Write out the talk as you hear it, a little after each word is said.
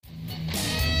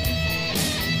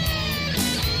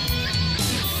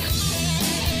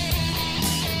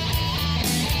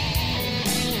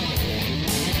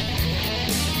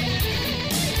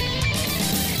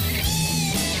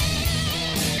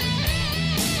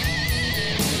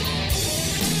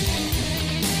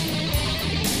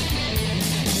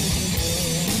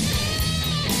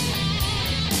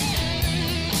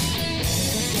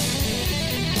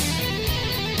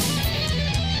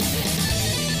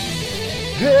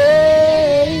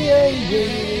We're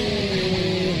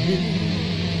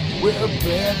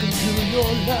back into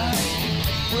your life.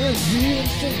 We're here to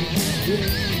save you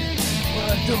day.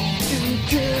 Why don't you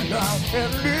get out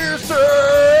and listen?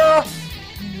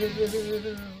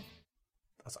 Yeah.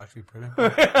 That's actually brilliant.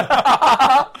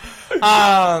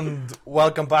 And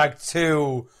welcome back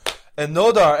to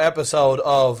another episode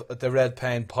of the Red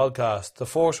Pain Podcast. The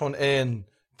first one in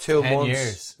 2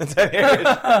 months. 10 years.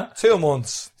 2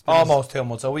 months. Almost 2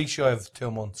 months. A week shy of 2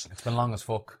 months. It's been long as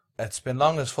fuck. It's been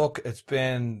long as fuck. It's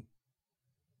been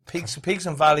peaks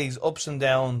and valleys, ups and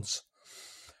downs.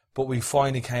 But we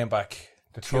finally came back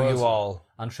to you all.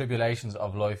 And tribulations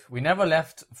of life. We never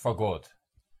left for good.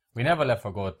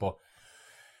 But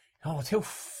two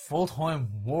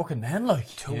full-time working men,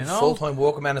 full-time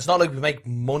working men. It's not like we make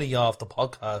money off the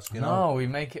podcast, you know. No, we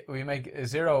make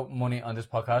zero money on this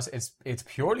podcast. It's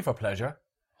purely for pleasure.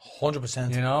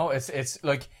 100%. You know, it's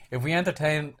like if we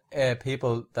entertain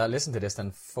people that listen to this,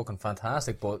 then fucking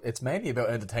fantastic. But it's mainly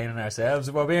about entertaining ourselves.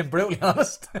 If we're being brutally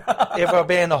honest. If we're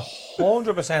being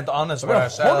 100% honest with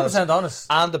ourselves, 100% honest,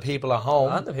 and the people at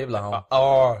home,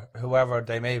 or whoever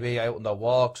they may be out on their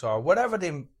walks or whatever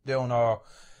they're doing, or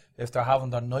if they're having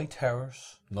their night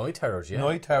terrors, you know,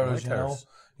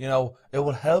 it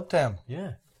will help them.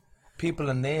 Yeah, people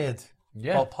in need,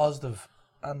 both positive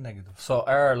and negative. So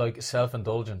our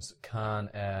self-indulgence can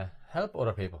help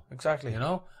other people. Exactly. You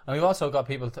know, and we've also got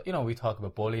people. We talk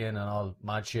about bullying and all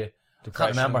mad shit.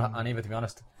 Depression. Can't remember any of it, to be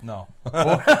honest. No.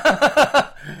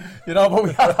 But we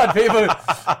have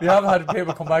had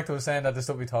people come back to us saying that the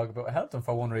stuff we talk about helped them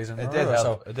for one reason or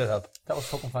another. It did help. That was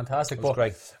fucking fantastic. It was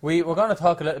great. We're going to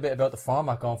talk a little bit about the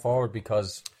format going forward,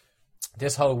 because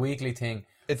this whole weekly thing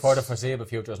for the foreseeable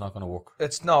future is not going to work.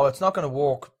 It's not going to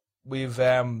work. We've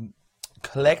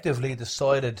collectively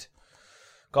decided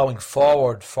going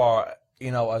forward for,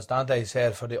 as Dante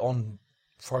said, for the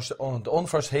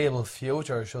unforeseeable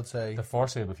future, I should say. The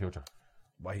foreseeable future.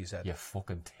 What he said. You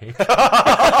fucking take.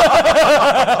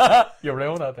 You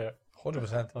ruined that there.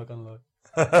 100%. Not gonna lie.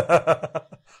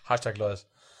 Hashtag lies.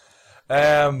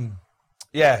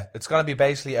 It's going to be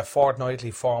basically a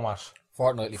fortnightly format.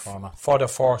 For the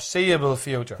foreseeable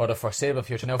future.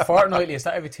 Now, fortnightly, is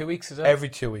that every 2 weeks, is it? Every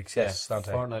 2 weeks, yes. Yeah,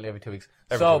 fortnightly, every 2 weeks.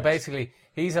 Basically,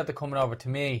 he's had to coming over to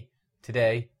me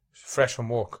today. Fresh from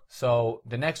work. So,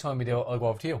 the next time we do it, I'll go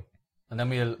over to you. And then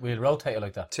we'll rotate it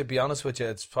like that. To be honest with you,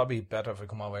 it's probably better if we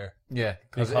come over here. Yeah,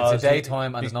 because it's a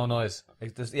daytime and there's no noise.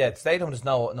 It's daytime, there's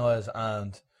no noise.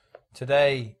 And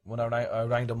today, when I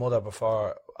rang the mother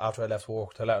after I left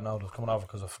work to let her know I was coming over,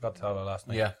 because I forgot to tell her last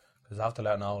night. Yeah. Because I have to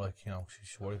let her know,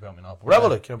 she's worried about me now. But whatever,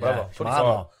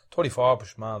 whatever. 24, but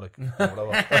small,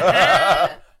 whatever.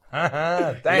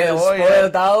 Damn,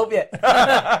 spoiled dope,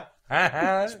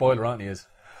 yeah. Spoiler, aren't he? Is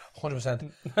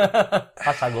 100%.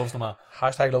 Hashtag loves the man.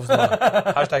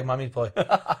 Hashtag mommy's pie.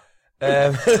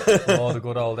 The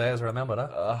good old days, remember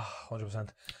that? 100%.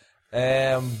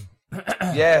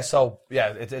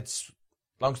 It's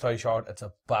long story short, it's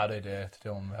a bad idea to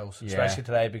do in the house, especially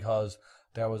today, because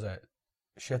there was a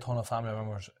shit ton of family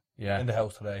members in the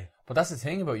house today. But that's the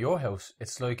thing about your house,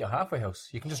 it's like a halfway house.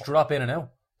 You can just drop in and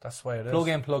out. That's the way it is. Plug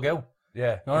in, plug out.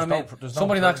 Yeah. You know what I mean?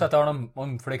 Somebody knocks at the door and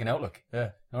I'm freaking out, like. Yeah.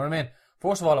 You know what I mean?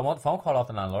 First of all, I want a phone call off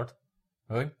the landlord,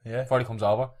 right? Yeah. Before he comes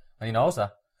over, and he knows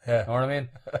that. Yeah. You know what I mean?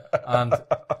 And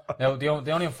now the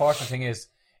only unfortunate thing is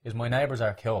my neighbours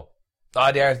are cool.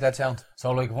 Oh, they are, that sound.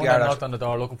 So if one knocked on the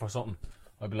door looking for something,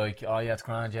 I'd be like, oh yeah, it's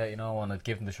grand, yeah, and I'd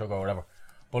give them the sugar or whatever.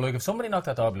 But if somebody knocked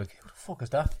at the door, I'd be like, who the fuck is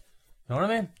that? You know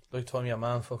what I mean? Like telling me a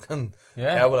man fucking with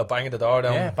a banging the door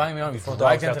down. Yeah, bang me on before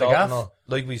dragged into the gaff.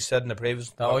 Like we said in the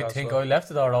previous I think I left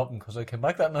the door open because I came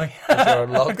back that night.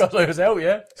 Because I was out,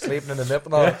 sleeping in the nip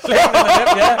and all. Sleeping in the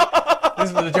nip, yeah.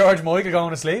 This was the George Michael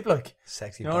going to sleep, like.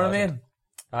 Sexy. You know what I mean?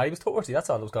 He was thirsty, that's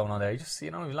all that was going on there. He just, he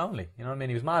was lonely. You know what I mean?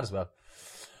 He was mad as well.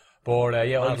 But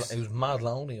he was mad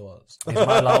lonely, he was. He was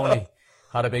mad lonely.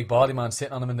 Had a big body man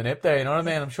sitting on him in the nip there, you know what I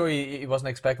mean? I'm sure he wasn't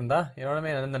expecting that, you know what I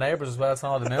mean? And then the neighbours as well, it's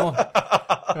not the moon. You know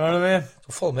what I mean? It's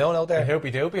a full moon out there. A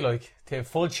hoopy doopy, like.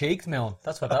 Full cheeked moon.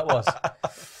 That's what that was.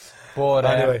 But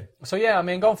anyway. So yeah, I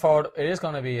mean, going forward, it is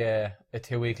going to be a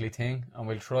 2 weekly thing, and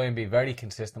we'll try and be very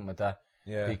consistent with that.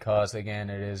 Yeah. Because again,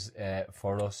 it is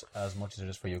for us as much as it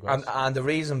is for you guys. And the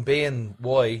reason being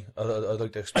why, I'd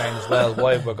like to explain as well,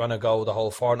 why we're going to go the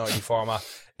whole fortnightly format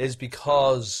is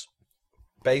because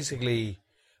basically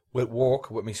with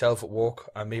myself at work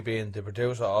and me being the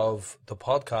producer of the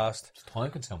podcast, it's time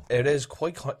consuming. It is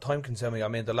quite time consuming. I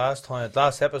mean, the last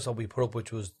episode we put up,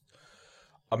 which was,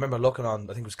 I remember looking on,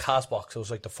 I think it was Castbox, it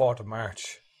was like the 4th of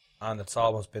March, and it's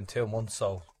almost been 2 months,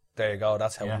 so there you go,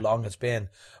 that's how long it's been.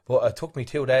 But it took me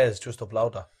 2 days just to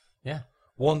upload that. Yeah.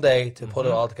 one day to put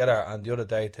it all together and the other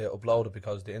day to upload it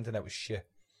because the internet was shit.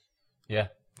 Yeah.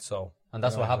 So. And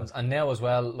that's what happens. And now as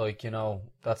well, like,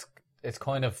 it's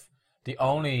kind of the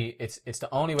only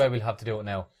way we'll have to do it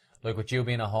now. Like with you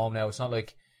being at home now, it's not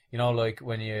like, like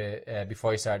when you,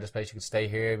 before you started this place, you could stay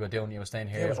here, you were staying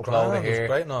here, upload it here. It was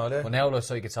great now, yeah. But now it's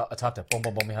like, it's had to boom,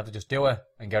 we have to just do it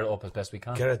and get it up as best we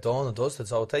can. Get it done and dusted.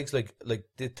 So it takes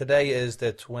today is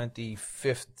the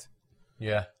 25th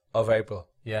of April.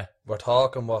 Yeah. We're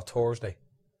talking, Thursday?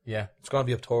 Yeah. It's going to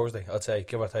be up Thursday, I'd say,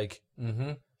 give or take.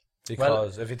 Mm-hmm.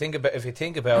 Because if you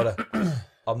think about it,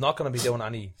 I'm not going to be doing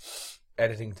any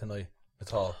editing tonight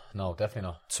at all. No, definitely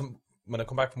not. When I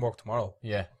come back from work tomorrow.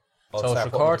 Yeah. So it's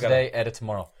record today, edit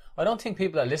tomorrow. I don't think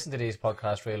people that listen to these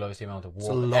podcasts realise the amount of work. It's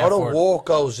a lot of work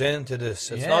goes into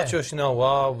this. It's not just,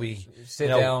 we sit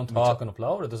down, talk and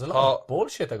upload it. There's a lot of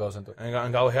bullshit that goes into it.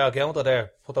 And go, here, get onto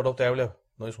there, put that up there, will you?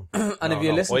 Nice one. And if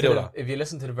you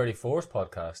listen to the very first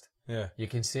podcast, you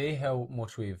can see how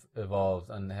much we've evolved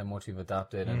and how much we've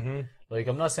adapted. And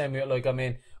I'm not saying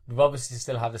we've obviously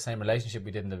still have the same relationship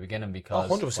we did in the beginning because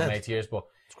 100%. from 8 years, but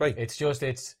it's great. It's just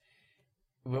it's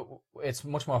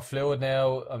much more fluid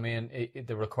now.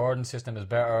 The recording system is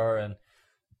better and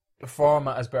the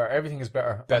format is better. Everything is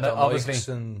better. Better mics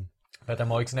and better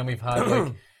mics, and then we've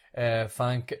had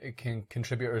fan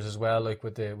contributors as well, like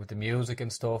with the music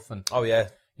and stuff. And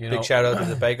big shout out to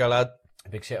the Baker lad.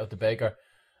 Big shout out to Baker,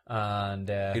 and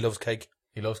he loves cake.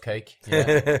 He loves cake.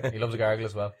 Yeah, he loves a gargle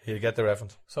as well. He'll get the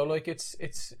reference. So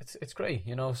it's great,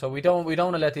 So we don't want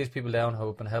to let these people down who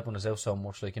have been helping us out so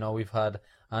much. We've had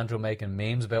Andrew making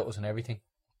memes about us and everything.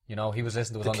 He was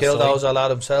listening to us on the site. Killdozer lad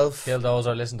himself.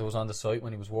 Killdozer listened to us on the site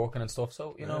when he was working and stuff.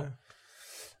 So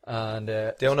and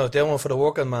doing one for the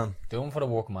working man. Doing for the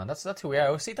working man. That's who we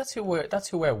are. See, that's who we're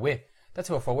with. That's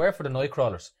who we're for the night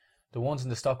crawlers. The ones in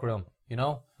the stock room.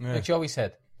 Like Joey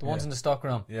said, the ones in the stock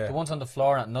room. Yeah. The ones on the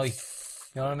floor at night.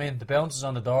 You know what I mean? The bouncers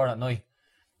on the door at night.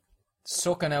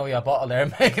 Sucking out your bottle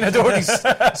there, making a dirty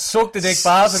suck the dick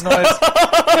bastard noise.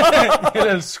 You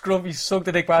little scruffy suck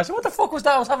the dick bastard. What the fuck was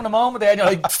that? I was having a moment there and you're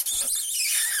like...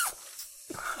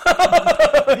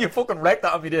 You fucking wrecked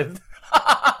that if you didn't.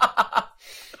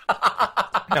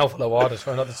 Now full of water,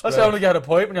 try not to spray. That sounded like you had a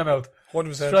pipe in your mouth.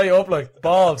 100%. Straight up like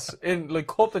balls,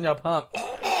 cupped in your palm.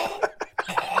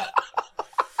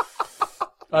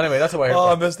 Anyway, that's what we're here for.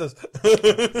 I missed this.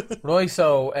 Right,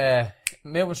 so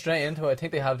moving straight into it, I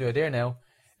think they have the idea now.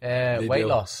 Weight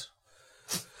loss.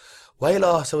 Weight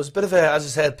loss. It was a bit of as I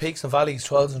said, peaks and valleys,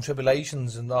 trials and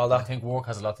tribulations and all that. I think work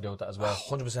has a lot to do with that as well.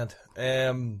 100%.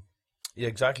 Yeah,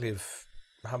 exactly.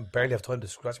 I barely have time to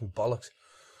scratch my bollocks.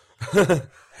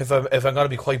 if I'm going to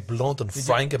be quite blunt and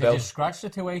frank about it. Did you scratch the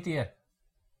 280 yet?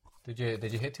 Did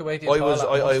you hit 280?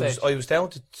 I was down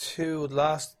to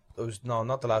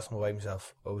not the last time I weighed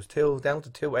myself. I was down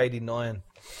to 289,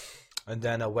 and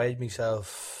then I weighed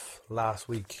myself last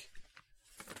week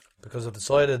because I've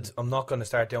decided I'm not going to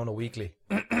start doing it weekly.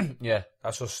 Yeah,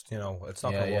 that's just it's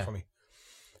not going to work for me.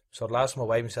 So the last time I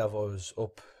weighed myself, I was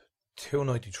up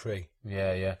 293.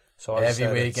 Yeah. So heavy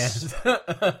weekend.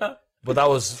 But that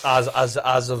was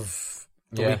as of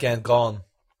the weekend gone.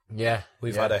 Yeah,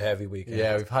 we've had a heavy weekend.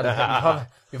 Yeah, we've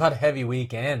had heavy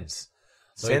weekends.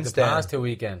 Since the past 2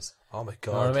 weekends. Oh my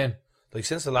god! You know what I mean?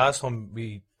 Since the last time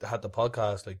we had the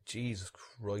podcast, Jesus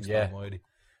Christ Almighty!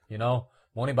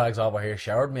 Moneybags over here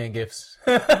showered me in gifts.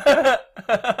 That's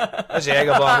the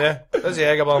Jaeger bomb, yeah. That's the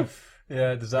Jaeger bomb.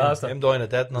 Yeah, disaster. I'm dying of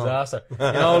death now.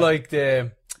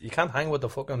 Disaster. You can't hang with the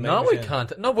fucking. No, we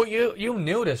can't. No, but you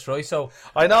knew this, right? So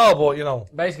I know,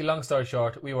 but basically, long story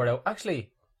short, we were out.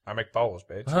 Actually, I make balls,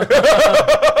 bitch.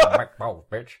 I make balls,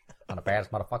 bitch. I'm the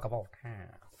baddest motherfucker of all time.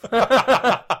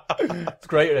 It's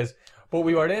great, it is. But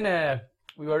we were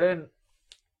in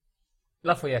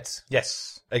Lafayette's.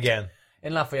 Yes, again.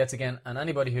 In Lafayette's again, and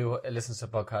anybody who listens to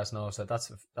the podcast knows that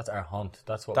that's our haunt.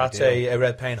 That's what that's we do. a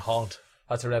red paint haunt.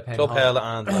 That's a red paint Club haunt. Hell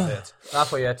and Lafayette.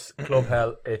 Lafayette, Club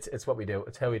Hell, it's what we do.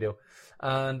 It's how we do.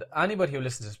 And anybody who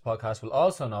listens to this podcast will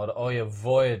also know that I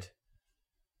avoid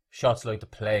shots like the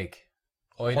plague.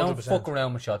 I don't 100%. fuck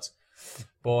around with shots.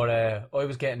 But I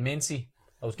was getting mincy,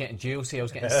 I was getting juicy, I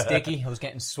was getting sticky, I was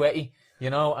getting sweaty,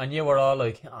 and you were all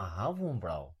like, have one,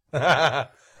 bro.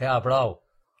 Yeah, bro.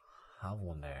 Have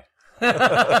one there.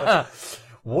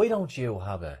 Why don't you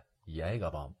have a Jaeger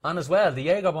bomb? And as well, the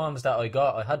Jaeger bombs that I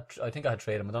got, I think I had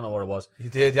 3 of them. I don't know what it was. You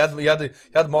did. You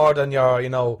had more than your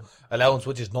allowance,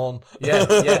 which is none.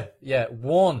 Yeah.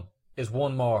 One is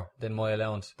one more than my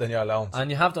allowance. Than your allowance.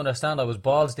 And you have to understand, I was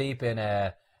balls deep in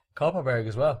Copperberg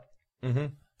as well. Mm-hmm.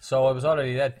 So I was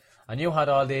already dead. And you had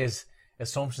all these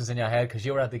assumptions in your head because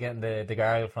you were at the getting the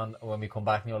gargle front when we come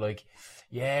back and you're like,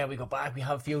 yeah, we go back, we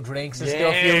have a few drinks and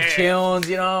stuff, a few tunes,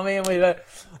 you know what I mean?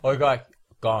 I got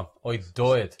gone. I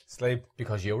died. Sleep.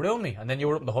 Because you ruined me. And then you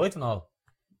were up in the heights and all.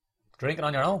 Drinking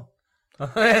on your own.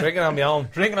 Drinking on my own.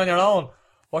 Drinking on your own.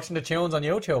 Watching the tunes on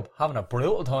YouTube. Having a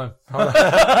brutal time.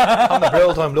 Having a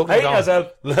brutal time looking at you. Hate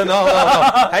yourself.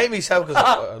 No. Hate myself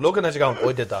because looking at you going,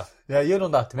 I did that. Yeah, you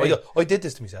done that to me. I did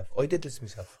this to myself.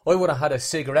 I would have had a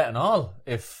cigarette and all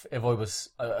if I was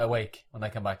awake when I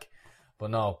came back.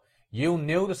 But no. You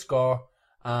knew the score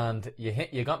and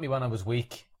you got me when I was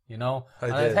weak. You know,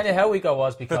 I'll tell you how weak I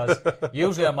was because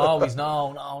usually I'm always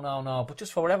no, but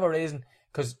just for whatever reason,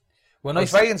 because when I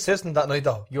was very insistent that night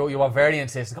though. You were very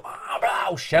insistent. Come on,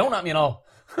 bro, shouting at me, you know,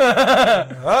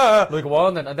 like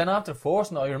one. And then after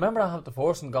forcing, I remember after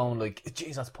forcing going like,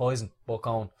 "Jeez, that's poison," but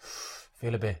going,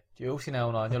 feel a bit juicy now,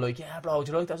 and you're like, "Yeah, bro,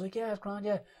 do you like that?" I was like, "Yeah, it's grand,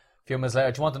 yeah." A few minutes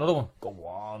later, do you want another one? Go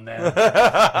on then. You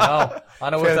know?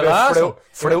 And it was the last one.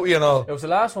 Fruity and all. It was the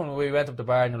last one. We went up the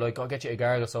bar and you're like, "I'll get you a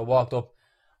gargle." So I walked up.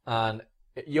 And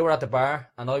you were at the bar,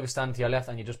 and I was standing to your left,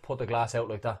 and you just put the glass out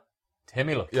like that. To him,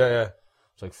 like. Yeah.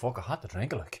 It's like, fuck, I had to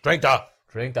drink it, like. Drink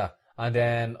that. And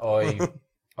then I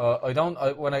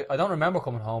don't remember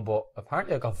coming home, but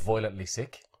apparently I got violently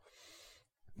sick.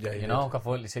 Yeah, you know, I got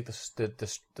violently sick,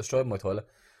 destroyed my toilet.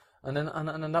 And then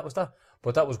that was that.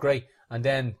 But that was great. And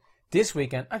then this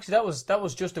weekend, actually, that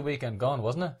was just a weekend gone,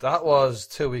 wasn't it? That was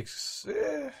 2 weeks.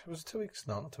 Yeah, was it 2 weeks?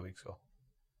 No, not 2 weeks ago.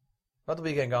 Not the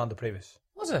weekend gone, the previous.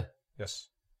 Was it? Yes.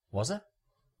 Was it?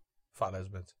 Fat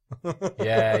lesbians.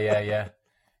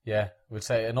 Yeah. We'll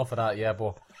say enough of that, yeah,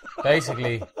 but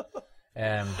basically,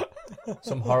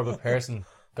 some horrible person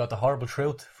got the horrible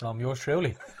truth from yours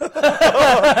truly.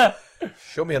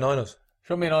 Show me an honest.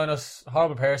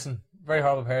 Horrible person, very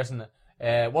horrible person.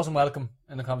 Wasn't welcome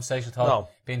in the conversation at all. No.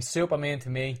 Being super mean to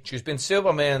me. She's been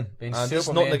super mean. It's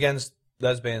nothing against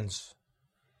lesbians,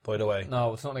 by the way.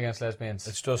 No, it's nothing against lesbians.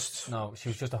 It's just... No, she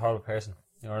was just a horrible person.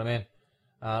 You know what I mean?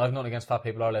 I've nothing against fat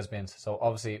people or lesbians. So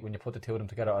obviously, when you put the two of them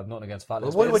together, I've nothing against fat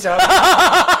lesbians. Why would you have...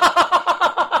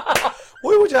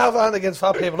 Why would you have anything against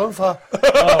fat people? I'm fat.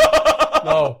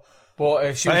 No.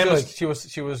 But she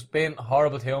was being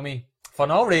horrible to me for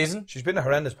no reason. She's been a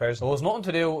horrendous person. There was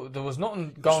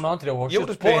nothing going on to do with her. You would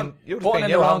have been butting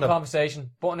in the wrong conversation.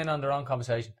 Butting in on the wrong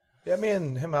conversation. Yeah, me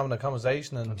and him having a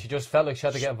conversation, and she just felt like she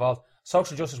had to get involved.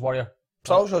 Social justice warrior.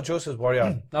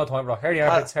 No time, bro. Hairy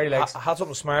armpits, hairy legs. Had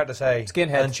something smart to say.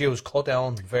 Skinhead. And she was cut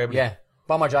down verbally. Yeah.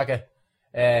 Bomber jacket.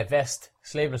 Vest.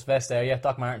 Sleeveless vest there. Yeah,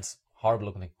 Doc Martens. Horrible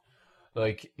looking thing.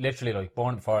 Like, literally, like,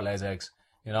 born before it lays eggs.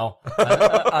 You know?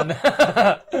 And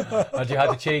she had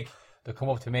the cheek to come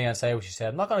up to me and say what she said.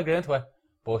 I'm not going to get into it,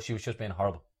 but she was just being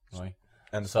horrible. Right?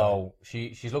 And so,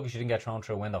 she's lucky she didn't get thrown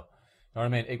through a window. You know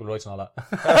what I mean? Equal rights and all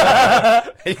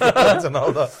that. Equal rights and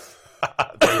all that.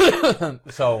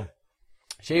 So,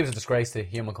 she was a disgrace to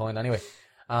humankind anyway.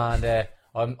 And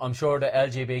I'm sure the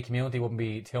LGBT community wouldn't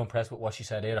be too impressed with what she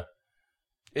said either.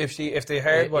 If they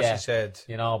heard what she said.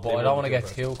 You know, but I don't want to get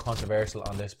too controversial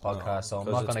on this podcast, so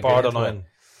I'm not going to get into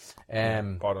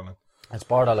it. Borderline. It's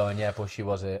borderline, yeah, but she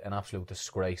was an absolute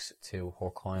disgrace to her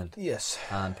kind. Yes.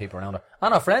 And people around her.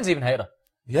 And her friends even hate her.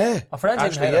 Yeah. Her friends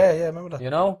even hate her. Yeah, remember that. You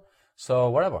know? So,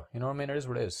 whatever. You know what I mean? It is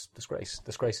what it is. Disgrace.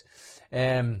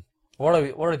 What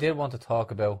I did want to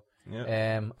talk about,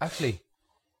 actually,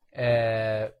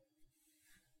 Paddy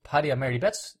and Mary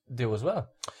Betts do as well.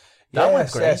 That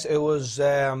went great. Yes, it was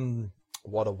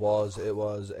what it was. It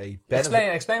was a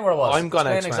benefit. Explain what it was. I'm going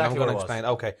to explain.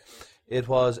 Okay. It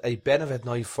was a benefit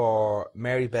night for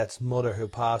Mary Betts' mother who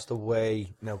passed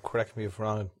away. Now, correct me if I'm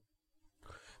wrong,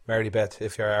 Mary Beth,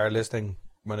 if you are listening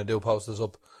when I do post this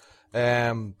up.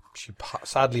 She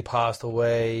sadly passed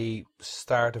away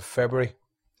start of February.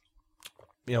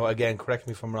 You know, again, correct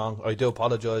me if I'm wrong. I do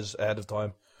apologise ahead of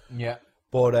time. Yeah.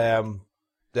 But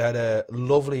they had a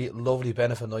lovely, lovely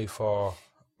benefit night for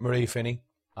Marie Finney.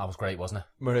 That was great, wasn't it?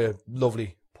 Marie,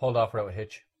 lovely. Pulled off without a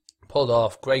hitch. Pulled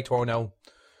off, great turnout.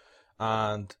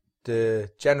 And the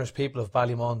generous people of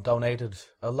Ballymun donated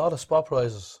a lot of spot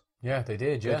prizes. Yeah, they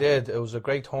did, yeah. They did. It was a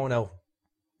great turnout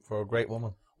for a great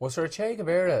woman. Was there a Che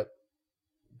Guevara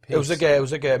piece? It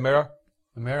was a mirror.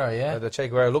 A mirror, yeah. The Che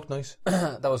Guevara looked nice.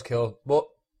 That was cool. But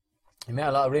you met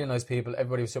a lot of really nice people.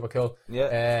 Everybody was super cool.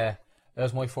 Yeah. That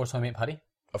was my first time meeting Paddy.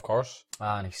 Of course.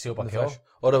 And he's super cool.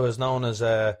 Otherwise known as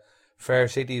Fair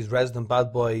City's resident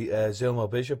bad boy, Zumo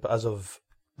Bishop, as of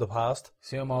the past.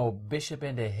 Zumo Bishop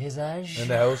in the his age. In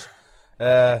the house.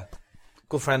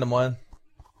 Good friend of mine.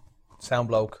 Sound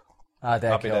bloke.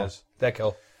 Happy days. They're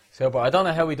cool. So, but I don't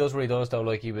know how he does what he does though.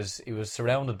 Like he was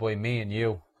surrounded by me and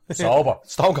you. sober.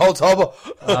 Stone cold sober.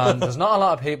 And there's not a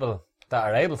lot of people that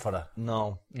are able for that.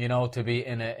 No. You know, to be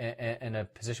in a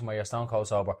position where you're stone cold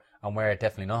sober and where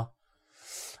definitely not.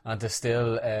 And to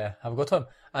still have a good time.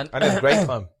 And it's a great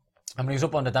time. And when he was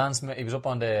up on the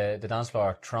dance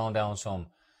floor throwing down some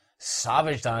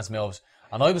savage dance moves.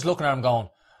 And I was looking at him going,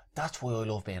 that's why I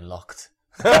love being locked.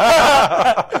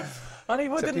 And he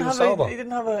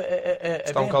didn't have a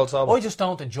stone cold sober. I just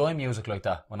don't enjoy music like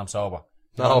that when I'm sober.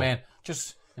 You know what I mean?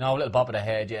 Just, you know, a little bop of the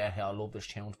head, yeah, I love this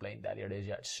tune's playing, daddy, it is,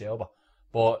 yeah, it's sober.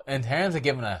 But in terms of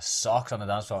giving a socks on the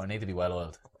dance floor, I need to be well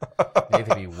oiled.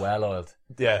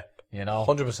 Yeah. You know?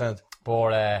 100%.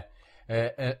 But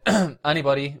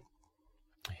anybody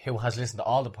who has listened to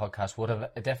all the podcasts would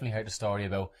have definitely heard the story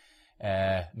about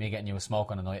me getting you a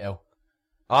smoke on a night out.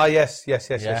 Ah, yes.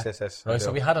 Right,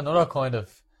 so we had another kind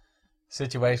of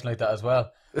situation like that as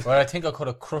well, where I think I could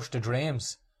have crushed the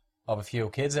dreams of a few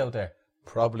kids out there.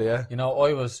 Probably, yeah. You know,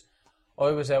 I was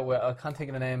out with, I can't think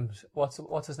of the names.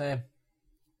 What's his name?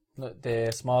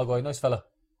 The small guy, nice fella.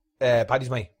 Paddy's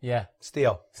mate. Yeah.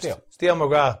 Steel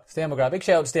McGrath. Big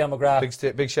shout out to Steel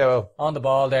McGrath. Big shout out. On the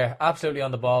ball there, absolutely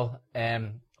on the ball.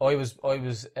 I was out in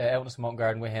the smoking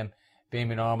garden with him, being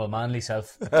my normal manly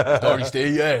self. Dirty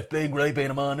Steve, yeah, it's been great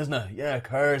being a man, isn't it? Yeah,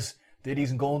 cars,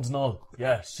 ditties and guns and all.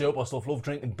 Yeah, super stuff, love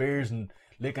drinking beers and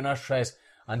licking ashtrays.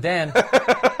 And then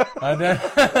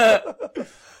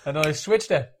and I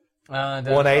switched it. And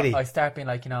 180. I start being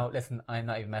like, you know, listen, I'm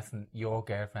not even messing. Your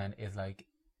girlfriend is like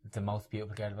the most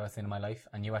beautiful girl I've ever seen in my life,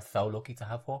 and you are so lucky to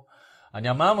have her. And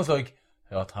your mum was like,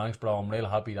 oh, thanks, bro. I'm real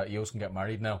happy that you can get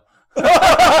married now.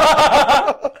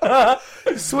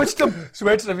 Switched them,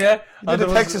 yeah. You did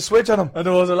a Texas switch on them. And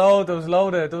there was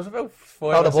about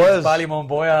 5 or 6 Ballymount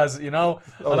boys, you know.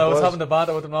 And I was having the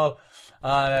banter with them all.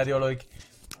 And they were like,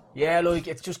 yeah, like,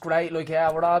 it's just great, like,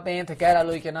 yeah, we're all being together,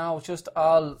 like, you know, it's just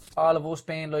all of us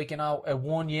being, like, you know, a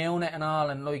one unit and all,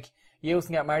 and, like, you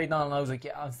can get married and all, and I was like,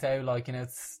 yeah, I'm so, like, you know,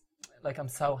 it's, like, I'm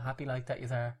so happy, like, that you're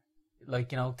there,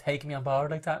 like, you know, taking me on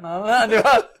board like that and all that.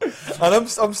 And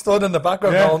I'm stood in the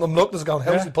background going, I'm looking, going,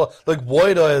 how's he pull, like,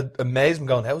 wide-eyed, amazed,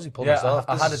 going, how's he pulling this off?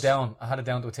 I had it down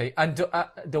to a T. And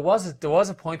there was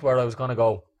a point where I was going to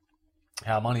go,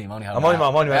 yeah, I'm only having a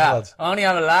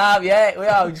laugh, yeah, we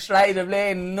are straight to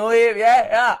play knife,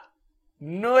 yeah,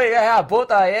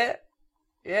 butter,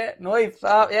 yeah, knife,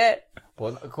 stop, yeah.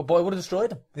 But I would have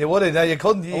destroyed them. You would have, you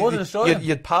couldn't. I would have destroyed them.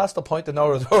 You'd passed the point of no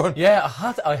return. Yeah,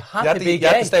 I had to be gay. You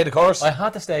had to stay the course. I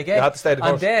had to stay gay. You had to stay the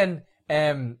course. And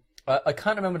then, I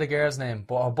can't remember the girl's name,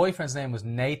 but her boyfriend's name was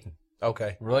Nathan.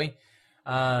 Okay. Right?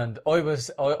 And I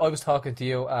was talking to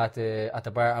you at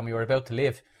the bar, and we were about to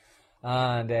leave.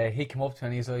 And he came up to me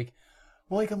and he's like,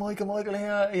 Michael,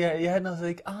 yeah. And I was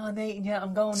like, Nathan, yeah,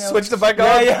 I'm going now. Switch the back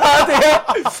on. Yeah.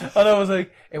 And I was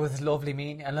like, it was lovely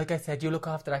meeting. And like I said, you look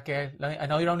after that girl. Like, I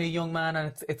know you're only a young man,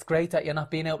 and it's great that you're not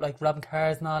being out like robbing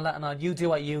cars and all that and all. You do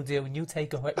what you do, and you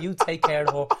take care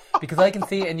of her, because I can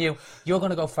see it in you. You're going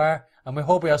to go far, and we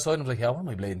hope we are outside. And I was like, yeah, what am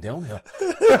I bleeding down here?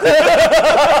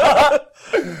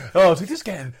 Oh, so this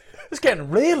getting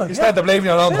real. Like, you start to believe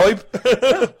your own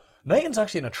hype. Nathan's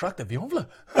actually an attractive young fella.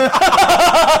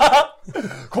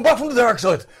 Come back from the dark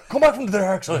side.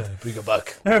 Bring it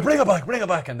back. Bring it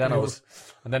back. And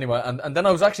then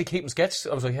I was actually keeping sketch.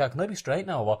 I was like, yeah, can I be straight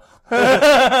now or what?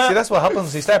 See, that's what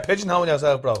happens. You start pigeonholing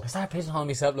yourself, bro. I started pigeonholing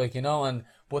myself, like, you know,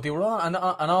 but they were all, and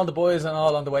all the boys and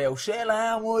all on the way out,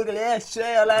 Michael, yeah,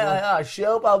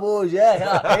 Shilpa boys,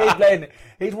 yeah.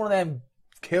 He's one of them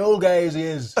cool guys, he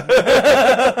is.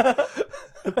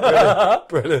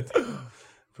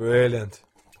 Brilliant.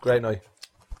 Great night.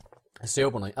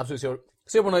 Super night. Absolutely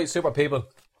super night, super people.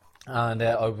 And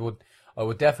I would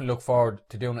definitely look forward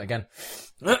to doing it again.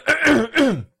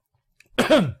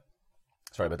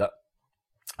 Sorry about that.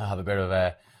 I have a bit of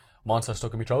a monster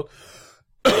stuck in my throat.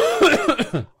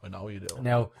 I know you do.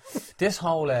 Now, this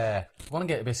whole... I want to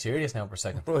get a bit serious now for a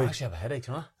second. Right. I actually have a headache,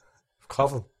 you know?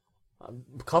 Coughing. I'm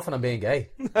coughing and being gay.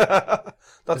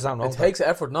 That's not wrong. It takes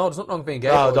effort. No, there's nothing wrong with being gay.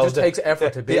 No, it just takes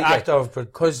effort to be the gay. act of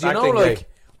because you know, like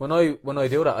when I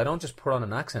do that, I don't just put on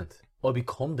an accent. I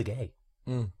become the gay.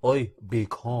 I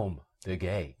become the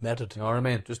gay method. You know what I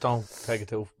mean? Just don't take it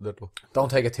too little.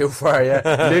 Don't take it too far. Yeah,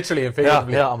 literally and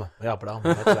figuratively. But I'm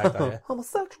like that. Yeah.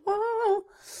 Homosexual.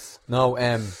 No,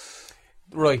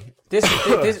 right.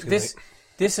 This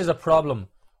is a problem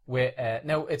with.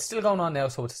 Now it's still going on now,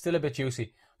 so it's still a bit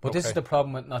juicy. But this is the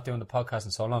problem with not doing the podcast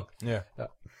in so long. Yeah.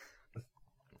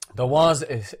 There was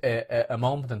a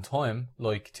moment in time,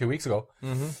 like 2 weeks ago,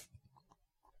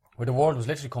 where the world was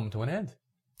literally coming to an end.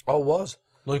 Oh, it was?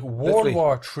 Like World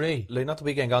War III. Like not the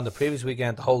weekend gone, the previous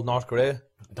weekend, the whole North Korea.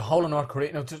 The whole of North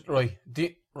Korea. Now, just, right,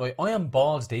 right, I am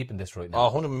balls deep in this right now.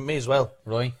 Oh, 100 me as well.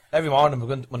 Right. Every morning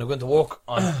when I'm going to work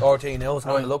on RT News,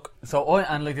 having a look. So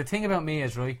the thing about me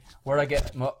is, right, where I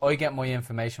get my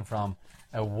information from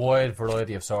a wide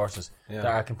variety of sources that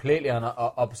are completely on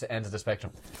opposite ends of the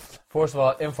spectrum. First of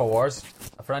all, InfoWars.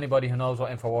 For anybody who knows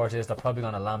what InfoWars is, they're probably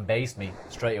going to lambaste me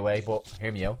straight away, but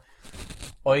hear me out.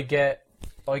 I get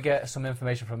some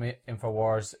information from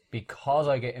InfoWars because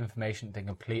I get information the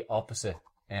complete opposite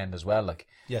end as well. Like,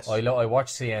 yes, I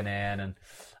watch CNN, and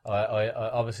I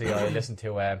obviously I listen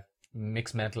to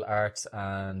Mixed Mental Arts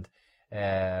and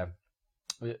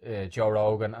Joe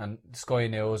Rogan and Sky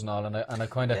News and all, and I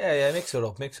kind of mix it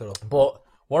up. But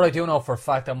what I do know for a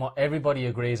fact, and what everybody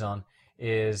agrees on,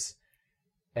 is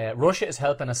Russia is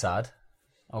helping Assad,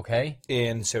 okay,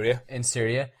 in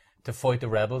Syria, to fight the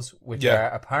rebels, which are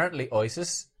apparently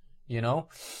ISIS, you know,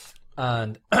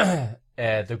 and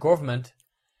the government,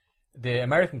 the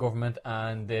American government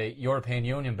and the European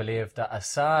Union believe that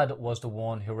Assad was the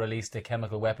one who released the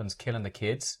chemical weapons killing the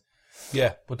kids.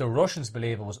 Yeah. But the Russians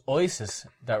believe it was ISIS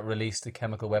that released the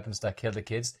chemical weapons that killed the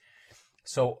kids.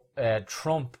 So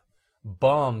Trump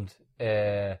bombed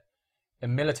a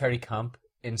military camp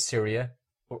in Syria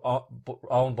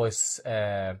owned by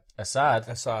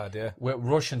Assad. With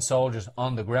Russian soldiers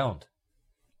on the ground.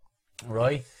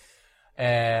 Right?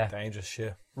 Dangerous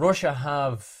shit. Russia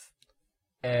have,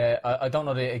 I don't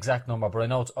know the exact number, but I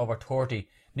know it's over 30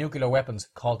 nuclear weapons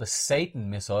called the Satan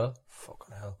missile.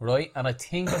 Fucking hell. Right? And I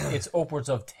think it's upwards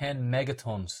of 10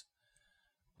 megatons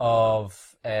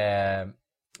of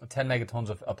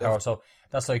power. So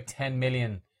that's like 10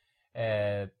 million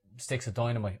sticks of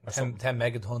dynamite. Or 10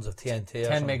 megatons of TNT.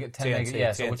 10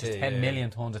 mega, so which is 10 million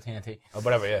tons of TNT. Or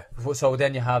whatever, yeah. So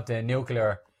then you have the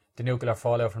nuclear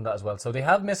fallout from that as well. So they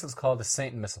have missiles called the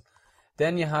Satan missile.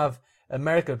 Then you have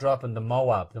America dropping the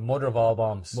Moab, the mother of all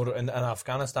bombs. In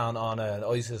Afghanistan on an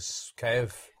ISIS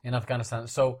cave. In Afghanistan.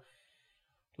 So,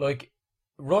 like,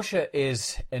 Russia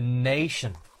is a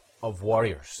nation of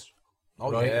warriors.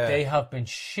 Oh, right? yeah. They have been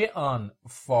shit on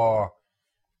for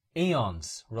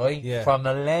eons, right? Yeah. For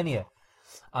millennia.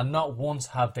 And not once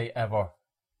have they ever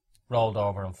rolled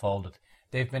over and folded.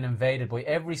 They've been invaded by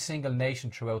every single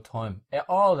nation throughout time.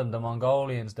 All of them, the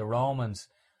Mongolians, the Romans,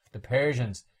 the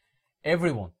Persians,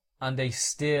 everyone. And they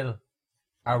still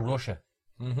are Russia.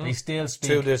 Mm-hmm. They still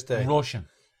speak to this day. Russian.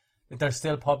 They're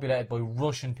still populated by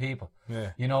Russian people.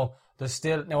 Yeah. You know, there's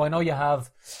still... Now, I know you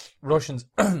have Russians,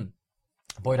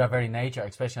 by their very nature,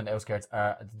 especially on the outskirts,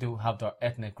 do have their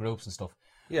ethnic groups and stuff.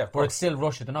 Yeah, but it's still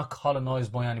Russia. They're not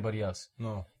colonized by anybody else.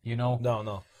 No. You know?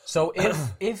 No. So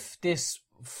if this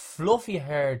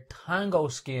fluffy-haired,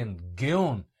 tango-skinned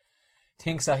goon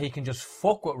thinks that he can just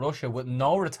fuck with Russia with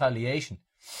no retaliation...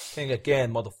 Think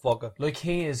again, motherfucker. Like,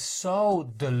 he is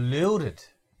so deluded.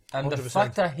 And 100%. The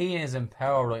fact that he is in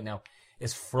power right now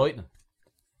is frightening.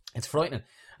 It's frightening.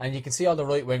 And you can see all the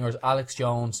right-wingers, Alex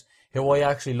Jones, who I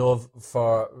actually love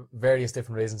for various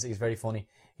different reasons. He's very funny.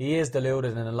 He is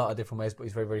deluded in a lot of different ways, but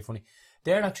he's very, very funny.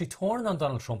 They're actually turning on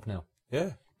Donald Trump now.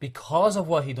 Yeah. Because of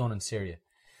what he done in Syria.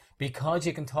 Because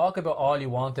you can talk about all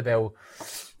you want about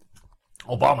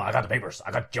Obama, I got the papers. I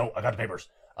got Joe, I got the papers.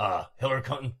 Hillary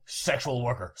Clinton, sexual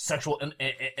worker, sexual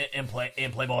in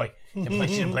Playboy.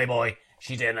 She's in Playboy.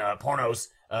 She's in pornos.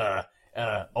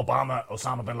 Obama,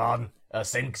 Osama bin Laden,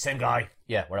 same guy.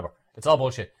 Yeah, whatever. It's all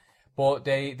bullshit. But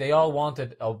they all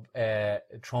wanted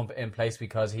Trump in place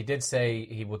because he did say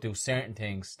he would do certain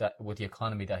things that with the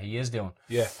economy that he is doing.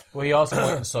 Yeah. But he also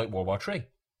wanted to incite World War III.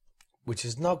 Which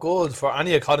is not good for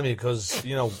any economy because,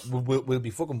 you know, we'll be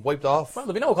fucking wiped off. Well,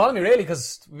 there'll be no economy really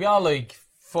because we all like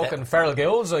fucking feral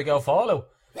ghouls like out follow.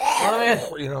 You know what I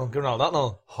mean? You know, giving all that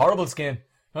now. Horrible skin. You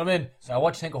know what I mean? So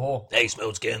what do you think of her? Hey,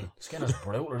 smooth skin. Skin is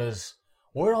brutal, it is.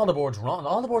 Why are all the boards rotten?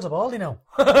 All the boards are baldy now.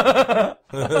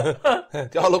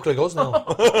 They all look like us now.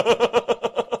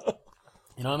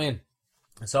 You know what I mean?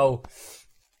 So,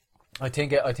 I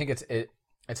think it's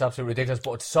absolutely ridiculous,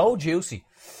 but it's so juicy,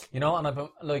 you know. And I've been,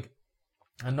 like,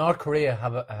 and North Korea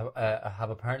have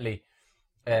apparently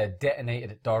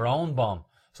detonated their own bomb.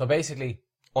 So basically,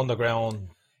 underground.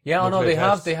 Yeah, I know they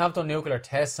have done nuclear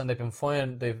tests and they've been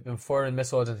firing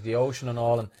missiles into the ocean and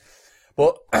all,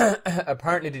 but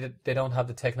apparently they don't have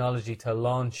the technology to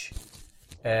launch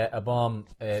a bomb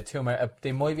to America.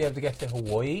 They might be able to get to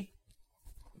Hawaii,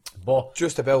 but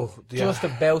just about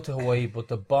to Hawaii. But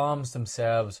the bombs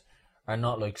themselves are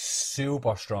not like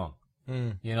super strong.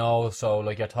 You know, so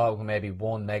like you're talking maybe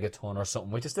 1 megaton or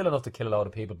something, which is still enough to kill a lot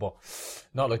of people, but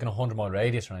not like in a 100-mile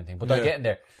radius or anything. But they're getting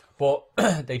there. But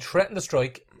they threatened to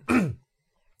strike,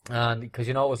 and because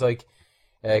you know it was like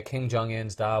Kim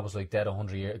Jong-un's dad was like dead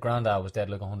 100 years. Granddad was dead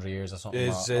like 100 years or something.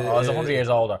 Or was 100 years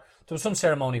older. There was some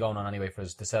ceremony going on anyway for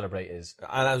us to celebrate his.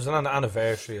 And it was an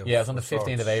anniversary. It was on the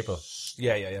 15th of April.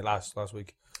 Yeah. Last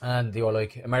week. And they were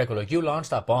like, America were like, you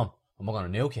launched that bomb, and we're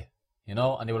going to nuke you. You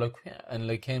know? And they were like, yeah. And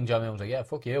like Kim Jong-un was like, yeah,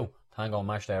 fuck you. Tango and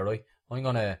mash there, right? I'm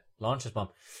going to launch this bomb.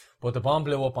 But the bomb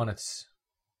blew up on its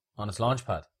launch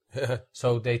pad.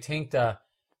 So they think that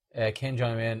Kim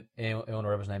Jong-un,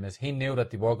 whatever his name is, he knew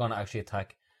that they were going to actually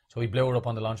attack. So he blew it up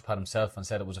on the launch pad himself and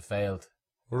said it was a failed.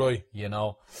 Right. You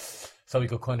know? So he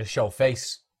could kind of show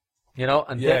face. You know?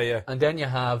 And And then you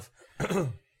have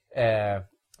the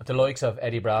likes of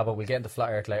Eddie Bravo. We'll get into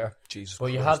Flat Earth later. Jesus But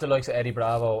Christ. you have the likes of Eddie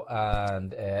Bravo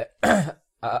and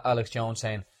Alex Jones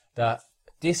saying that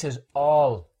this is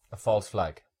all a false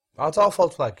flag. Oh, it's all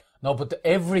false flag. No, but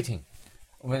everything.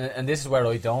 And this is where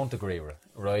I don't agree with it,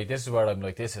 right? This is where I'm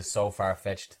like, this is so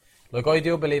far-fetched. Like, I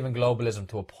do believe in globalism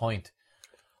to a point,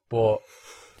 but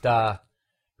that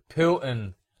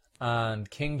Putin and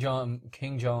Kim Jong,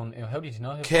 how did you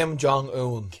know him? Kim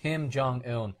Jong-un,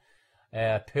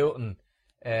 Putin,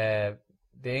 the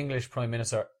English Prime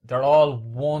Minister, they're all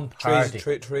one party.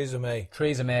 Theresa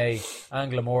May,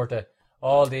 Angela Merkel,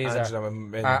 all these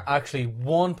are actually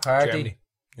one party. Germany.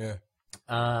 Yeah.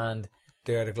 And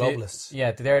they're the globalists.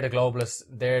 They're the globalists.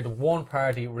 They're the one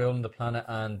party ruling the planet,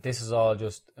 and this is all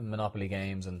just monopoly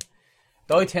games. And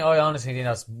I honestly think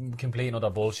that's complete and utter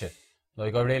bullshit.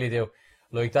 Like, I really do.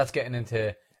 Like, that's getting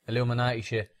into Illuminati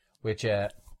shit, which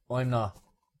I'm not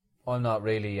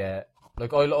really.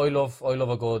 Like, I love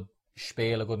a good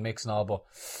spiel, a good mix and all, but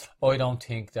I don't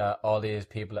think that all these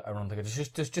people are on together.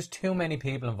 There's just too many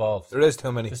people involved. There is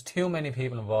too many. There's too many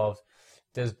people involved.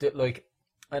 There's like.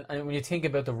 And when you think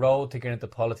about the road to get into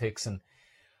politics, and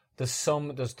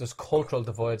there's cultural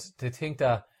divides, to think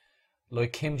that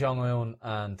like Kim Jong-un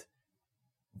and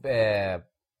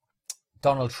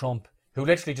Donald Trump, who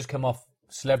literally just came off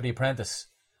Celebrity Apprentice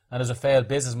and is a failed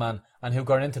businessman and who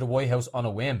got into the White House on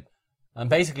a whim and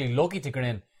basically lucky to get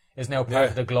in, is now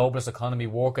part of the globalist economy,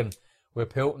 working with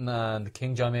Putin and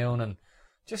Kim Jong-un and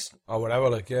just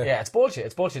whatever. It's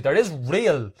bullshit. There is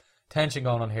real tension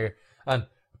going on here, and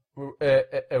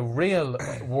a real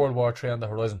World War III on the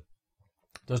horizon.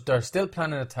 They're still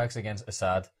planning attacks against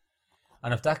Assad,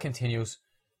 and if that continues,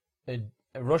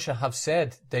 Russia have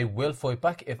said they will fight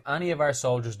back. If any of our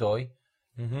soldiers die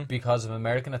because of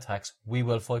American attacks, we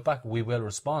will fight back. We will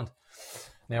respond.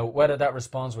 Now, whether that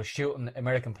responds with shooting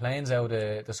American planes out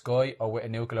of the sky or with a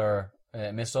nuclear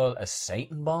missile, a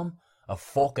Satan bomb, a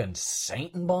fucking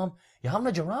Satan bomb. You having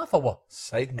a giraffe or what?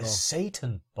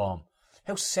 Satan bomb.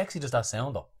 How sexy does that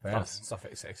sound, though? It's not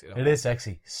very sexy, though. It is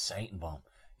sexy. Satan bomb.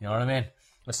 You know what I mean?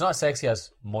 It's not sexy as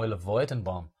My Leviathan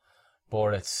bomb,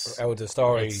 but it's out of the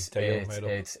story it's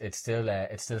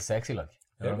still sexy, like.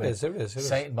 You know it is.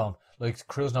 Satan bomb, like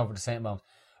cruising over the Satan bomb,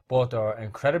 but they're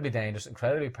incredibly dangerous,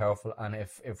 incredibly powerful, and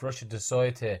if Russia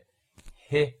decide to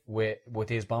hit with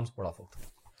these bombs, we're all fucked.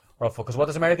 Because what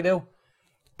does America do?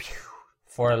 Pew,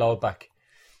 fire a load back.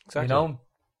 Exactly. You know.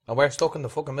 And we're stuck in the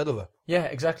fucking middle of it. Yeah,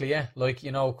 exactly, yeah. Like,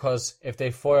 you know, because if they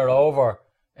fire over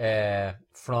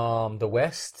from the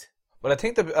west... Well, I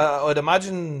think that I'd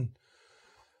imagine,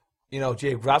 you know,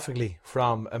 geographically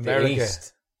from America...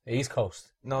 The East Coast.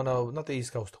 No, not the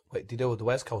East Coast. Wait, they do it the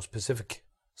West Coast, Pacific.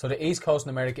 So the East Coast in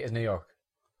America is New York?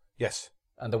 Yes.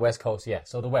 And the West Coast, yeah.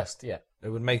 So the West, yeah. It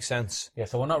would make sense. Yeah,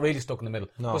 so we're not really stuck in the middle.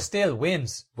 No. But still,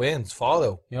 winds.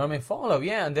 Follow. You know what I mean? Follow,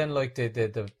 yeah. And then, like,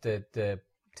 the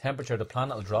temperature of the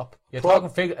planet will drop. You're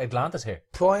talking Atlantis here.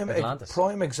 Prime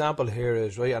example here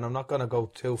is, right, and I'm not going to go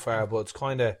too far, but it's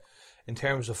kind of in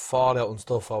terms of fallout and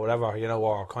stuff or whatever, you know,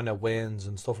 or kind of winds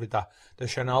and stuff like that. The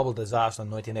Chernobyl disaster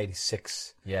in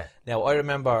 1986. Yeah. Now, I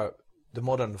remember the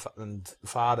mother and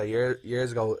father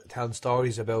years ago telling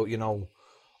stories about, you know,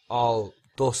 all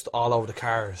dust all over the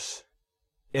cars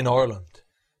in Ireland.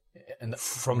 And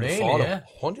from really, the fallout. Yeah.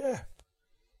 100.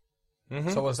 Mm-hmm.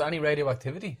 So was there any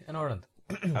radioactivity in Ireland?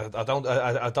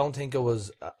 I don't think it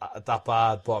was that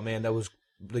bad, but I mean there was,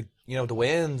 like, you know, the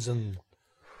winds and,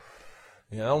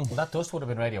 you know. Well, that dust would have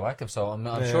been radioactive, so I'm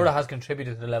sure it has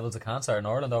contributed to the levels of cancer in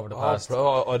Ireland over the past.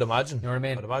 I'd imagine. You know what I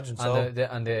mean? I'd imagine so. And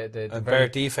the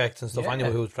birth defects and stuff.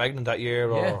 Anyone who was pregnant that year,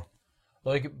 or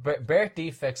like birth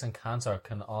defects and cancer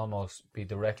can almost be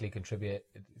directly contributed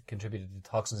to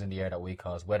toxins in the air that we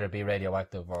cause, whether it be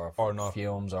radioactive or not.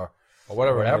 Fumes or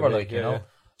whatever, like, you know.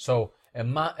 So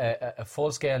a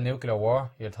full-scale nuclear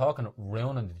war, you're talking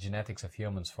ruining the genetics of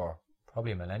humans for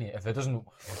probably a millennia. If it doesn't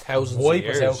thousands wipe of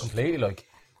years. us out completely, like,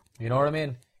 you know what I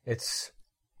mean? It's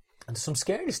And there's some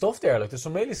scary stuff there. Like, there's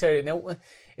some really scary... Now,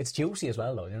 it's juicy as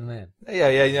well, though, you know what I mean?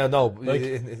 Yeah, no.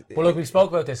 Like, but look, we spoke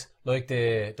about this. Like,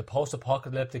 the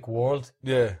post-apocalyptic world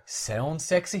sounds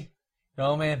sexy. You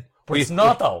know what I mean? But it's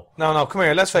not, though. No, come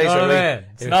here, let's face it. You know what I mean?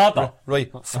 It's not, though.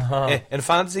 Right. In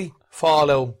fantasy,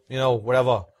 Fallout,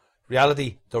 whatever.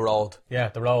 Reality, the road. Yeah,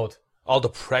 the road. All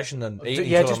depression and eating each other.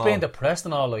 Yeah, just being depressed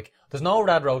and all. Like, there's no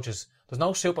red roaches. There's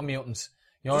no super mutants.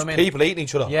 You know just what I mean? People eating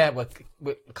each other. Yeah, with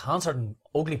cancer and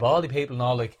ugly baldy people and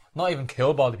all. Like, not even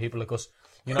cool baldy people like us.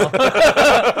 You know?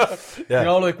 You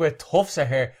know, like, with tufts of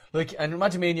hair. Like, and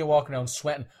imagine me and you walking around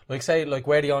sweating. Like, say, like,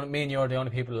 me and you are the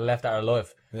only people left that are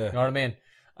alive. Yeah. You know what I mean?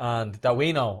 And that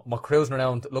we know, we're cruising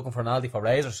around looking for an Aldi for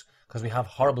razors because we have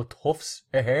horrible tufts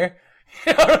of hair.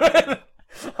 You know what I mean?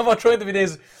 I'm not trying to be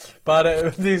these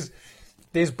badass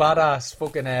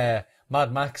fucking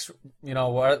Mad Max, you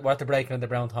know, we're at the breaking into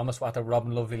Brown Thomas, we're at the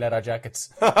robbing lovely leather jackets.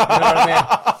 You know what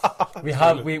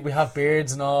I mean? We have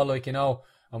beards and all, like, you know,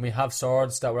 and we have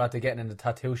swords that we're at the getting in the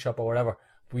tattoo shop or whatever.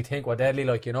 We think we're deadly,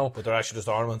 like, you know. But they're actually just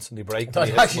ornaments and they break.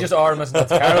 They're actually just ornaments and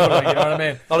that's terrible, like, you know what I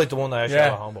mean? Not like the one I actually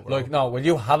have at home. But like, no, well,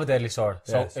 you have a deadly sword.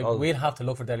 So we'll have to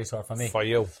look for a deadly sword for me. For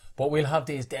you. But we'll have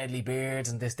these deadly beards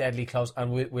and this deadly clothes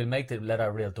and we'll make the leather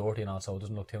real dirty and all so it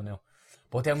doesn't look too new.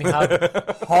 But then we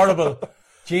have horrible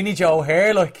Genie Joe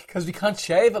hair, like, because we can't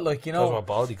shave it, like, you know. We're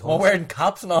baldy cunts. We're wearing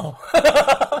caps and all.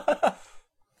 I'm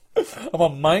a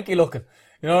manky looking.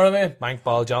 You know what I mean? Mank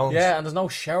Ball Jones. Yeah, and there's no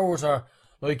showers or,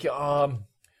 like, I'm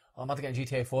about to get in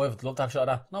GTA 5. I'd love to have shot of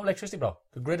that. No electricity, bro.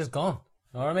 The grid is gone.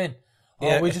 You know what I mean?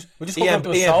 We just hook up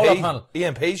to a solar panel.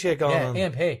 EMP shit going on. Yeah,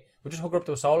 EMP. We just hook her up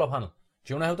to a solar panel.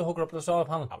 Do you know how to hook her up to a solar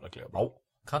panel? I have no clue. No.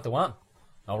 Can't do one.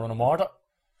 No running water.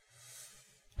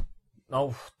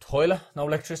 No toilet, no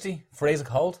electricity, freezing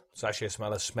cold. It's actually a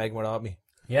smell of smeg without me.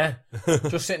 Yeah.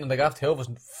 Just sitting in the gaff till was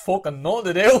fucking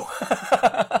nothing to do.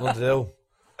 Nothing to do.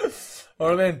 You know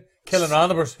what I mean? Killing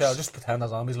randomers. Yeah, just pretend they're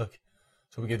zombies, like.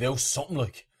 So we could do something,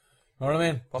 like. You know what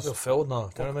I mean? Probably food now.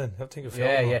 Do you know what I mean? I think of food.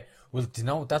 Yeah. Well, do you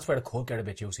know, that's where it could get a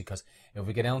bit juicy, because if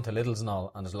we get down to Lidl's and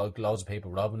all, and there's loads of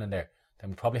people robbing in there, then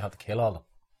we probably have to kill all of them.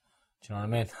 Do you know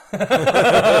what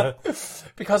I mean?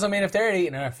 Because, I mean, if they're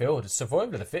eating our food, it's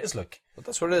survival of the fittest, like. But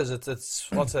that's what it is. It's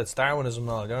what's that? It's Darwinism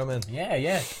now, you know what I mean? Yeah.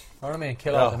 You know what I mean?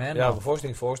 Kill all the men. Yeah, but first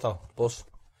things first, though. Bus.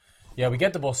 Yeah, we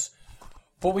get the bus.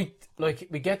 But we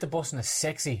get the bus in a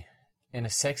sexy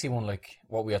one, like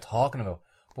what we are talking about.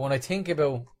 But when I think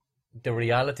about the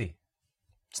reality,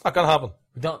 it's not going to happen.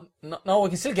 No, we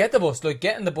can still get the bus. Like,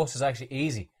 getting the bus is actually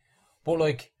easy. But,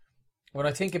 like, when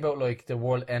I think about, like, the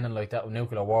world ending like that with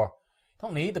nuclear war,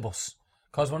 don't need the bus,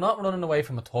 because we're not running away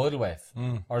from a tidal wave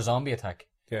or a zombie attack.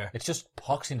 Yeah, it's just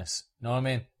poxiness. You know what I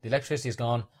mean? The electricity is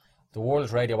gone. The world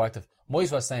is radioactive. Might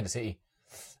as well stay in the city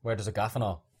where there's a gaff and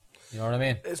all. You know what I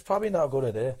mean? It's probably not a good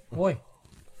idea. Why?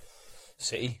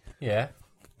 City. Yeah.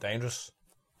 Dangerous.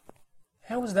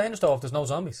 How is it dangerous though if there's no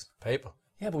zombies? Paper.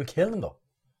 Yeah, but we killed them though.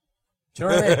 Do you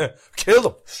know what I mean? Kill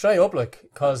them straight up, like,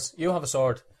 because you have a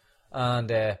sword,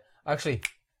 and actually,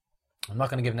 I'm not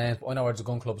going to give names, but I know where there's a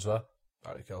gun club as well.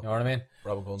 Very cool. You know what I mean?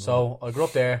 Rob a gun. So I grew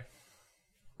up there,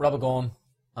 rob a gun,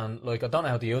 and, like, I don't know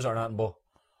how to use it or nothing, but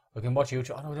I can watch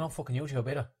YouTube. Oh no, we don't fucking YouTube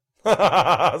either.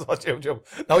 That's what YouTube.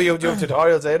 No YouTube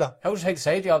tutorials either. How would you take the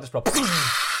safety out of this, bro? Bro!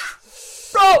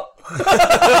 He's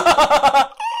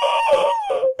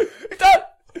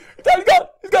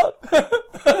gone!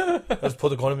 Just put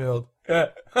the gun in my mouth.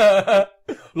 Yeah.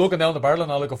 Looking down the barrel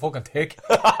and all like a fucking tick.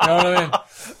 You know what I mean?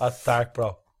 That's dark,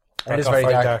 bro. It is very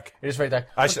dark. It is very dark.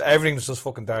 Actually, everything's just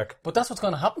fucking dark. But that's what's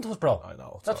going to happen to us, bro. I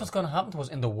know. That's what's going to happen to us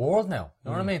in the world now. You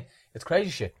know what I mean? It's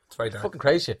crazy shit. It's very dark. Fucking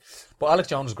crazy shit. But Alex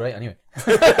Jones is great anyway.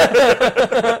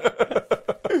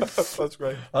 That's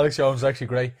great. Alex Jones is actually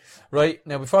great. Right,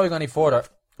 now before we go any further,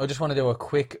 I just want to do a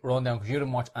quick rundown because you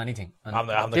didn't watch anything. And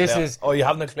you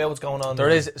haven't a clue what's going on. There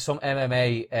is some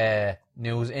MMA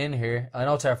news in here. I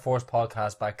know it's our first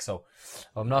podcast back, so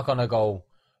I'm not going to go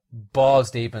balls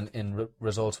deep in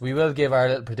results. We will give our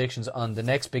little predictions on the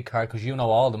next big card because you know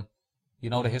all of them. You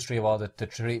know the history of all the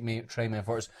three main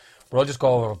fighters. But I'll just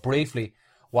go over briefly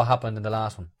what happened in the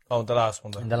last one. Oh, the last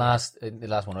one. Then. In the last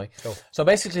one, right? Cool. So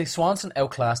basically, Swanson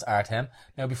outclassed Artem.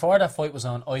 Now, before that fight was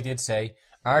on, I did say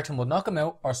Artem would knock him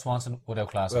out or Swanson would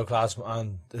outclass him. Outclass him,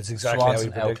 and it's exactly Swanson how he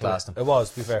predicted outclassed him. It was,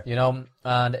 to be fair. You know,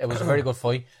 and it was a very good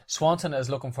fight. Swanson is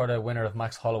looking for the winner of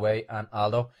Max Holloway and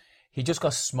Aldo. He just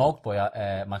got smoked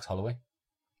by Max Holloway.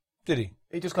 Did he?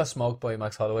 He just got smoked by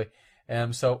Max Holloway.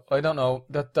 So I don't know.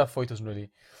 That fight doesn't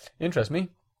really interest me.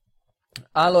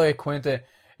 Aloy Quinte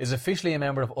is officially a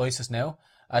member of ISIS now,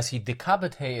 as he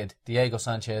decapitated Diego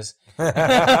Sanchez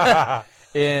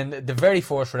in the very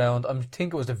first round. I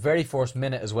think it was the very first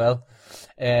minute as well.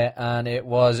 And it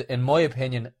was, in my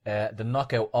opinion, the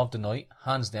knockout of the night,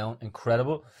 hands down,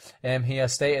 incredible. He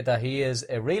has stated that he is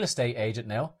a real estate agent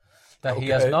now, that he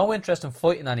has no interest in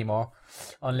fighting anymore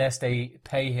unless they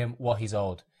pay him what he's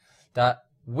owed. That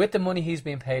with the money he's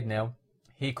being paid now,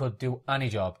 he could do any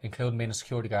job, including being a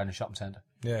security guard in a shopping centre.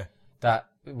 Yeah. That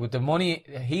with the money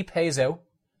he pays out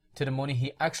to the money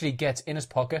he actually gets in his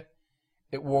pocket,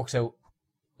 it works out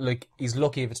like he's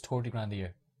lucky if it's 30 grand a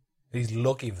year. He's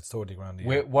lucky if it's 30 grand a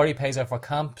year. What he pays out for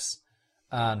camps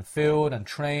and food and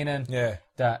training,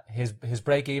 that his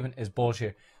break even is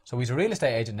bullshit. So he's a real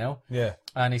estate agent now. Yeah.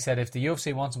 And he said if the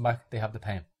UFC wants him back, they have to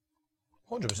pay him.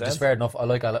 100%. It's fair enough. I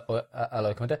like him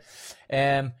with it.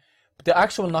 But the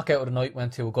actual knockout of the night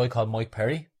went to a guy called Mike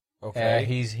Perry. Okay.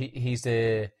 He's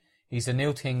the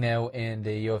new thing now in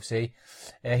the UFC.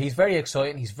 He's very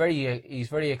exciting. He's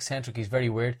very eccentric. He's very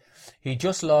weird. He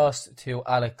just lost to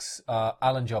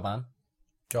Alan Jouban.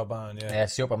 Jouban, yeah.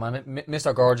 Superman,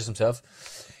 Mr. Gorgeous himself.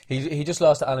 He just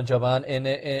lost to Alan Jouban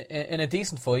in a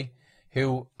decent fight.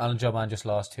 Who Alan Jouban just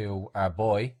lost to our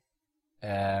boy,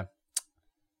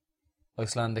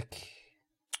 Icelandic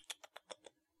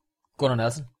Gunnar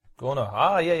Nelson. Gunnar,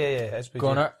 yeah. SPG.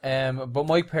 Gunnar. But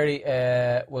Mike Perry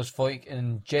was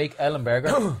fighting Jake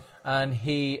Ellenberger, and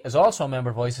he is also a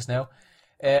member of ISIS now.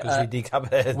 Because he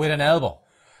decapitated with an elbow.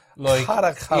 Like,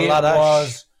 it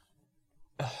was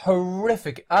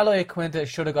horrific. Aloy Quinta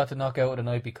should have got the knockout of the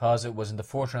night because it was in the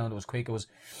fourth round. It was quick.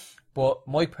 But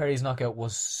Mike Perry's knockout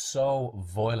was so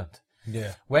violent.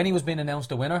 Yeah. When he was being announced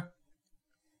the winner,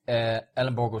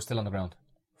 Ellenberger was still on the ground.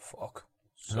 Fuck.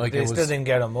 So like they still didn't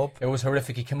get him up. It was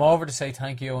horrific. He came over to say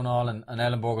thank you and all, and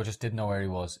Ellenberger just didn't know where he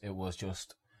was. It was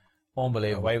just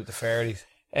unbelievable. Away with the fairies.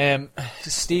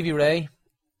 Stevie Ray,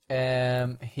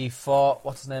 he fought,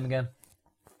 what's his name again?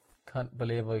 Can't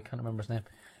remember his name.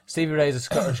 Stevie Ray is a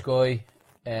Scottish guy.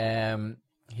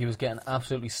 He was getting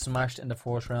absolutely smashed in the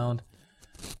first round.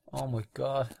 Oh my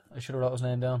god, I should have wrote his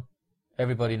name down.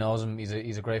 Everybody knows him.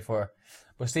 He's a great fighter.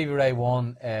 But Stevie Ray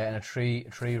won in a three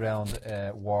round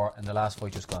war in the last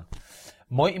fight just gone.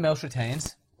 Mighty Mouse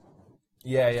retains.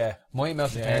 Yeah. Mighty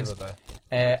Mouse retains.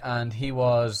 And he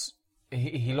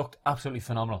looked absolutely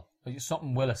phenomenal.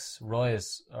 Something Willis,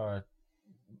 Royce, or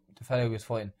the fellow who was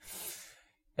fighting.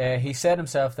 He said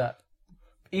himself that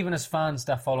even his fans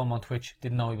that follow him on Twitch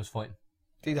didn't know he was fighting.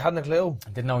 He hadn't a clue.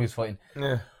 Didn't know he was fighting.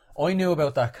 Yeah. I knew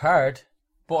about that card,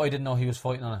 but I didn't know he was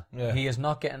fighting on it. Yeah. He is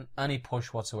not getting any push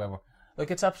whatsoever.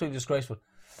 Like, it's absolutely disgraceful.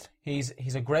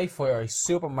 He's a great fighter. He's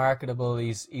super marketable.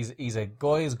 He's a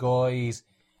guy's guy. He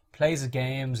plays his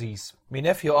games. My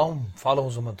nephew Owen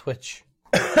follows him on Twitch.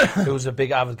 Who's a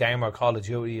big avid gamer of Call of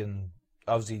Duty and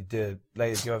obviously the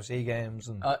latest UFC games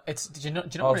and do you know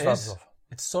what it is?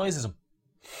 It's sizeism.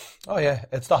 Oh yeah,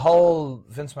 it's the whole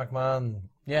Vince McMahon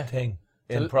thing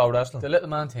in pro wrestling. The little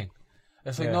man thing.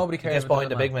 It's like nobody cares. He gets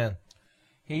behind the big man.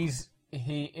 He is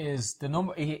the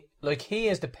number. He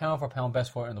is the pound for pound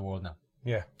best fighter in the world now.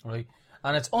 Yeah. Right.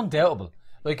 And it's undoubtable.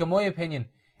 Like, in my opinion,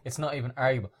 it's not even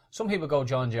arguable. Some people go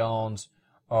John Jones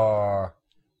or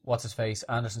what's his face,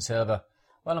 Anderson Silva.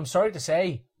 Well, I'm sorry to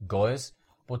say, guys,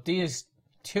 but these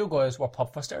two guys were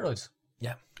popped for steroids.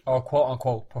 Yeah. Or quote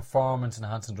unquote performance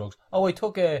enhancing drugs. Oh, I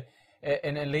took an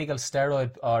illegal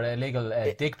steroid or illegal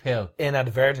dig pill.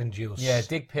 Inadvertent use. Yeah,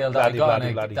 dig pill that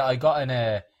I got in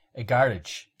a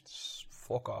garage.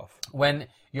 Fuck off. When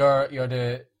you're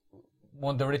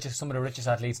some of the richest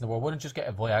athletes in the world, wouldn't you just get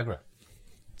a Viagra?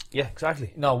 Yeah,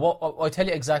 exactly. No, I'll tell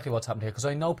you exactly what's happened here, because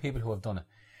I know people who have done it.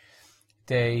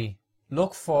 They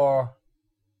look for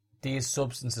these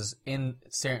substances in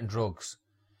certain drugs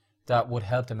that would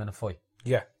help them in a fight.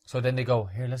 Yeah. So then they go,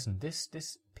 here, listen, this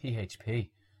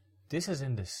PHP, this is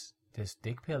in this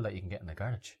dick pill that you can get in the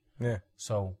garage. Yeah.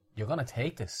 So you're going to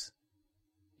take this.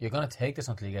 You're going to take this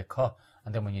until you get caught.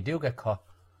 And then when you do get caught,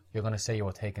 you're going to say you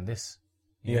were taking this.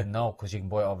 You didn't know, because you can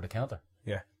buy it over the counter.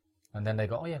 Yeah. And then they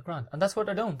go, oh yeah, grand. And that's what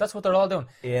they're doing. That's what they're all doing.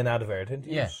 Inadvertent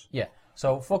use. Yeah.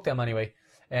 So fuck them anyway.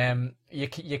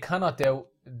 You cannot doubt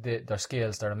their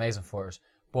skills. They're amazing fighters.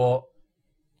 But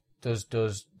there's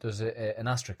an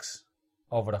asterisk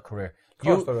over their career. Of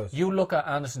course there is. You look at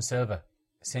Anderson Silva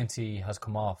since he has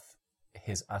come off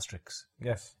his asterisks.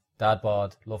 Yes. Dad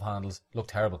bod, love handles, look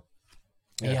terrible.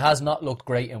 Yeah. He has not looked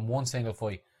great in one single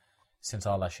fight since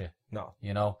all that shit. No.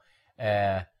 You know?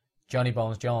 Johnny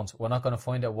Bones Jones, we're not going to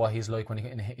find out what he's like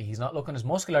when he's not looking as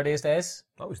muscular these days.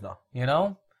 No, he's not. You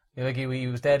know? Like he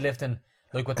was deadlifting,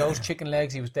 like with those chicken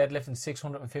legs, he was deadlifting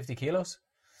 650 kilos.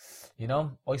 You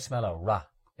know? I smell a rat.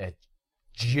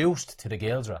 Juiced to the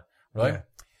gills rat. Right? Yeah.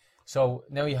 So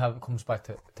now comes back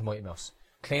to Mighty Mouse.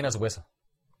 clean as a whistle.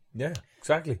 Yeah,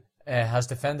 exactly. Has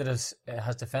defended his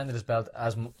belt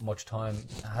as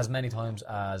many times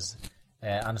as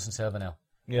Anderson Silva now.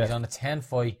 Yeah. He's on a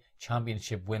 10-fight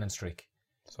championship winning streak.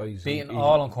 So he's beating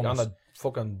all He's on a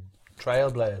fucking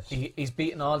trailblaze. He's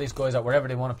beating all these guys out wherever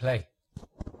they want to play.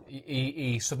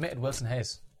 He submitted Wilson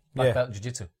Hayes, black belt in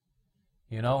jiu-jitsu.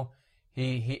 You know,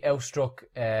 he outstruck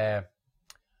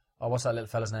what's that little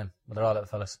fella's name? Well, they're all little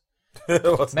fellas.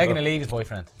 Megan O'Leary's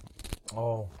boyfriend.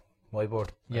 Oh, my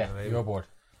board. Yeah, your board.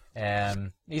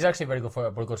 He's actually a very good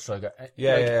fighter, but a good striker.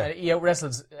 He out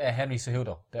wrestles Henry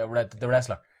Cejudo, the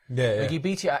wrestler. Yeah, he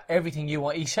beats you at everything you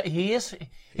want. He is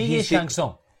Shang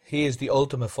Tsung. He is the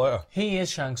ultimate fighter. He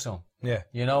is Shang Tsung. Yeah,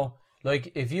 you know,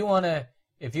 like if you wanna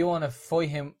fight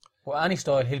him with any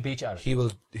style, he'll beat you at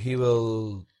it. He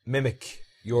will mimic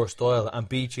your style and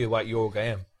beat you at your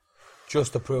game,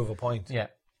 just to prove a point. Yeah,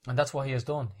 and that's what he has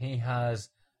done. He has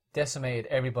decimated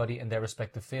everybody in their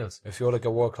respective fields. If you're like a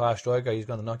world-class striker, he's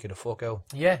going to knock you the fuck out.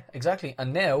 Yeah, exactly.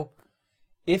 And now,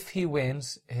 if he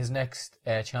wins his next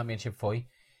championship fight,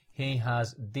 he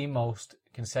has the most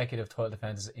consecutive title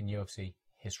defenses in UFC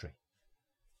history.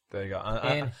 There you go.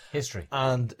 In history.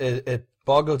 And it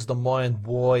boggles the mind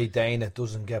why Dana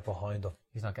doesn't get behind him.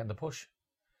 He's not getting the push.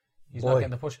 Not getting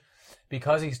the push.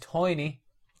 Because he's tiny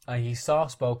and he's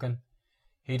soft-spoken.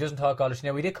 He doesn't talk all this.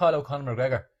 Now, we did call out Conor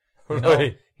McGregor. You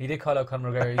know, he did call out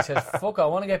Conor McGregor. He said, fuck, I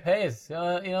want to get paid. You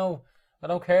know, I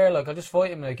don't care. Like, I'll just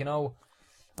fight him. Like, you know,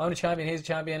 I'm the champion, he's the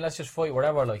champion. Let's just fight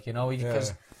whatever. Like, you know,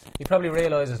 because he probably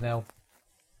realises now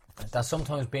that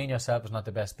sometimes being yourself is not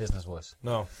the best business-wise.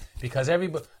 No. Because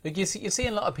everybody, like, you see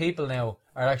a lot of people now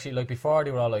are actually, like, before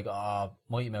they were all like,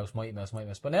 Mighty Mouse.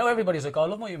 But now everybody's like, I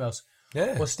love Mighty Mouse.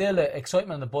 Yeah. But still, the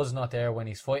excitement and the buzz is not there when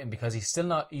he's fighting because he's still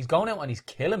not, he's going out and he's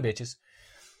killing bitches,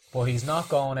 but he's not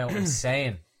going out and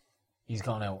saying, he's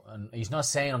gone out and he's not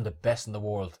saying I'm the best in the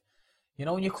world. You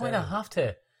know, and you kind of have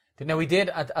to. Now we did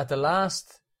at the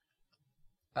last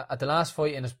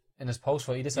fight in his post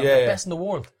fight, he did say I'm the best in the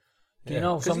world. Yeah. You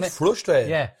know, so he's frustrated.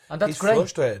 Yeah, and that's he's great.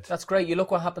 Frustrated. That's great. You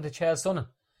look what happened to Chael Sonnen.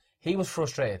 He was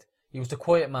frustrated. He was the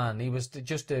quiet man. He was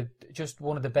just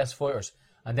one of the best fighters.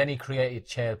 And then he created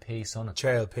Chael P.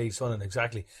 Sonnen,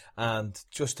 exactly. And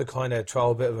just to kind of throw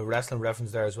a bit of a wrestling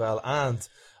reference there as well. And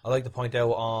I like to point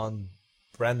out on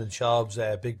Brendan Schaub's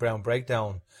Big Brown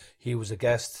Breakdown, he was a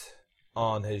guest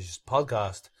on his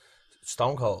podcast,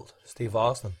 Stone Cold, Steve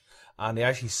Austin. And he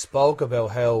actually spoke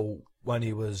about how when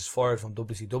he was fired from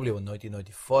WCW in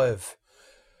 1995,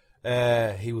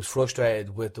 he was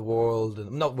frustrated with the world,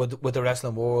 and not with the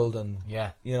wrestling world, and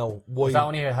you know why. Was that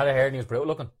when he had a hair and he was brutal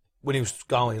looking? When he was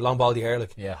going, long baldy hair,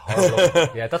 like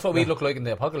horrible. Yeah, that's what we look like in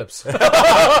the apocalypse.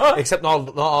 Except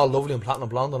not all lovely and platinum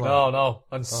blonde and all. No,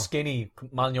 and skinny,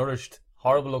 malnourished,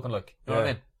 horrible looking, like you know what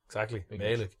I mean? Exactly,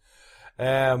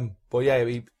 but yeah,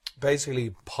 he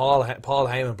basically Paul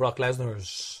Heyman, Brock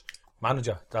Lesnar's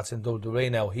manager, that's in WWE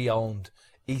now. He owned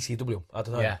ECW at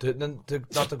the time.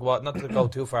 Not to go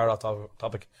too far off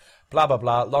topic. Blah blah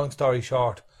blah. Long story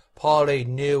short, Paulie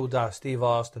knew that Steve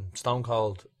Austin, Stone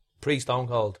Cold, pre-Stone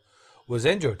Cold, was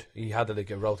injured. He had a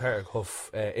rotator cuff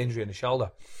injury in the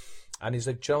shoulder, and he's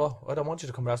like, Joe, I don't want you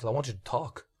to come wrestle. I want you to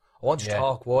talk. I want you to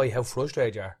talk. Why? How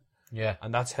frustrated you are. Yeah,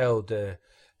 and that's how the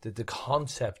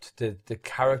concept, the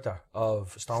character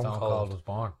of Stone Cold was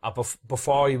born.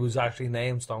 Before he was actually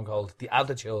named Stone Cold, the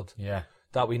attitude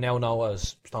that we now know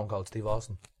as Stone Cold Steve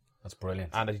Austin. That's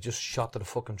brilliant. And he just shot to the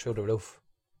fucking through the roof.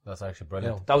 That's actually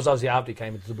brilliant. You know, that was obviously after he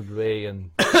came into WWE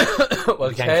and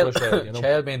became frustrated. You know?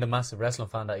 Chael being the massive wrestling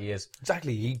fan that he is.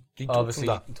 Exactly. He obviously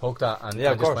took that and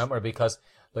I just remember because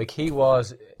like he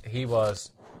was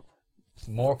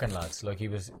morking lads, like he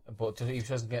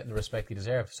wasn't getting the respect he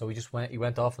deserved. So he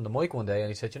went off on the mic one day and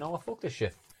he said, you know what, fuck this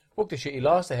shit. He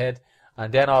lost the head,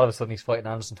 and then all of a sudden he's fighting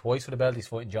Anderson twice for the belt. He's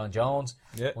fighting John Jones,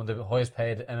 one of the highest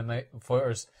paid MMA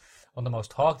fighters, one of the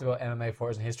most talked about MMA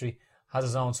fighters in history. Has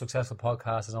his own successful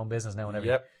podcast, his own business now and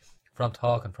everything. From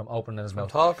opening his mouth.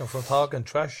 From talking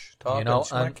trash, you know,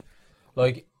 and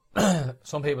like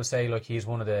some people say, like he's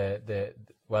one of the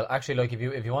well, actually, like if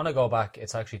you want to go back,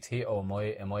 it's actually Tito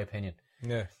in my opinion.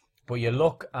 Yeah. But you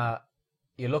look at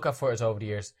fighters over the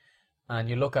years, and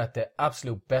you look at the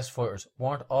absolute best fighters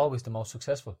weren't always the most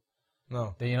successful.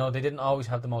 No. They didn't always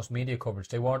have the most media coverage.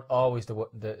 They weren't always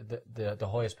the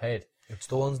highest paid. It's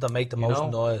the ones that make the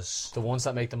most noise. The ones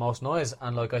that make the most noise.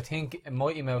 And like I think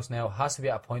Mighty Mouse now has to be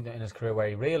at a point in his career where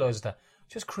he realises that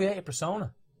just create a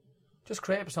persona. Just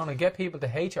create a persona. Get people to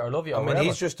hate you or love you. I mean,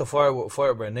 he's just a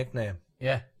fighter by a nickname.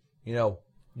 Yeah. You know.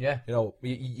 Yeah. You know,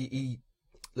 he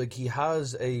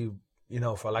has a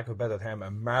for lack of a better term,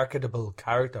 a marketable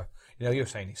character. You're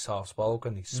saying he's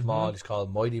soft-spoken, he's small, he's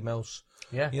called Mighty Mouse.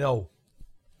 Yeah.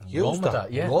 Use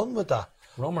that. Run with that.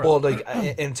 But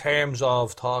in terms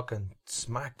of talking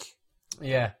smack.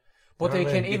 Yeah. But they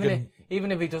can,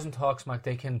 even if he doesn't talk smack,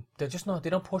 they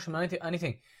don't push him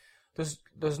anything.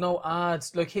 There's no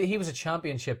ads. Like, he was a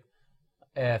championship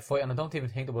fight, and I don't even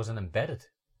think there was an embedded.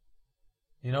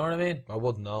 You know what I mean? I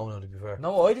wouldn't know, to be fair.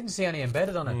 No, I didn't see any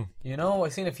embedded on it.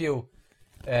 I've seen a few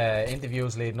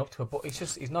interviews leading up to it, but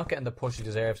he's not getting the push he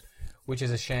deserves, which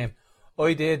is a shame.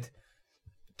 I did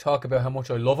talk about how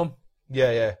much I love him.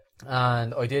 Yeah.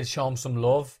 And I did show him some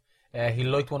love. He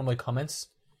liked one of my comments,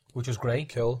 which was great.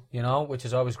 Cool. Which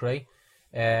is always great.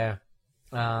 So,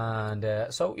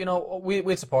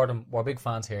 we'll support him. We're big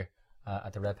fans here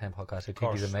at the Red Pen Podcast. I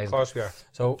think he's amazing. Of course we are.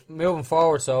 So, moving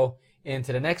forward,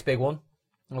 into the next big one,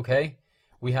 okay,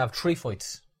 we have 3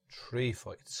 fights. 3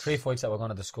 fights. 3 fights that we're going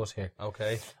to discuss here.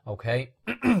 Okay.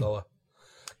 Lower.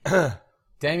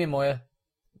 Damian Maia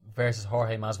versus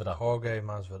Jorge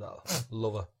Masvidal.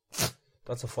 Love it.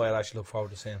 That's a fight I actually look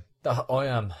forward to seeing. I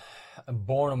am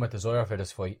born with desire for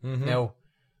this fight. Now,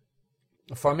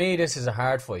 for me, this is a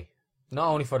hard fight. Not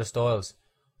only for the styles.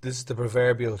 This is the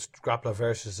proverbial grappler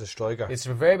versus the striker. It's the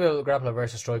proverbial grappler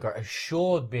versus striker. It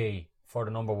should be for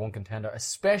the number 1 contender,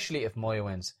 especially if Maia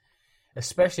wins.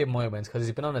 Because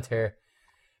he's been on a tear.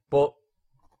 But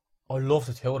I love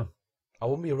the two of them. I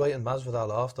wouldn't be writing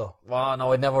Masvidal off, though. Oh,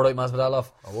 no, I'd never write Masvidal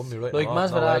off. I wouldn't be writing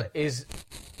off. Masvidal is,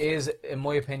 in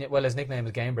my opinion, well, his nickname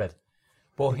is Gamebred.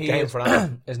 But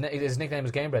his nickname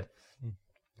is Gamebred.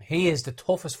 He is the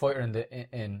toughest fighter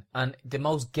and the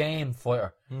most game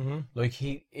fighter. Like,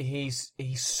 he's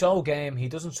so game. He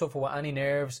doesn't suffer with any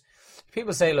nerves.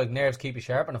 People say, like, nerves keep you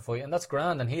sharp in a fight, and that's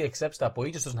grand, and he accepts that, but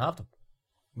he just doesn't have them.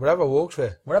 Whatever works for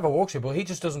you. But he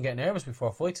just doesn't get nervous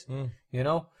before fights,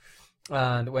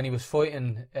 And when he was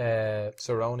fighting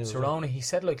Cerrone, he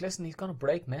said, like, listen, he's going to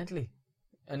break mentally.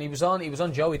 And he was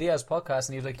on Joey Diaz's podcast,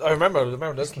 and he was like, I remember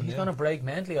this one. He's going to break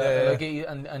mentally.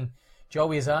 And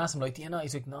Joey has asked him, like, do you know?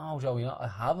 He's like, no, Joey, I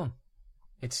have him.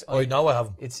 I know I have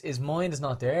him. His mind is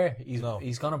not there.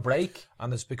 He's going to break.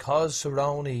 And it's because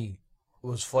Cerrone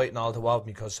was fighting all the while,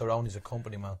 because Cerrone's a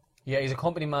company man. Yeah, he's a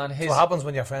company man. What happens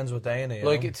when you're friends with Dana?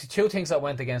 It's 2 things that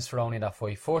went against Cerrone in that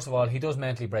fight. First of all, he does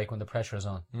mentally break when the pressure is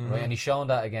on, right? And he's shown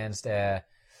that against Dos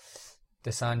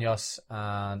Anjos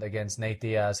and against Nate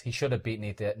Diaz. He should have beat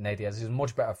Nate Diaz. He's a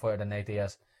much better fighter than Nate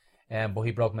Diaz, but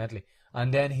he broke mentally.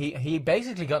 And then he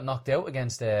basically got knocked out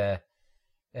against Matt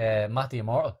the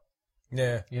Immortal.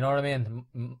 Yeah. You know what I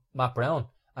mean? Matt Brown.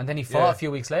 And then he fought a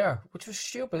few weeks later, which was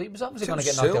stupid. He was obviously going to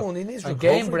get knocked out. He needs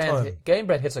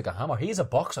Gamebred hits like a hammer. He's a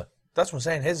boxer. That's what I'm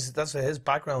saying. His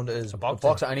background is a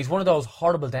boxer. And he's one of those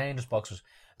horrible, dangerous boxers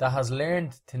that has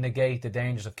learned to negate the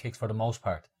dangers of kicks for the most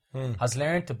part. Has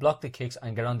learned to block the kicks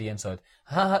and get on the inside.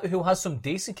 Who has some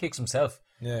decent kicks himself.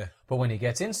 Yeah. But when he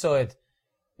gets inside,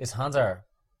 his hands are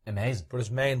amazing. But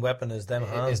his main weapon is them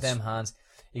hands.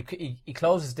 He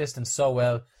closes distance so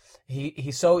well.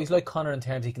 He's like Conor in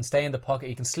terms he can stay in the pocket.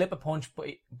 He can slip a punch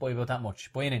by about that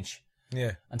much, by an inch.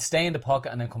 Yeah. And stay in the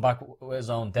pocket and then come back with his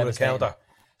own devastating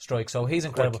strike. So he's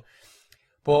incredible.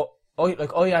 But I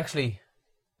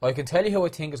can tell you who I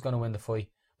think is going to win the fight,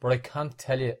 but I can't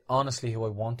tell you honestly who I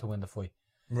want to win the fight.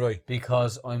 Right.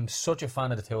 Because I'm such a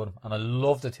fan of the two of them, and I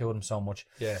love the two of them so much.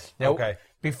 Yeah. Now,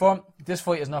 before this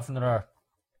fight is not for another,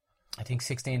 I think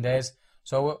 16 days.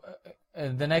 So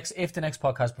the next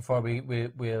podcast before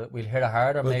we'll hit it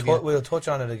harder. We'll touch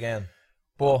on it again.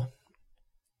 But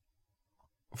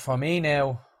for me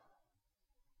now,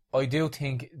 I do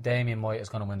think Damian Maia is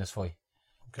going to win this fight,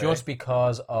 just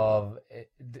because of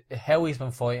how he's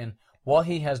been fighting, what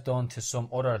he has done to some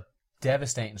other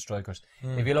devastating strikers.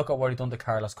 If you look at what he done to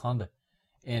Carlos Condit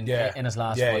in his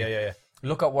last fight,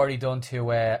 look at what he done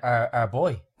to our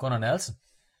boy Gunnar Nelson.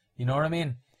 You know what I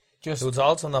mean? He was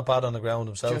also not bad on the ground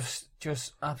himself.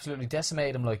 Just absolutely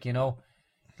decimated him,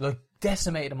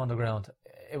 decimated him on the ground.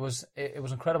 It was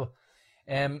incredible.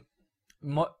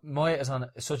 Maia is on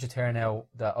such a tear now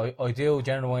that I do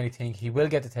genuinely think he will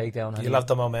get the takedown. He'll have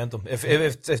the momentum. If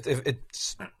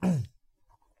it's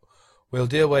we'll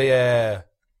deal with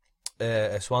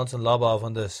Swanson Lobov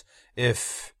on this.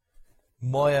 If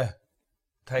Maia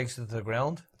takes it to the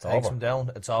ground, takes him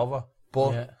down, it's over.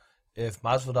 But if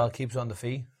Masvidal keeps on the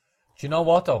feet. Do you know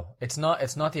what though? It's not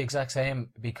the exact same,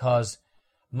 because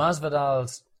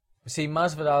Masvidal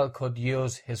could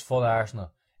use his full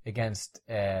arsenal against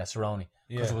Cerrone,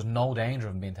 because there was no danger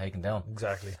of him being taken down.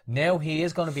 Exactly. Now he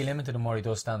is going to be limited the more he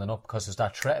does standing up, because there's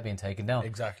that threat of being taken down.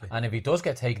 Exactly. And if he does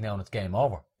get taken down, it's game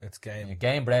over. It's game.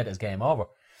 Game bread is game over.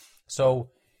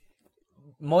 So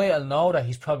Moya will know that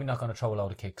he's probably not going to throw a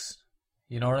load of kicks.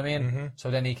 You know what I mean? Mm-hmm. So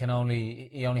then he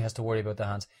only has to worry about the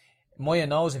hands. Moya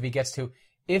knows if he gets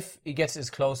as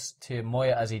close to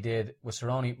Moya as he did with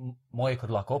Cerrone, Moya could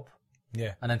lock up.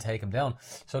 Yeah. And then take him down.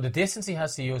 So the distance he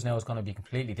has to use now is going to be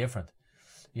completely different.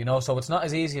 You know, so it's not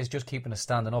as easy as just keeping it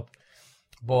standing up.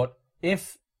 But in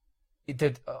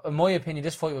my opinion,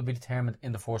 this fight will be determined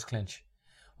in the first clinch.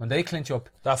 When they clinch up,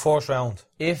 that first round.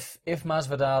 If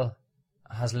Masvidal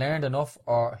has learned enough,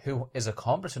 or who is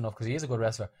accomplished enough, because he is a good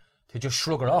wrestler, to just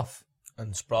shrug it off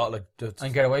and sprawl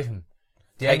and get away from him,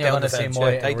 then you're going to see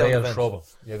Moya in real trouble.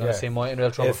 You're going to see Moya in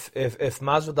real trouble. If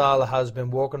Masvidal has been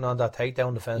working on that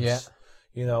takedown defense,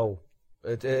 you know,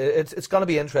 it's going to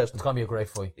be interesting. It's going to be a great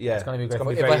fight. Yeah, it's going to be a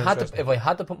great fight. If I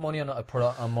had to put money on it, I'd put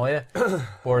it on Moya.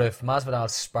 But if Masvidal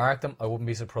sparked him, I wouldn't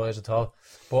be surprised at all.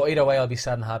 But either way, I'll be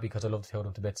sad and happy because I love the two of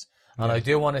them to bits. And I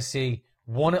do want to see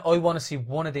one. I want to see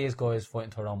one of these guys fighting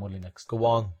Tyrone Woodley next. Go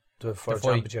on for a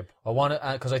championship. I want to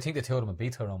because I think the two of them would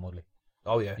beat Tyrone Woodley.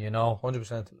 Oh yeah, you know,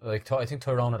 100%. Like I think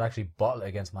Tyrone would actually bottle it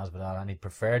against Masvidal, and he'd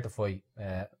prefer to fight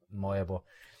Moya, but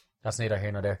that's neither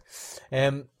here nor there.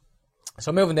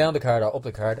 So moving down the card or up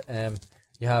the card,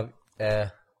 you have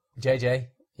JJ.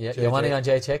 Yeah, Joanna on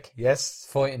Jacek. Yes,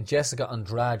 fighting Jessica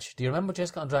Andrade. Do you remember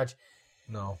Jessica Andrade?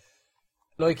 No.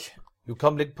 Like you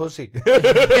come lick pussy.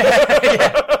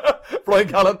 yeah. Brian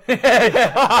Callen.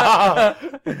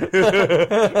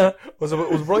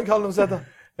 was Brian Callen who said that?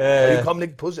 You come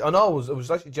lick pussy. Oh no, it was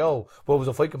actually Joe, but it was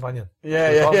a fight companion.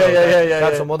 Yeah.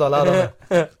 That's some other lad on it.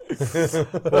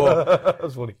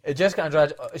 That's funny. Jessica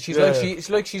Andrade,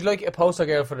 she's like a poster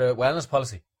girl for the wellness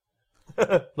policy.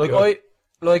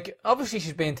 Obviously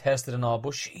she's being tested and all,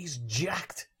 but she's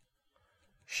jacked.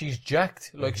 She's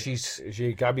jacked. Like she's. Is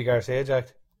she Gabby Garcia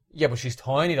jacked? Yeah, but she's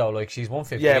tiny though. Like she's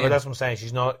 150. Yeah, but that's what I'm saying.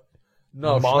 She's not.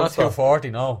 No, she's not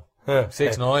 240. No,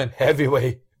 6'9".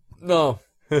 Heavyweight. No,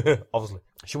 obviously.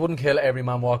 She wouldn't kill every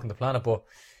man walking the planet, but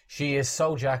she is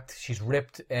so jacked. She's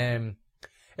ripped. It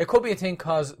could be a thing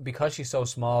because she's so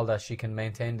small that she can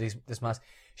maintain this mass.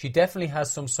 She definitely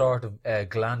has some sort of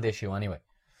gland issue anyway.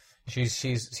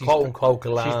 She's quote unquote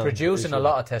gland. She's producing a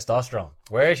lot of testosterone.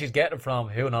 Where she's getting it from,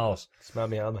 who knows? Smell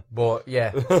me on it. But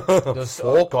yeah,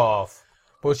 fuck off.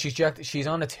 But she's jacked. She's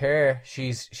on a tear.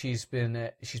 She's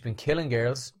been killing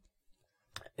girls.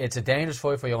 It's a dangerous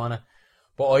fight for Joanna,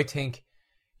 but I think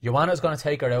Joanna is going to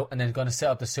take her out and then going to set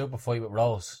up the super fight with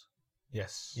Rose.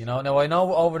 Yes. You know, now I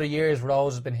know over the years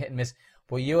Rose has been hit and miss,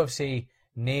 but UFC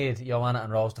need Joanna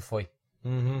and Rose to fight.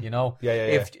 Mm-hmm. You know, yeah.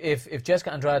 If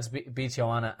Jessica Andrade beats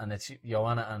Joanna and it's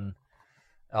Joanna and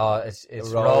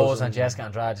it's Rose and Jessica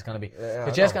Andrade, it's going to be.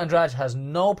 But Jessica Andrade has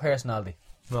no personality.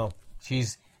 No,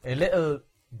 she's a little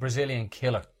Brazilian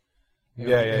killer.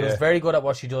 Who's very good at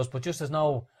what she does, but just there's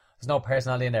no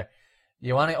personality in there.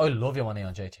 Joanna, I love Joanna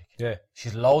on JJ. Yeah,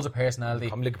 she's loads of personality.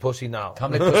 Come lick pussy now.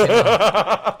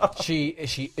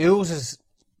 She oozes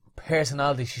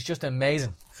personality. She's just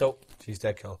amazing. So she's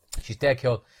dead cool.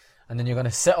 And then you're going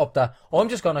to set up that. I'm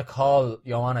just going to call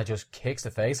Joanna just kicks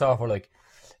the face off her. Like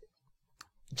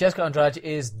Jessica Andrade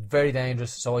is very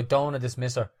dangerous, so I don't want to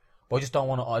dismiss her. But I just don't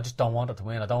want her to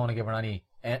win. I don't want to give her any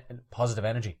positive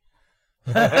energy.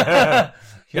 You're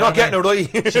not getting her right.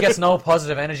 She gets no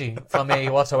positive energy from me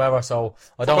whatsoever, so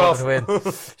I don't want her to win.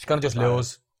 She's going to just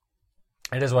lose.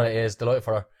 It is what it is. Delighted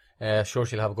for her. Sure,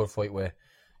 she'll have a good fight with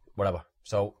whatever.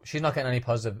 So she's not getting any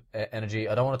positive energy.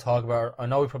 I don't want to talk about her. I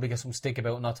know we probably get some stick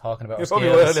about not talking about her skills.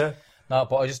 Will, yeah. No,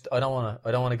 but I don't want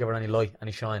to give her any light,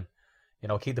 any shine. You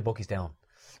know, keep the bookies down,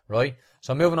 right?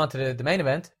 So moving on to the main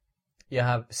event, you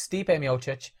have Stipe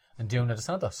Miocic and Duna dos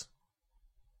Santos.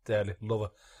 Deadly, love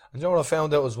it. And you know what I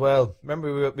found out as well?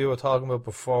 Remember we were talking about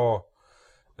before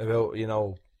about, you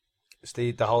know,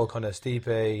 Steve, the whole kind of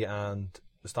Stipe and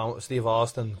Steve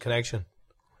Austin connection.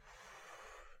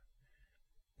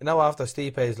 You know, after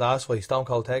Stipe's last fight, Stone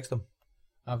Cold texted him.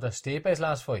 After Stipe's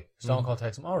last fight, Stone Cold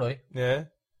texted him. All right. Yeah.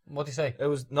 What did he say? It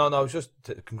was it was just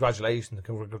congratulations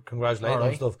right.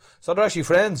 and stuff. So they're actually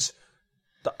friends.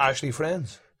 That actually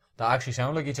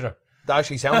sound like each other. They're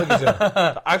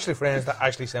actually friends. That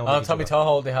actually sound like each other. On Tommy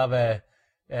Toehold, they have a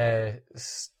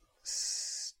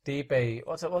Stipe.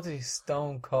 What's he?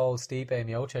 Stone Cold Stipe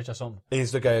Miocic or something.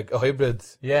 He's like a hybrid.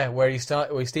 Yeah, where he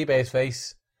Stipe's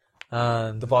face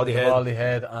and the body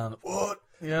head and what,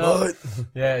 you know. What?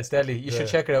 Yeah, it's deadly. You should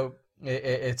check it out.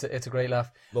 It's a great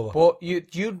laugh. Love it. But you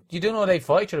do know they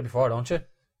fought each other before, don't you?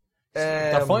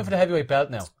 They're fighting for the heavyweight belt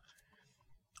now,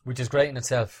 which is great in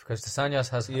itself because Dos Anjos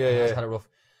has had it rough.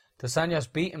 Dos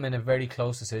Anjos beat him in a very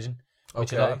close decision,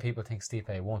 which a lot of people think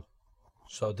Stipe won.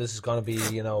 So this is going to be,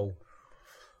 you know,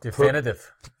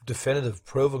 definitive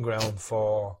proving ground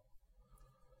for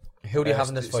Who do you have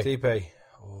in this fight? Stipe.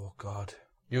 Oh God.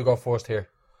 You go first here.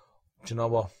 Do you know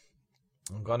what?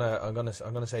 I'm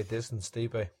gonna say distance,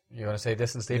 Stipe. You're gonna say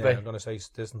distance, Stipe? Yeah, I'm gonna say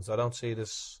distance. I don't see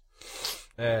this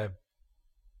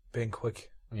being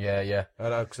quick. Yeah.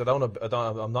 Because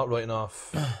I'm not writing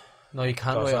off. No, you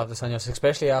can't write off Dos Anjos,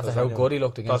 especially after how good he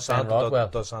looked against Ben Rodwell.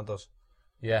 Dos Santos.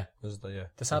 Yeah. Dos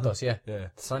Santos, yeah. Yeah.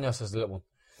 Dos Anjos is the little one.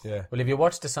 Yeah. Well, if you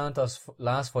watched Dos Santos'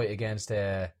 last fight against,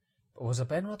 was it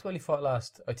Ben Rodwell he fought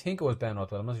last? I think it was Ben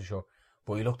Rodwell, I'm not too sure.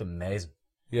 But he looked amazing.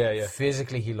 Yeah.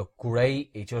 Physically, he looked great.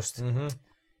 He just,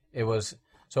 it was.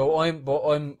 So I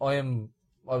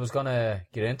was gonna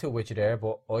get into it with you there,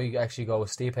 but I actually go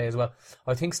with Stipe as well.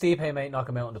 I think Stipe might knock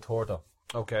him out in the third though.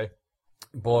 Okay.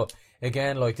 But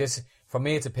again, like this, for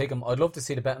me, it's a pick 'em. I'd love to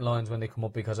see the betting lines when they come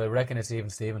up because I reckon it's even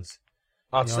Stevens.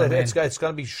 It's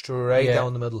going to be straight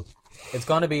down the middle. It's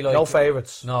going to be like... No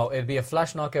favourites. No, it'll be a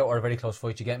flash knockout or a very close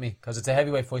fight, you get me? Because it's a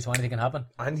heavyweight fight, so anything can happen.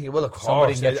 Anything will, of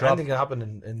course. Anything can happen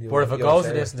in the But if it goes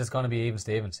to this, it's going to be even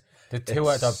Stevens. The two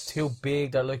are too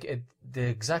big. They're like the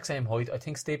exact same height. I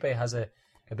think Stipe has a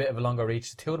bit of a longer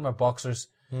reach. The two of them are boxers.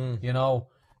 You know,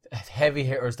 heavy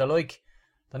hitters. They're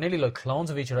nearly like clones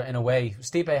of each other in a way.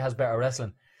 Stipe has better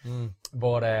wrestling.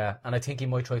 But and I think he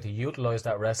might try to utilise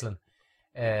that wrestling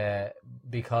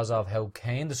because of how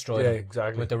Kane destroyed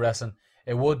him with the wrestling.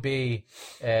 It would be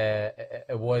a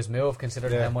wise move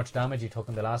considering how much damage he took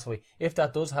in the last fight. If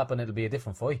that does happen, it'll be a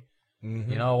different fight.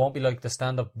 You know, it won't be like the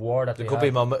stand-up war that it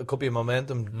could be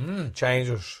momentum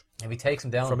changers. If he takes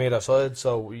him down from either side,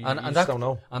 so you just don't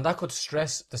know. And that could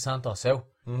stress Dos Santos out.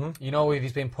 You know, if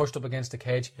he's being pushed up against the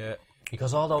cage,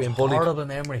 because all those horrible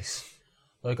memories,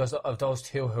 like of those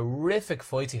two horrific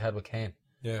fights he had with Kane.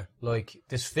 Yeah, like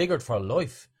disfigured for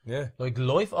life. Yeah, like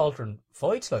life-altering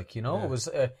fights. Like, you know, it was.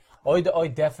 I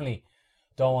definitely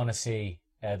don't want to see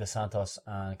Dos Santos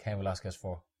and Cain Velasquez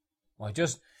for. I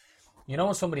just, you know,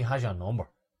 when somebody has your number.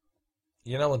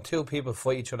 You know, when two people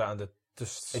fight each other and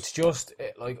it's just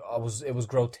it was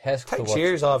grotesque. It takes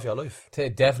years off your life.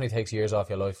 It definitely takes years off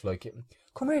your life. Like,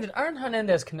 come here, did Aaron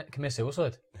Hernandez commit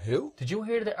suicide? Who? Did you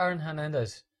hear that Aaron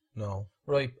Hernandez? No.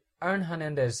 Right, Aaron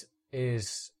Hernandez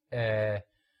is.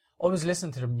 I was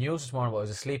listening to the news this morning, but I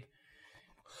was asleep.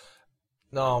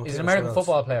 No, he's an American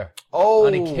football player. Oh,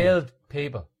 and he killed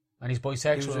people, and he's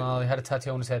bisexual and all. He had a tattoo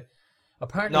on his head.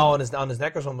 Apparently, no, on his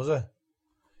neck or something, was it?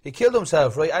 He killed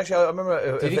himself, right? Actually, I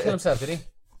remember. Did he kill himself? Did he?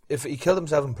 If he killed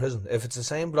himself in prison, if it's the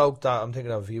same bloke that I'm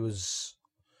thinking of, he was.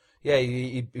 Yeah,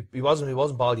 he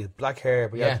wasn't bald. He had black hair,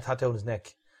 but he had a tattoo on his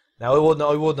neck. Now I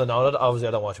wouldn't have known that. Obviously,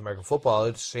 I don't watch American football.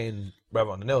 I'd just seen whatever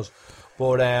on the news,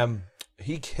 but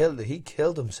he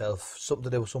killed himself. Something to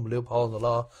do with some loophole in the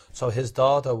law, so his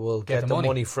daughter will get the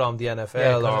money from the NFL.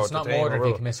 Yeah, or it's not more if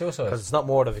he commits suicide. Because it's not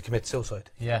more if he commits suicide.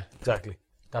 Yeah, exactly.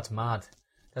 That's mad.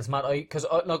 That's mad. I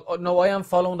am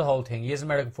following the whole thing. He is an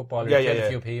American footballer. He killed a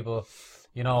few people,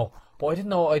 you know. But I didn't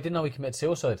know he committed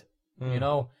suicide. You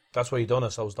know, that's why he done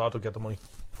it. So his daughter would get the money.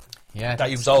 Yeah, that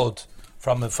he was owed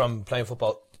from playing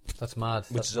football. That's mad.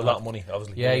 Which is a lot of money,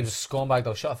 obviously. Yeah, he was a scumbag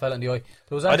though. Shot a fella in the eye.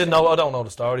 I don't know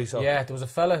the story. So yeah, there was a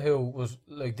fella who was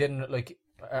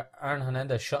Aaron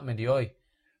Hernandez shot him in the eye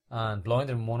and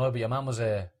blinded him in one eye. But your man was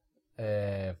a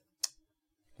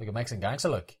Mexican gangster,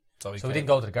 like. So he didn't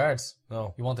go to the guards.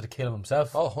 No, he wanted to kill him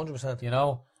himself. Oh, 100%. You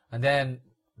know, and then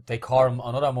they caught him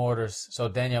on other murders. So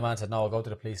then your man said, "No, I'll go to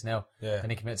the police now." Yeah. Then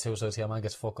he committed suicide. So your man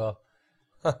gets fuck off,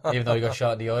 even though he got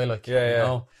shot in the eye. Like, you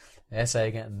know,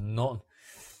 SA getting nothing.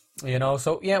 You know,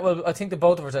 so yeah, well, I think the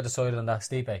both of us had decided on that.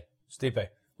 Stipe.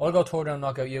 I'll go third round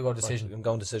knockout, you go decision. I'm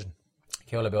going decision.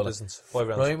 Cool about it. 5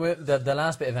 rounds. Right, the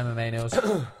last bit of MMA news,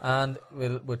 and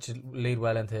which will lead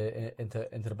well into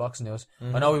the boxing news.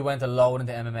 I know we went a load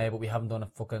into MMA, but we haven't done a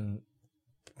fucking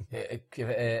a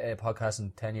podcast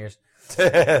in 10 years.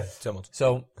 2 months.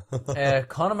 So,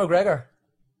 Conor McGregor.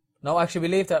 No, actually,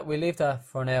 we leave that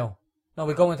for now. No,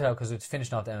 we go into that because it's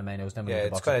finished off the MMA news. Then we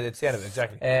it's the end of it,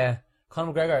 exactly.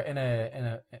 Conor McGregor in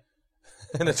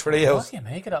a treehouse. What do you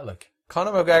make of that? Like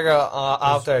Conor McGregor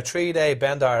after a 3-day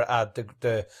bender at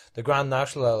the Grand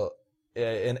National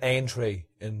in Aintree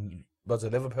in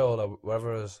Liverpool or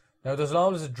wherever it is. Now there's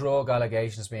always drug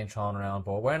allegations being thrown around,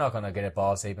 but we're not going to get a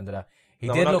balls deep into that. He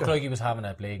did look like he was having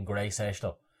a bleeding grey sesh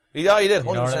though. Yeah, he did. 100%.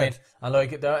 You know what I mean? And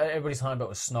like everybody's talking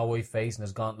about his snowy face and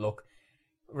his gaunt look.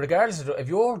 Regardless of if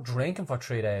you're drinking for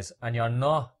 3 days and you're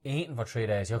not eating for 3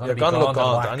 days, you're going to look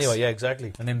gaunt anyway. Yeah,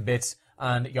 exactly. And in bits,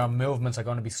 and your movements are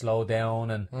going to be slowed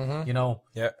down, and you know.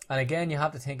 Yeah. And again, you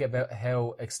have to think about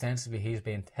how extensively he's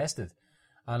being tested,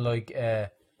 and like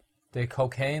the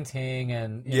cocaine thing,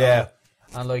 and you know,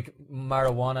 and like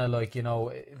marijuana, like, you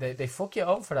know, they fuck you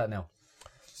up for that now.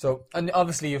 So, and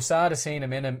obviously you've started seeing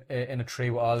him in a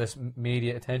tree with all this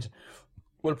media attention.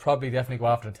 We'll probably definitely go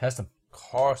after and test him. Of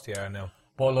course they are now.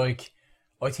 But, like,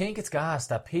 I think it's gas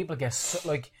that people get,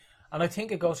 and I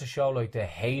think it goes to show, like, the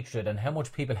hatred and how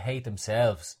much people hate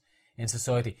themselves in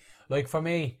society. Like, for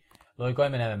me, like,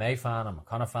 I'm an MMA fan, I'm a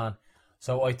Conor fan.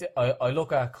 So I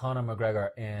look at Conor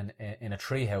McGregor in a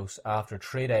treehouse after a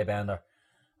 3-day bender,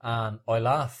 and I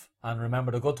laugh and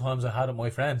remember the good times I had with my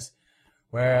friends.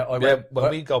 Where I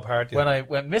we go party. When I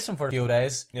went missing for a few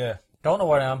days. Yeah. Don't know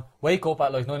where I am. Wake up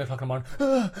at like 9 o'clock in the morning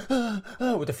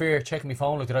with the fear, checking my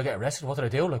phone. Like, did I get arrested? What did I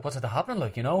do? Like, what's happening?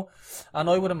 Like, you know? And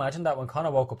I would imagine that when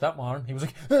Conor woke up that morning, he was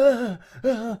like,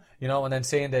 you know, and then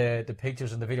seeing the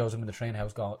pictures and the videos of him in the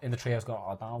treehouse going,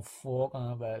 oh, don't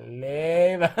fucking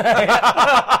believe it.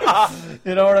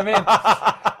 You know what I mean?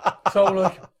 So,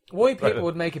 like, why people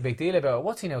would make a big deal about it?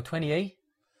 What's he now, 28?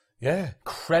 Yeah.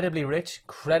 Incredibly rich,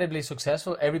 incredibly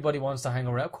successful. Everybody wants to hang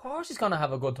around. Of course he's going to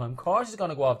have a good time. Of course he's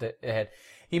going to go off the head.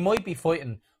 He might be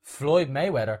fighting Floyd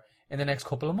Mayweather in the next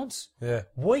couple of months. Yeah.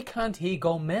 Why can't he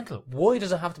go mental? Why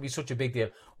does it have to be such a big deal?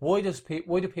 Why do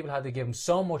people have to give him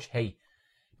so much hate?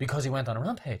 Because he went on a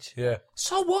rampage. Yeah.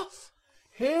 So what?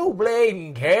 Who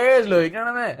blading cares? Like, you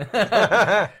know what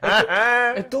I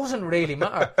mean? It doesn't really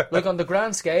matter. Like, on the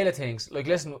grand scale of things, like,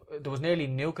 listen, there was nearly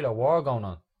nuclear war going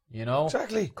on. You know?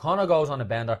 Exactly. Conor goes on a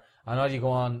bender, and all you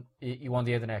go on, you on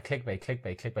the internet,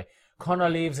 clickbait. Conor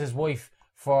leaves his wife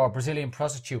for a Brazilian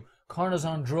prostitute. Conor's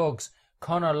on drugs.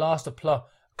 Conor lost a plot.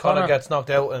 Conor gets knocked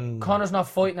out and... Conor's not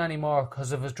fighting anymore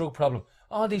because of his drug problem.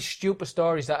 All these stupid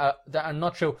stories that are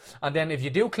not true. And then if you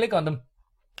do click on them,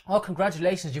 oh,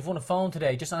 congratulations, you've won a phone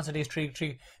today. Just answer these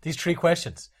three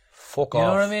questions. Fuck off. You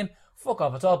know what I mean? Fuck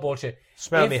off. It's all bullshit.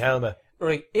 Smell me helmet.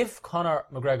 Right, if Conor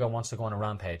McGregor wants to go on a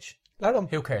rampage... Let him.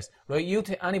 Who cares? Right,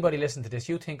 anybody listen to this,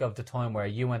 you think of the time where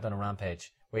you went on a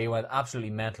rampage, where you went absolutely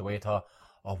mental, where you thought,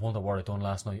 oh, I wonder what I done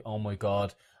last night, oh my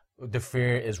God, the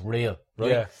fear is real,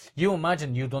 right? Yeah. You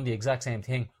imagine you've done the exact same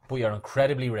thing, but you're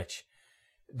incredibly rich.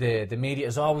 The media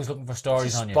is always looking for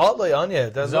stories on you. Spotlight on you.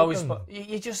 There's always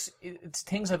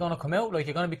things are going to come out, like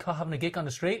you're going to be caught having a gig on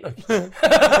the street, like. You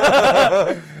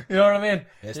know what I mean?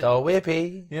 It's the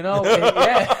whippy. You know,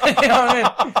 yeah. You know what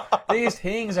I mean? These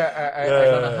things are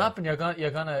going to happen. You're going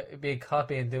to be caught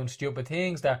doing stupid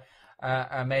things that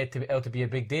are made out to be a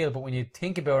big deal. But when you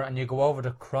think about it and you go over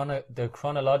the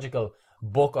chronological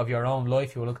book of your own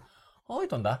life, you will look, oh, I've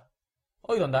done that.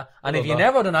 And if you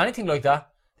never done anything like that,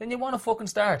 then you want to fucking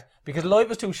start, because life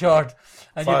is too short,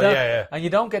 and and you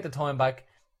don't get the time back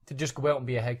to just go out and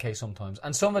be a head case sometimes.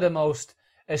 And some of the most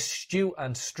astute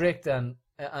and strict and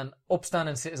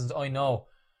upstanding citizens I know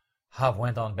have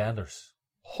went on benders.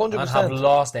 100%. And have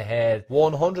lost their head.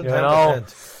 110%. You know?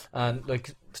 And like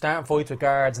starting fights with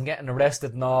guards and getting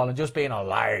arrested and all, and just being a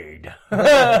lied.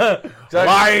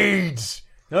 Lied!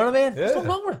 You know what I mean? Yeah. There's nothing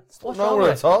wrong with it. What's wrong with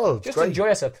it at all? Just enjoy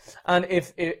yourself. And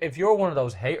if you're one of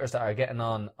those haters that are getting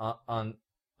on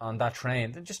that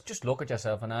train, then just look at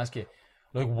yourself and ask you,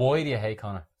 like, why do you hate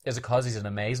Conor? Is it because he's an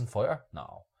amazing fighter?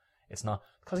 No, it's not.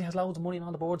 Because he has loads of money and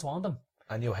all the boards want him.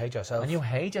 And you hate yourself.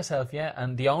 Yeah.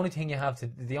 And the only thing you have to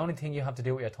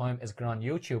do with your time is go on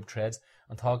YouTube threads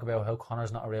and talk about how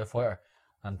Conor's not a real fighter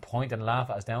and point and laugh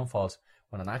at his downfalls,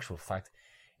 when in actual fact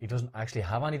he doesn't actually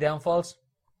have any downfalls,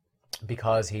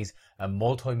 because he's a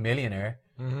multi-millionaire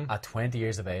at 20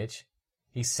 years of age.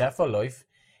 He's set for life.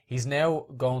 He's now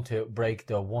going to break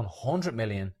the 100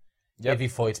 million if he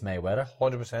fights Mayweather.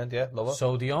 100%, yeah, love it.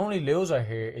 So the only loser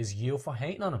here is you for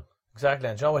hating on him. Exactly,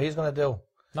 and do you know what he's going to do?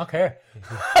 Not care.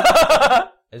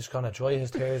 He's going to dry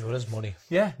his tears with his money.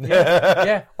 Yeah.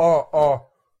 Or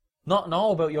not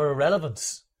know about your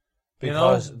irrelevance.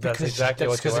 Because that's exactly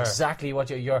what you are. Exactly what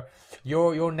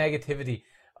your negativity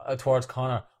towards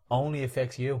Conor only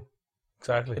affects you.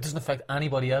 Exactly. It doesn't affect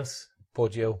anybody else.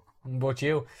 But you.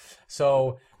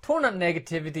 So turn that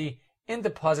negativity into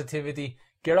positivity.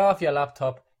 Get off your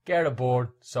laptop. Get a board.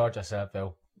 Sort yourself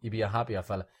out. You'll be a happier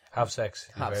fella. Have sex.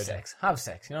 Have sex.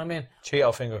 You know what I mean?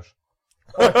 Cheeto fingers.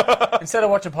 Instead of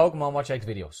watching Pokemon, watch X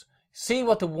videos. See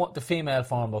what the female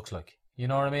form looks like. You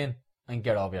know what I mean? And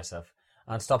get off yourself.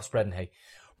 And stop spreading hate.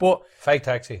 But Fake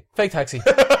taxi. Sorry,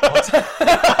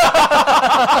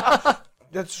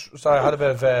 I had a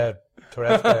bit of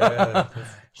Tourette there.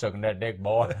 Sucking that dick,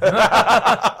 boy.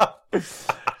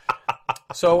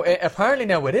 So apparently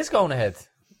now it is going ahead.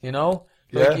 You know,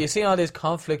 like you see all this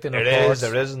conflict in reports.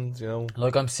 There isn't. You know,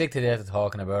 like I'm sick to death of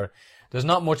talking about it. There's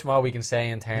not much more we can say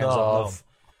in terms of.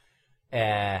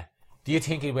 Do you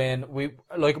think he'd win?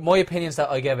 Like my opinions that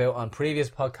I gave out on previous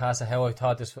podcasts of how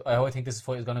I think this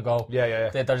fight is going to go. Yeah.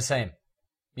 They're the same.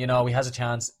 He has a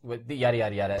chance. Yada,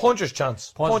 yada, yada. Puncher's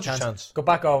chance. Go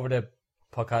back over the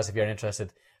podcast if you're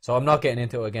interested. So I'm not getting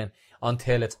into it again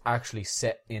until it's actually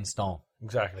set in stone.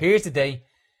 Exactly. Here's the day.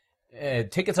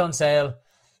 Tickets on sale.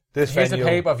 Here's the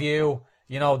pay-per-view.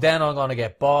 Then I'm going to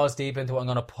get balls deep into it. I'm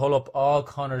going to pull up all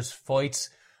Connor's fights.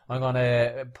 I'm going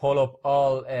to pull up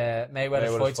all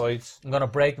Mayweather's fights. I'm going to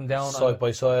break them down. Side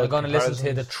by side. I'm going to listen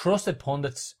to the trusted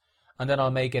pundits. And then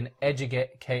I'll make an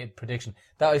educated prediction.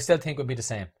 That I still think would be the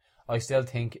same. I still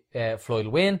think Floyd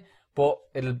will win. But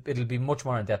it'll be much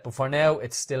more in depth. But for now,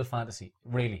 it's still fantasy.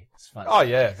 Really, it's fantasy. Oh,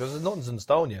 yeah, because nothing's in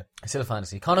stone yet. It's still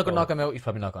fantasy. Conor could knock him out. He's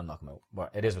probably not going to knock him out.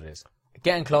 But it is what it is.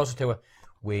 Getting closer to it,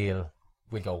 we'll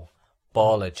go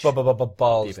ballage.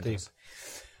 Balls deep.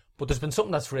 But there's been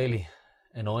something that's really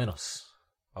annoying us.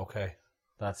 Okay.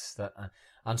 That's that,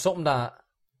 and something that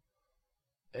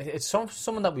it's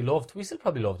someone that we loved. We still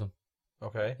probably loved him.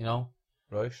 Okay.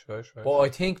 Right. But I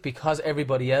think because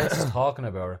everybody else is talking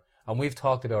about it, and we've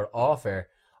talked about it off air,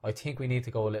 I think we need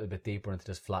to go a little bit deeper into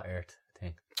this flat earth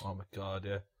thing. Oh my God,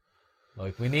 yeah.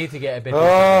 Like, we need to get a bit deeper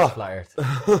into this flat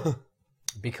earth.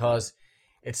 Because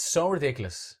it's so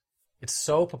ridiculous. It's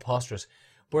so preposterous.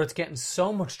 But it's getting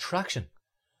so much traction.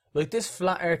 Like, this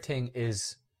flat earth thing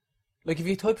is... Like, if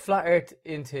you type flat earth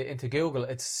into Google,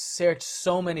 it's searched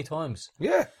so many times.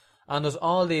 Yeah. And there's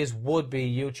all these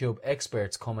would-be YouTube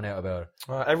experts coming out about it.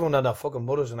 Everyone on that fucking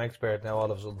mother's an expert now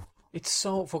all of a sudden. It's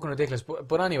so fucking ridiculous.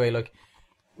 But anyway, like,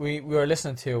 we were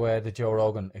listening to the Joe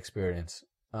Rogan Experience.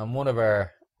 And one of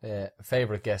our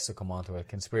favourite guests to come on to it,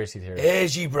 conspiracy theory.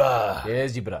 Easy bra.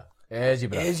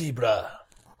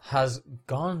 Has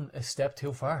gone a step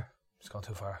too far. He's gone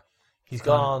too far. He's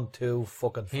gone too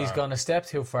fucking far. He's gone a step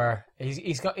too far.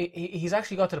 He's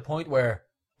actually got to the point where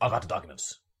I got the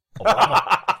documents.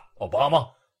 Obama,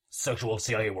 sexual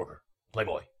CIA worker,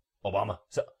 playboy. Obama,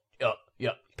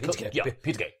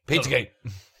 Pizzagate.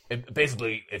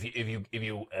 Basically, if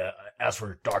you ask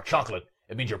for dark chocolate,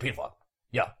 it means you're a pedophile.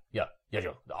 Yeah,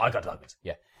 Joe. I got the documents.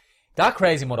 Yeah, that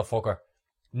crazy motherfucker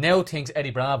now thinks Eddie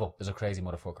Bravo is a crazy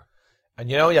motherfucker. And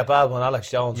you're bad when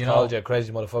Alex Jones called you a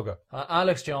crazy motherfucker.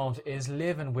 Alex Jones is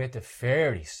living with the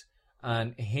fairies,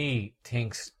 and he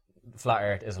thinks flat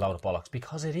earth is a load of bollocks,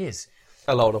 because it is.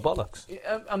 A load of bollocks.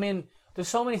 I mean, there's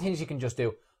so many things you can just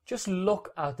do. Just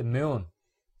look at the moon,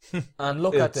 and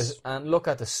look at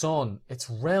the sun. It's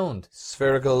round,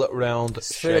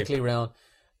 spherically round.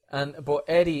 But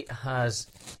Eddie has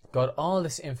got all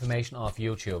this information off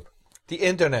YouTube. The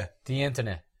internet.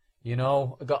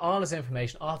 Got all this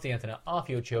information off the internet, off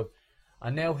YouTube,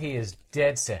 and now he is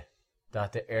dead set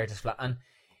that the earth is flat. And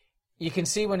you can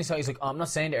see when he's like, I'm not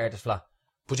saying the earth is flat.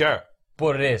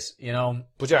 But it is,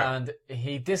 And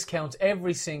he discounts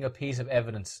every single piece of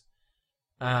evidence.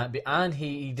 And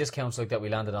he discounts like that we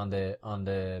landed on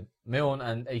the moon,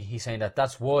 and he's saying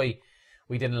that's why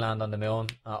we didn't land on the moon.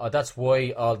 Or that's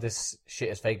why all this shit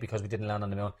is fake, because we didn't land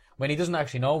on the moon. When he doesn't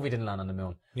actually know we didn't land on the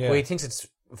moon. Yeah. But he thinks it's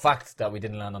fact that we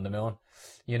didn't land on the moon,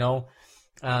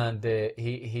 And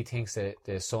he thinks that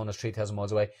the sun is 3,000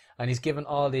 miles away. And he's given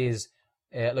all these...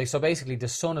 so basically the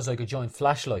sun is like a giant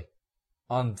flashlight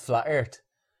on flat earth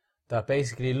that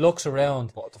basically looks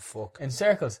around what the fuck in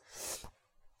circles.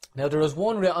 Now there is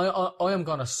one I am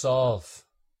going to solve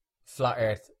flat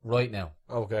earth right now.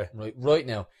 Okay. Right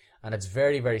now. And it's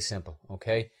very, very simple,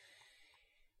 okay?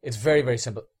 It's very, very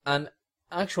simple. And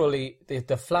actually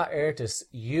the flat earthers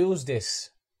use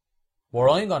this,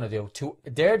 what I'm going to do, to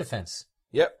their defense.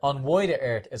 Yep. On why the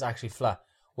earth is actually flat.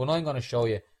 When I'm going to show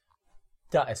you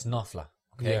that it's not flat.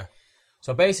 Okay. Yeah.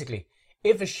 So basically,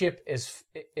 if a ship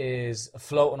is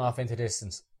floating off into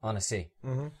distance on a sea,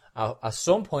 at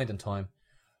some point in time,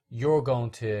 you're going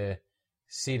to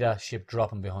see that ship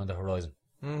dropping behind the horizon,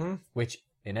 which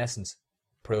in essence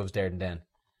proves there and then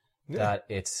that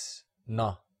it's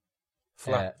not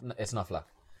flat. It's not flat,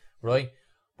 right?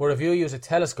 But if you use a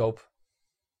telescope,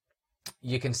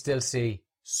 you can still see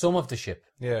some of the ship.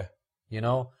 Yeah.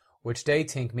 Which they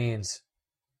think means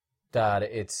that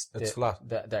it's flat.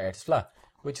 That the earth is flat,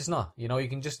 which is not. You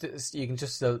can just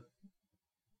still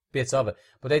bits of it.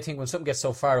 But they think when something gets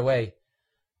so far away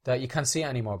that you can't see it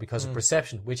anymore because of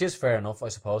perception, which is fair enough, I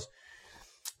suppose.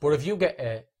 But if you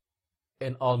get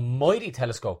an almighty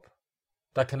telescope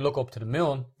that can look up to the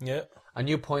moon, and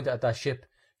you point at that ship,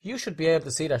 you should be able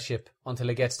to see that ship until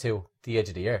it gets to the edge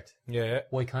of the earth. Yeah.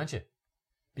 Why can't you?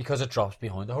 Because it drops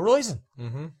behind the horizon.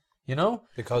 Mm-hmm.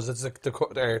 Because it's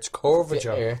the Earth's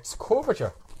curvature. The Earth's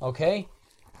curvature. Okay.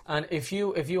 And if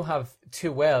you have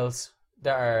two wells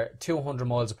that are 200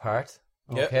 miles apart,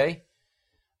 okay,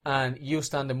 and you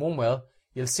stand in one well,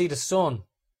 you'll see the sun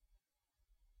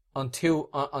on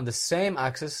the same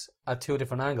axis at two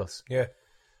different angles. Yeah.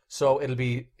 So it'll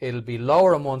be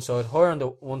lower on one side, higher on the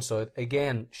one side,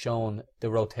 again showing the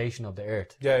rotation of the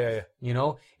Earth. Yeah. You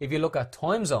know, if you look at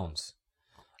time zones,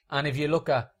 and if you look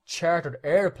at chartered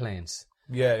airplanes.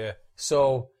 Yeah.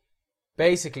 So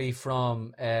basically,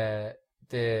 from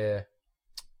the,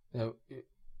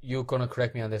 you're gonna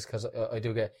correct me on this because I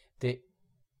do get the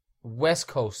West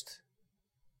Coast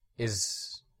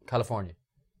is California.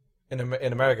 In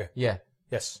America. Yeah.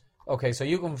 Yes. Okay, so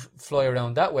you can fly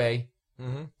around that way.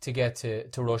 To get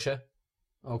to Russia,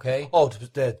 okay? Oh,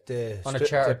 the on a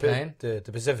chartered plane, the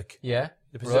Pacific, yeah,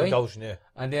 the Pacific right? Ocean, yeah.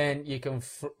 And then you can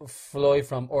fly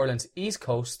from Ireland's east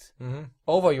coast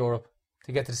over Europe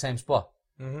to get to the same spot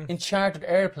in chartered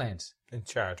airplanes. In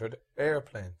chartered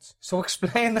airplanes. So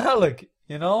explain that, like,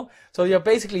 you know. So you're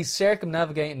basically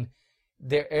circumnavigating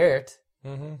the Earth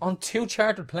on two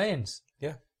chartered planes.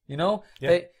 Yeah, you know.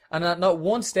 Yeah. And at not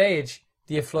one stage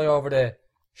do you fly over the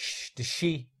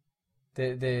sheet.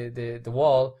 The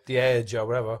wall, the edge or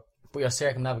whatever, but you're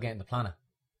circumnavigating the planet.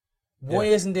 Why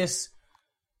isn't this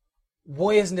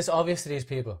obvious to these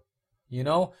people? You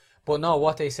know, but no.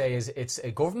 What they say is it's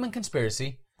a government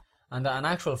conspiracy, and that in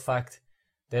actual fact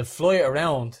they'll fly it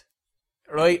around,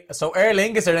 right? So Aer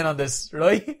Lingus are in on this,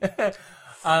 right?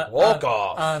 Walk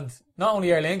off. And not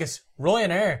only Aer Lingus,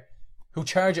 Ryanair, who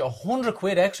charge you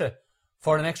 £100 extra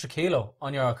for an extra kilo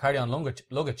on your carry-on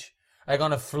luggage, are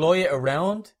going to fly it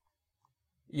around.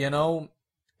 You know,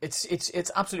 it's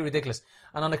absolutely ridiculous.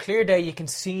 And on a clear day, you can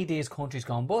see these countries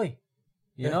going by.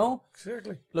 You know?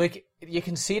 Exactly. Like, you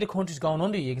can see the countries going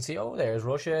under you. You can see, oh, there's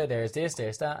Russia, there's this,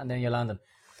 there's that, and then you're landing.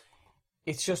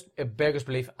 It's just a beggar's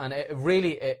belief. And it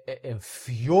really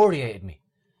infuriated me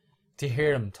to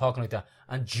hear him talking like that.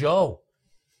 And Joe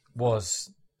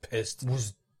was pissed.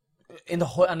 Was in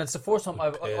the and it's the first time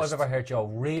I've ever heard Joe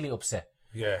really upset.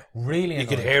 Yeah. Really annoyed. You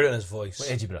could hear it in his voice. With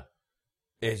Edgeborough.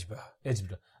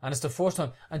 Edgeborough. And it's the first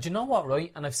time. And do you know what,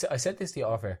 right? And I said this to you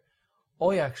off air.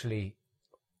 I actually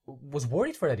was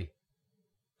worried for Eddie.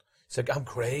 It's like, I'm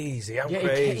crazy. I'm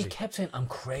crazy. He kept saying, I'm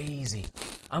crazy.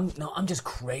 I'm just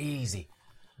crazy.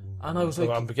 And I was like...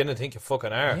 I'm beginning to think you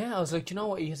fucking are. Yeah, I was like, do you know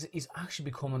what? He's actually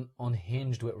becoming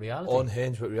unhinged with reality.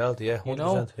 Unhinged with reality, yeah. 100%. You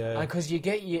know? Yeah. And because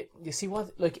you see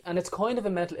what... like, and it's kind of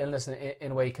a mental illness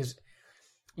in a way, because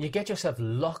you get yourself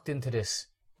locked into this.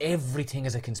 Everything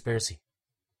is a conspiracy.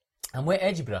 And with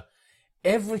Edgeborough,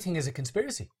 everything is a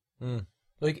conspiracy.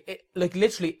 Like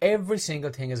literally every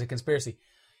single thing is a conspiracy.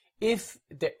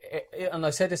 And I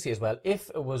said this to you as well, if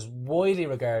it was widely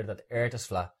regarded that the Earth is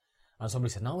flat, and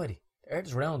somebody said, no, Eddie, the Earth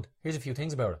is round, here's a few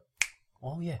things about it.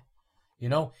 Oh, yeah. You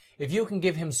know, if you can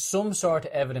give him some sort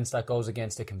of evidence that goes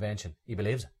against the convention, he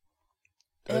believes it.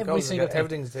 Every single thing.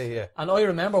 Everything's there, yeah. And I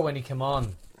remember when he came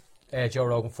on, Joe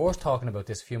Rogan first talking about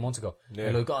this a few months ago. Yeah.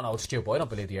 And like, oh no, it's stupid. I don't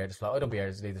believe the Earth is flat. I don't believe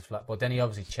the Earth is flat. But then he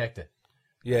obviously checked it.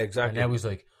 Yeah, exactly. And now he's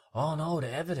like, oh no,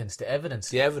 the evidence. The evidence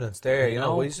there, you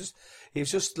know. He's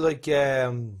just like,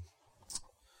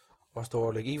 what's the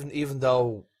word? Like, even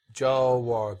though Joe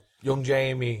or young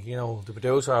Jamie, you know, the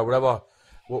producer or whatever,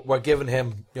 were giving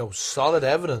him, you know, solid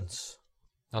evidence.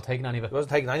 Not taking any of it. He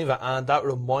wasn't taking any of it. And that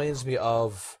reminds me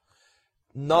of,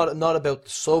 not about the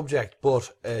subject,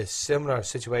 but a similar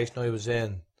situation I was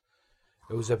in.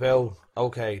 It was about,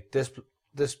 okay, this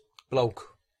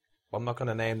bloke, I'm not going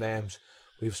to name names,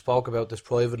 we've spoke about this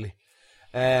privately.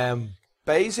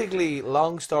 Basically,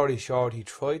 long story short, he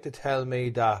tried to tell me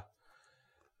that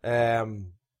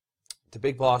the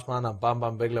Big Boss Man and Bam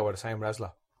Bam Bigelow were the same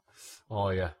wrestler. Oh,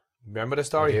 yeah. Remember the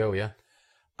story? I do, yeah.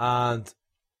 And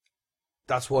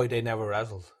that's why they never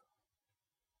wrestled.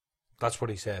 That's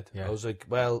what he said. Yeah. I was like,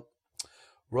 well,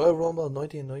 Royal Rumble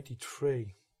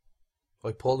 1993,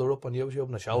 I pulled her up on YouTube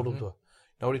and I showed him to her.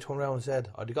 Nobody turned around and said,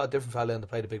 oh, they got a different fella in to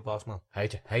play the Big Boss Man. I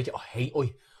hate you.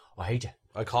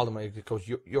 I called him, because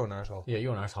you're an arsehole. Yeah,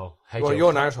 you're an arsehole. You're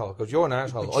an arsehole, because you're an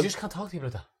arsehole. You just can't talk to people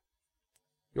like that.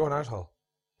 You're an arsehole.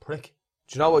 Prick.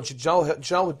 Do you know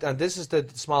what, and this is the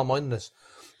small-mindedness,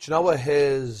 do you know what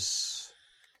his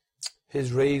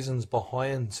reasons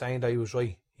behind saying that he was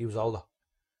right? He was older.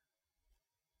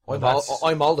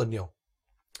 I'm older than you.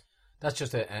 That's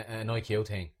just an IQ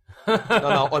thing.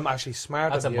 No, I'm actually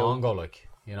smarter than you. That's a Mongo, like,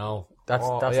 you know. That's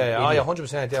 100%,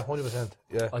 yeah, 100%,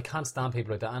 yeah. I can't stand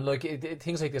people like that, and like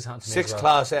things like this happen to me.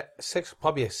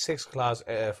 Probably a sixth class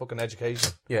fucking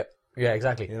education. Yeah,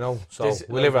 exactly. You know, so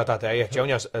we live at that day. Yeah,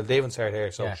 juniors, leaving cert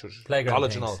here, so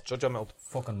college and all. Shut your mouth.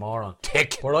 Fucking moron.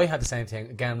 Tick. But I had the same thing.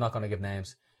 Again, I'm not going to give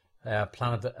names.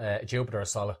 Planet Jupiter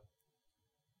is solid.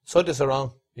 Scientists are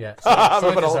wrong. Yeah,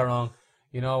 scientists are wrong.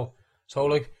 You know, so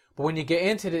like, But when you get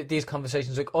into these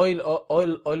conversations, like I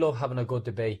love having a good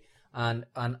debate, and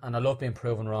I love being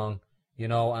proven wrong, you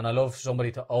know, and I love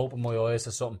somebody to open my eyes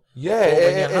to something. Yeah,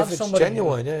 if it's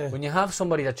genuine, yeah. When you have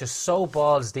somebody that's just so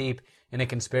balls deep in a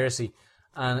conspiracy,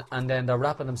 and then they're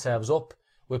wrapping themselves up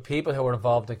with people who are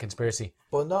involved in conspiracy.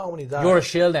 But not only that, you're a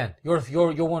shill. Then you're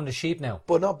one of the sheep now.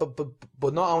 But not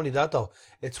only that though.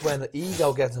 It's when the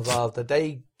ego gets involved that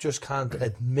they just can't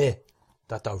admit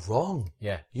that they're wrong.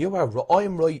 Yeah, you are.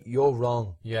 I'm right. You're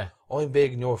wrong. Yeah, I'm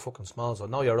big and you're fucking small. So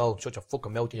no, you're all shut your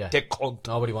fucking mouth. You dick cunt.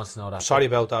 Nobody wants to know that. Sorry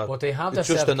about that. But they have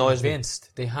themselves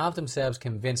convinced. They have themselves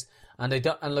convinced, and they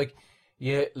don't. And like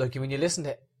when you listen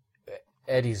to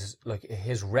Eddie's like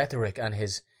his rhetoric and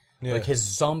his like his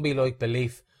zombie-like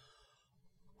belief,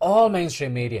 all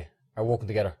mainstream media are working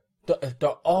together.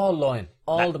 They're all lying.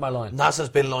 All of them are lying. NASA's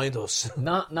been lying to us.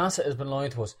 NASA has been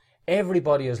lying to us.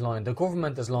 Everybody is lying. The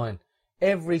government is lying.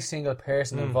 Every single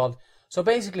person involved. So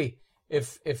basically,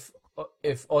 if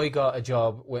I got a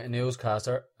job with a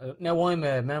newscaster, now I'm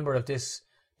a member of this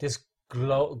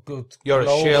you're a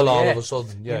shill all of a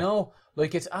sudden. Yeah. You know,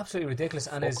 like it's absolutely ridiculous.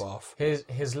 And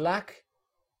his lack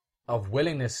of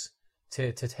willingness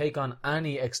to take on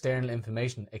any external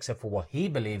information except for what he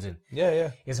believes in.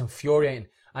 Is infuriating.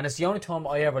 And it's the only time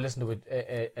I ever listened to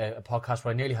a podcast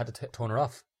where I nearly had to turn her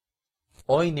off.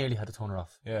 I nearly had to turn her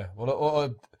off. Yeah.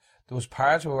 Well, there was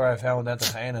parts where I found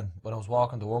entertaining when I was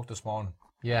walking to work this morning.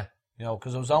 Yeah. You know,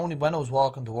 because it was only when I was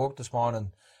walking to work this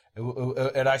morning,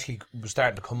 it actually was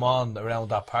starting to come on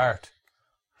around that part.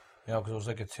 You know, because it was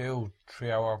like a 2-3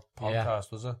 hour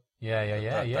podcast, was it? Yeah.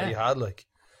 That you had, like.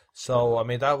 So, I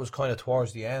mean, that was kind of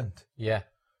towards the end. Yeah.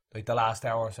 Like the last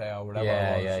hour, say, or whatever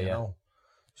it was, you know.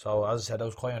 So, as I said, that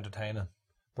was quite entertaining.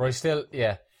 But I still,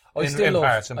 I still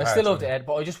love the Ed,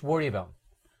 but I just worry about him.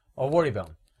 I worry about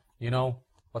him. You know,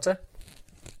 what's that?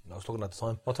 I was looking at the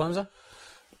time. What time is it?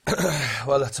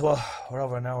 Well, that's we're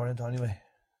over an hour into anyway.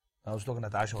 I was looking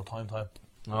at the actual time.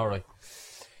 All right.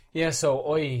 Yeah,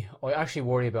 so I actually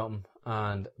worry about him,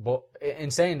 but in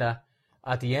saying that,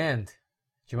 at the end,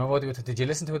 do you remember did you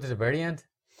listen to it at the very end?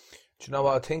 Do you know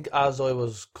what I think? As I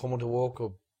was coming to work,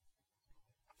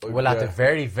 at the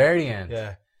very, very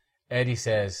end, Eddie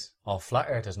says, "Oh, flat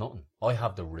Earth is nothing. I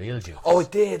have the real juice." Oh, it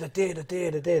did.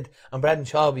 And Brendan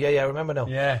Schaub, I remember now.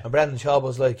 Yeah. And Brendan Schaub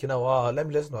was like, let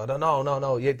me listen. I don't know,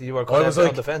 no. You were kind of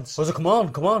on the fence. I was like, come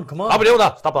on. I'll be doing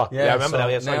that. Stop that. Yeah, I remember now.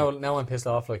 Yeah, now I'm pissed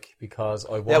off, like, because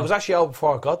I want... Yeah, it was actually out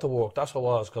before I got to work. That's what it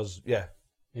was, because,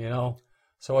 You know,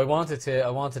 so I wanted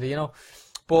to, you know.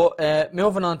 But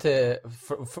moving on to,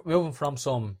 moving from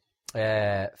some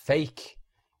fake...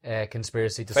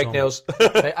 conspiracy to fake news.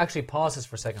 Actually, pause this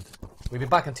for a second. We'll be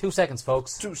back in 2 seconds,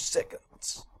 folks. 2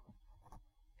 seconds.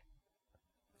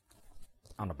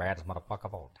 I'm the baddest motherfucker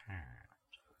of all time.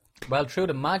 Well, through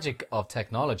the magic of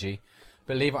technology,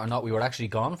 believe it or not, we were actually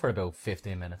gone for about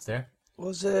 15 minutes there.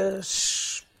 Was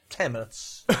 10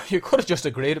 minutes. You could have just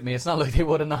agreed with me. It's not like they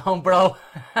would have known, bro.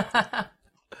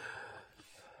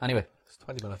 Anyway. It's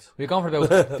 20 minutes. We were gone for about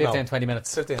 15, 20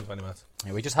 minutes. 15, 20 minutes.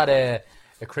 Yeah, we just had a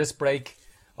crisp break.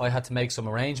 I had to make some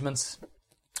arrangements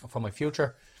for my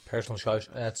future. Personal choice.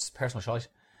 It's personal choice.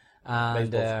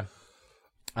 And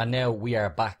now we are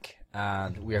back.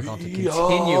 And we are going to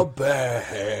continue. We're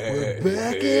back. We're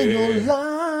back in your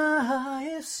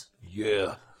lives.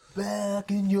 Yeah. Back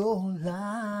in your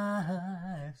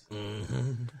lives.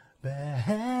 Mm-hmm.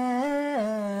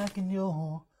 Back in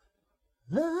your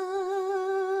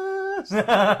lives.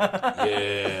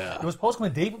 Yeah. You were supposed to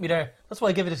come deep with me there. That's why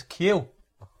I give it this cue.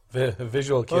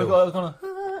 Visual cue. I was going to,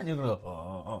 and you're going to go,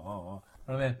 oh.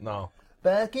 You know what I mean? No.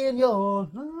 Back in your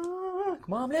life.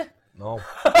 Come on, man. No.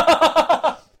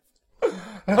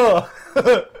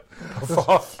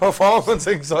 Performance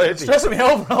anxiety. Stressing me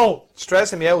out, bro.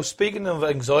 Stressing me out. Speaking of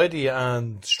anxiety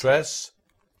and stress,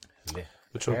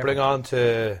 which will bring on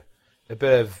to a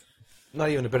bit of, not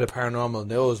even a bit of paranormal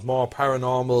news, more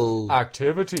paranormal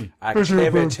activity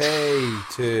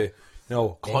to,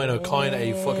 kind of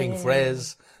a fucking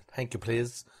phrase. Thank you,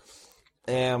 please.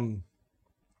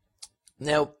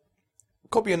 Now,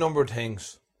 could be a number of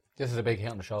things. This is a big hit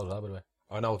on the show as well, by the way.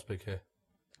 I know it's a big hit.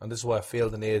 And this is why I feel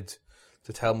the need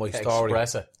to tell my story.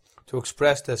 Express it. To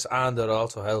express this, and it'll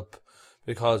also help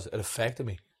because it affected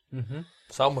me. Mm-hmm.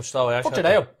 So much so I actually... Fucked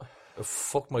your day up. It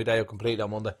fucked my day up completely on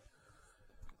Monday.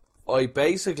 I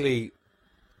basically...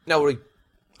 Now,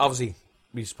 obviously,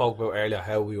 we spoke about earlier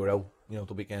how we were out,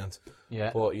 the weekend.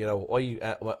 Yeah. But,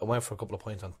 I went for a couple of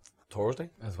pints on Thursday.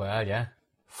 As well, yeah.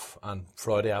 And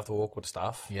Friday after work with the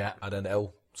staff. Yeah. And then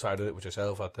out Saturday with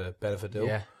yourself at the benefit do.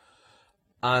 Yeah.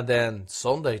 And then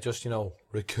Sunday, just,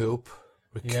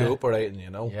 recuperating,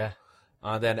 Yeah.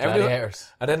 And then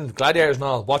Gladiators and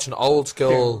all, watching old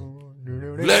school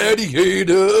Gladiator.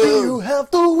 Do you have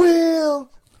the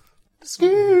will? The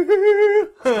skill.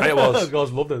 It was.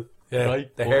 Guys loved it. Yeah,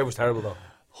 right. The hair was terrible though.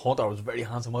 Hunter was very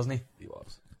handsome, wasn't he? He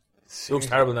was. He looks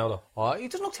terrible now though. Oh, he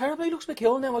doesn't look terrible. He looks like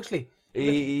cool now, actually.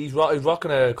 He's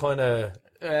rocking a kind of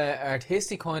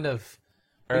artistic kind of.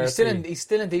 He's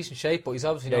still in decent shape, but he's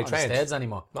obviously not on steads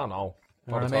anymore. No.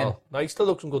 You know what I mean? No, he still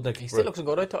looks good, Nick. He still looks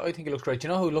good. I think he looks great. Do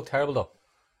you know who looked terrible though?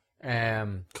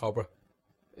 Cobra.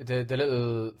 The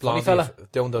little funny fella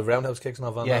doing the roundhouse kicks and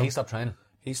all that. Yeah, he stopped training.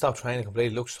 He stopped training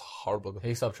completely. Looks horrible.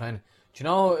 He stopped training. Do you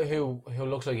know who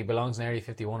looks like he belongs in Area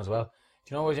 51 as well? Do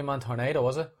you know what your man Tornado,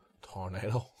 was it?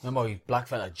 Tornado? Remember he black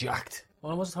fella jacked?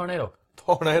 What was it, Tornado?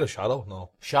 Tornado? Shadow? No.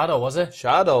 Shadow, was it?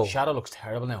 Shadow looks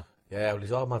terrible now. Yeah, well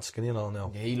he's all mad skinny and all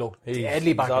now. Yeah, he looked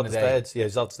deadly back in the day. Steads. Yeah,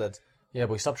 he's off the steads. Yeah,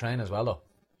 but he stopped training as well though.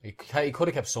 He could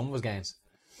have kept some of his gains.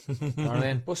 You know what I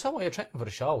mean? But so you're training for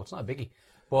the show, it's not a biggie.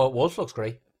 But Wolf looks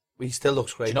great. He still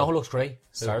looks great. Do you know who looks great?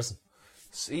 Saracen.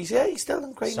 He's still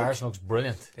looking great. Saracen looks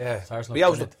brilliant. Yeah. Saracen he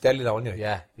always looked deadly though, didn't he?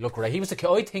 Yeah, he looked great.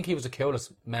 I think he was the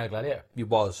coolest male gladiator. He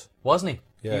was. Wasn't he?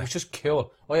 Yeah. He was just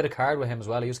cool. I had a card with him as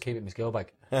well. I used to keep it in my skill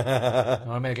bag. You know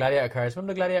what I mean? Gladiator cards.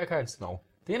 Remember the gladiator cards? No.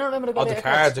 Do you not remember the gladiator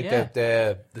cards? Like yeah.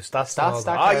 the stats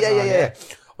cards. Yeah.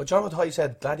 Well, John, I thought you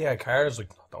said gladiator cards.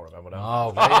 Like, I don't remember that.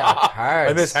 Oh, gladiator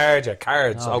cards. I misheard you.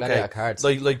 Cards. No, okay. gladiator cards.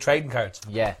 Like trading cards.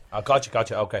 Yeah. I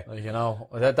gotcha. Okay. You know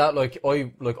that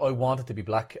I wanted to be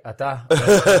black at that.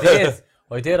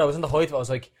 I did. I was in the height of it. I was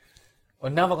like,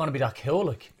 I'm never going to be that cool.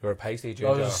 Like, you were a pasty. I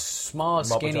was a small,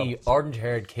 skinny,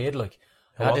 orange-haired kid. Like,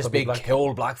 I had this big,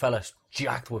 cool black fella,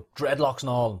 jacked with dreadlocks and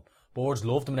all. And boards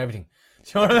loved him and everything.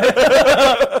 Do you know what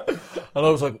I mean? And I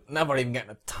was like, never even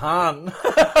getting a tan.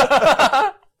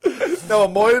 No,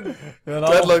 I'm mine. You know?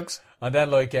 Dreadlocks. And then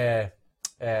like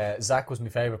Zach was my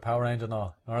favourite Power Ranger and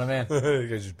all. You know what I mean?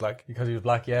 Because he's black. Because he was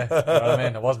black, yeah. You know what I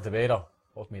mean? It wasn't to be though.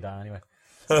 It wasn't me dad anyway.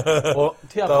 But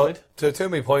to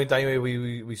my point, anyway,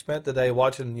 we spent the day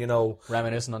watching, you know,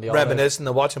 reminiscing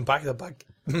and watching back to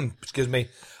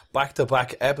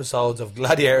back episodes of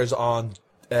Gladiators on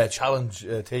Challenge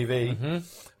TV,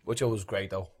 which was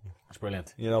great though. It's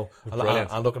brilliant. You know,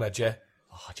 I'm looking at Jay.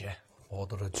 Oh, Jay.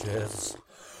 What are Jays?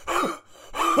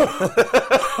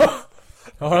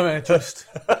 Oh, I mean, just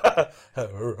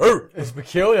it's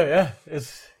peculiar, yeah.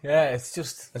 It's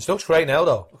just. And she looks great now,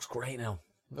 though. Looks great now.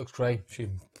 Looks great. She's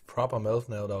proper MILF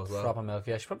now, though, as well. Proper MILF,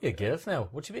 yeah. She's probably a gilf now.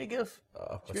 Would she be a gilf?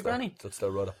 She'd be a granny. That's their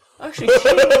rudder. Actually,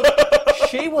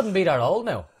 she wouldn't be that old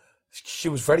now. She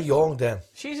was very young then.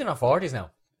 She's in her 40s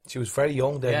now. She was very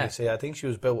young then, yeah. You see. I think she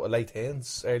was about late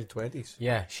teens, early 20s.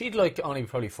 Yeah, she'd like only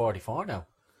probably 44 now.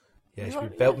 Yeah,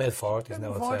 she'd be about mid-40s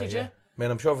now, I'd say. Yeah. I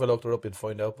mean, I'm sure if I looked her up, you'd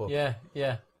find out. But yeah.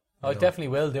 I definitely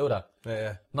will do that.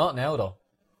 Yeah. Not now, though.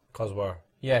 Because we're...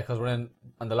 Yeah, because we're in...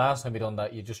 And the last time we done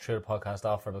that, you just threw the podcast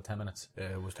off for about 10 minutes.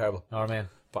 Yeah, it was terrible. Know what I mean?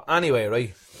 But anyway,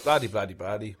 right,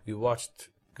 bloody. We watched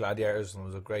Gladiators and it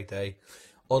was a great day.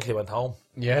 Until went home.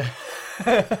 Yeah.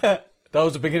 That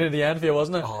was the beginning of the end for you,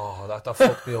 wasn't it? Oh, that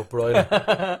fucked me up,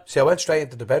 right? See, I went straight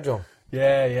into the bedroom.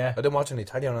 Yeah. I didn't watch any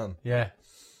telly or nothing. Yeah.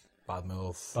 Bad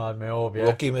move, yeah.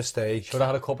 Rookie mistake. Should have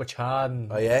had a cup of Chad.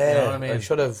 And, oh, yeah. You know what I mean? I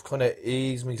should have kind of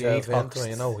eased myself into it,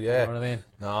 you know, yeah. You know what I mean?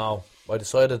 No, I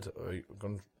decided I'm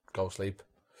going to go sleep.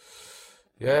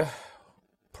 Yeah.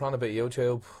 Put on a bit of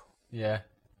YouTube. Yeah.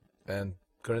 And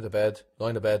go into bed, lie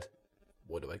in the bed,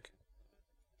 wide awake.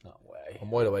 No way. I'm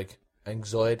wide awake.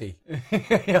 Anxiety. You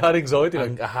had anxiety?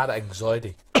 I had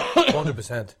anxiety.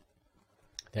 100%.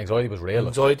 The anxiety was real.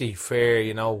 Anxiety, fear,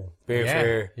 you know, beer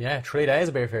fear. Yeah, 3 days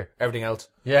of beer fear. Everything else.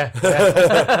 Yeah.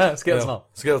 Skills, no.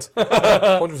 Skills.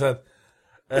 100%.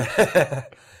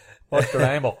 What's the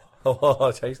rainbow?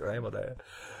 Oh, chase the rainbow there.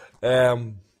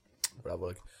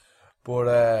 But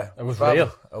it was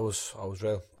real. I was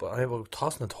real. But I was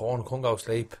tossing and torn, couldn't go to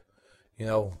sleep. You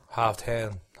know,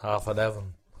 10:30, 11:30,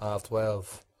 12:30,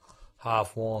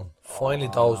 1:30. Finally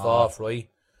dozed off, right?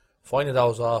 Finally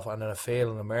dozed off, and then I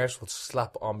feel an immersive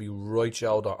slap on my right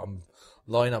shoulder. I'm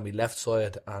lying on my left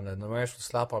side, and an immersive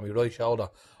slap on my right shoulder.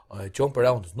 I jump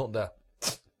around, there's nothing there.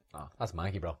 Oh, that's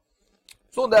manky, bro.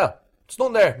 There's nothing there. There's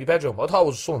nothing there in my bedroom. I thought it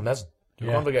was someone messing. Do you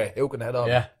remember the hook in the head off?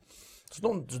 Yeah. There's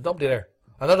nobody there.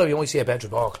 I know that you only see a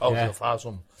bedroom. Oh, close fast,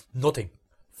 something. Nothing.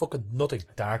 Fucking nothing.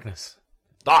 Darkness,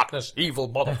 evil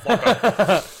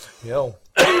motherfucker. You know.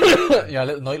 Yeah, a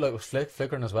little nightlight was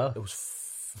flickering as well. It was...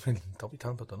 Don't be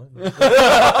telling about the night.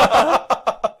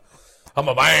 I'm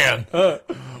a man.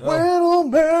 Well,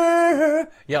 man.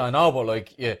 Yeah, I know, but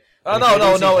like, yeah. I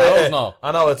know.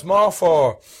 I know. It's more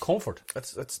for comfort.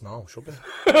 It's no, should be.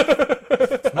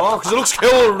 It's more because it looks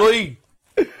cool, right?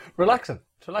 Relaxing.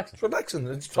 It's relaxing. It's relaxing.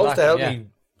 It's supposed to help me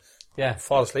Yeah.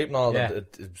 fall asleep and all. Yeah.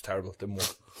 It was terrible. It didn't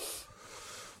work.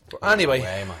 But anyway,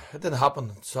 it didn't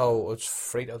happen. So I was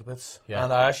freaked out a bit. Yeah.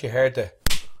 And I actually heard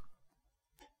it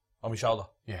on my shoulder.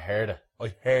 You heard it?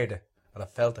 I heard it. And I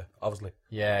felt it, obviously.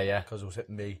 Yeah, yeah. Because it was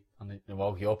hitting me. And it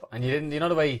woke you up. And you didn't, you know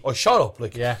the way... I shot up,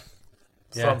 like... Yeah.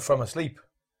 From a sleep.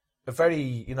 A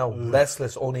very,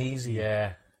 restless, uneasy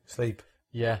sleep.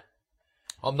 Yeah.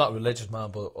 I'm not a religious man,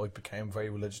 but I became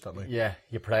very religious that night. Yeah,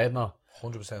 you prayed now.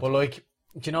 100%. But like,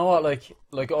 do you know what?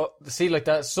 See, like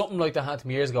that, something like that happened to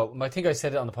me years ago. I think I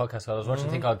said it on the podcast. I was watching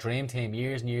a thing called Dream Team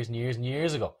years and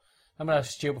years ago. Remember that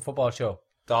stupid football show?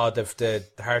 Oh, the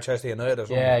Harchester United or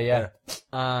something. Yeah.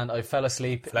 And I fell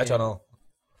asleep.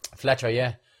 Fletcher,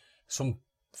 yeah. Some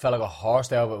fella got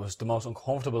horsed out. It was the most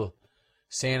uncomfortable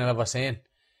scene I've ever seen.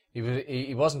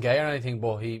 He wasn't gay or anything,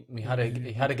 but he had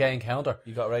a gay encounter.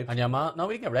 You got raped? And your man, no,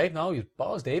 he didn't get raped. No, he was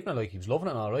balls deep in it, like he was loving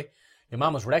it and all right. Your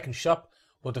man was wrecking shop,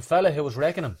 but the fella who was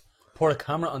wrecking him put a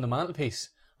camera on the mantelpiece,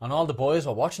 and all the boys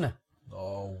were watching it.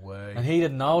 No way. And he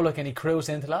didn't know, like, and he cruised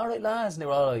into, all right, lads, and they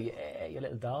were all like, yeah, you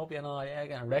little dog,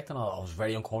 getting wrecked and all. I was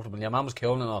very uncomfortable. And your man was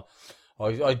cool and all.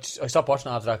 I stopped watching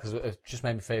it after that because it just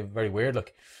made me feel very weird,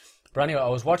 like. But anyway, I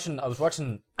was watching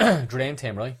Dream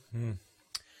Team, right?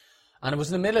 And it was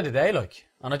in the middle of the day, like,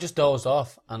 and I just dozed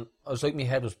off, and I was like, my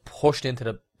head was pushed into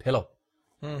the pillow,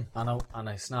 and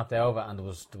I snapped out of it, and there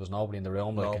was nobody in the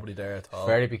room, like, nobody there at all.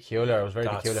 Very peculiar. It was very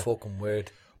peculiar. That's fucking weird.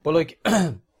 But like,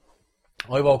 I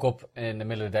woke up in the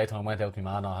middle of the daytime, went out with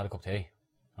my man, and I had a cup of tea. You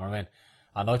know what I mean?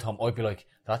 At night time, I'd be like,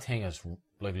 that thing is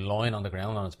like lying on the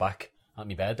ground on its back at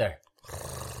my bed there.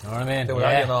 You know what I mean? They were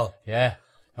and all. Yeah.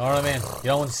 You know what I mean? You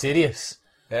know, insidious.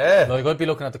 Yeah. Like, I'd be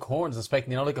looking at the curtains and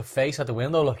expecting, like a face at the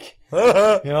window, like.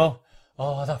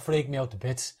 Oh, that freaked me out to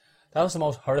bits. That was the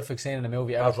most horrific scene in the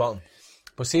movie ever. That's wrong.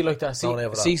 But see, like that,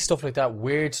 see stuff like that,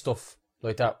 weird stuff,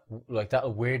 like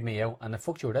that'll weird me out, and it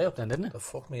fucked your day up then, didn't it? It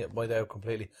fucked me up my day up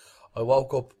completely. I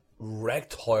woke up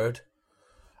wrecked, tired,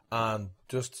 and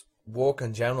just work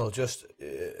in general, it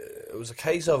was a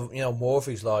case of,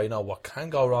 Murphy's Law, what can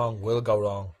go wrong will go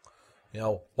wrong.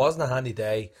 Wasn't a handy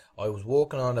day. I was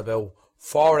working on about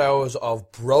 4 hours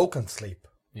of broken sleep.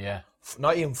 Yeah.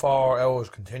 Not even 4 hours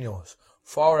continuous.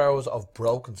 4 hours of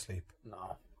broken sleep.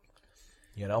 No.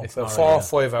 It's about 4 or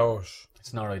 5 hours.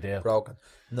 It's not ideal. Broken.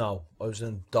 No, I was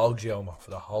in dog humor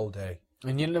for the whole day.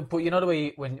 And but the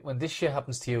way when this shit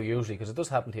happens to you usually, because it does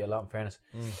happen to you a lot in fairness.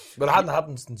 But it hadn't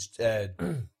happened since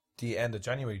the end of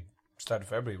January, start of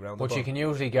February. But you can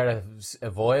usually get a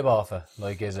vibe off it.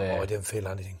 Like, I didn't feel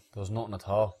anything. There was nothing at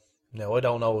all. No, I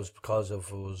don't know. It was because of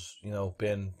it was,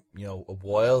 been, a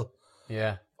while.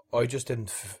 Yeah. I just didn't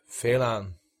feel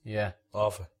anything. Yeah.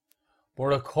 Off it.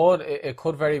 But it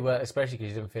could very well, especially because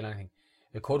you didn't feel anything,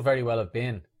 it could very well have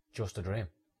been just a dream.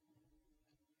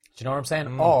 Do you know what I'm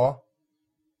saying?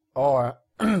 Or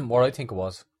what I think it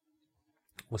was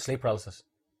sleep paralysis.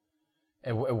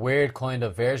 A weird kind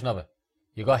of version of it.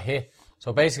 You got hit.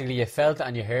 So basically you felt it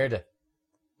and you heard it.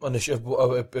 And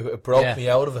it broke me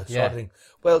out of it, sort of thing.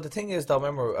 Well, the thing is, though,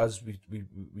 remember, as we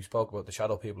spoke about the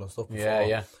shadow people and stuff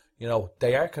before,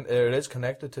 it is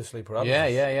connected to sleep paralysis.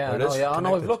 I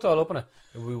know, we've looked all up on it.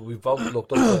 We've both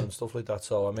looked up on it and stuff like that,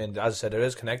 so, I mean, as I said, it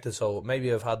is connected, so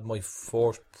maybe I've had my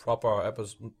first proper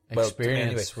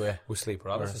experience with sleep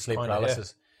paralysis. Sleep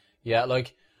paralysis. Yeah,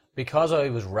 like, because I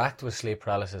was racked with sleep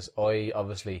paralysis, I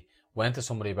obviously went to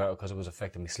somebody about it because it was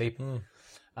affecting my sleep.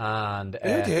 And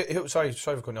sorry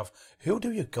for cutting off. Who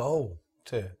do you go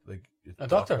to? Like a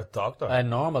doctor. A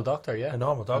normal doctor, yeah. A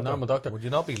normal doctor. Would you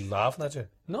not be laughing at you?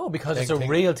 No, because it's a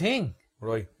real thing.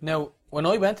 Right. Now, when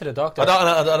I went to the doctor,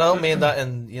 I don't mean that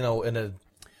in a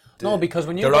no, because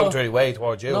when you derogatory way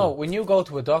towards you. No, when you go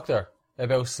to a doctor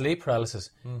about sleep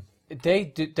paralysis,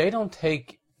 they don't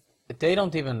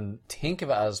even think of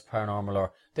it as paranormal,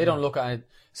 or they don't look at it.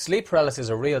 Sleep paralysis is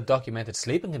a real documented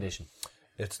sleeping condition.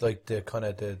 It's like the kind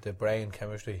of the brain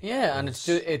chemistry. Yeah, and it's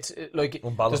like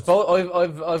unbalanced.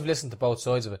 I've listened to both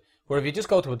sides of it. Where if you just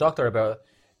go to a doctor about it,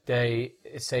 they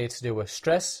say it's to do with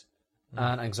stress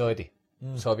and anxiety.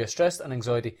 So if you're stressed and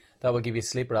anxiety, that will give you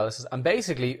sleep paralysis. And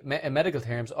basically, in medical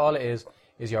terms, all it is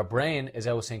your brain is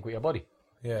out of sync with your body.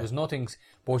 Yeah. There's nothing,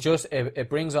 but just it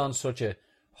brings on such a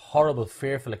horrible,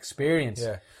 fearful experience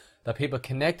that people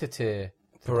connect it to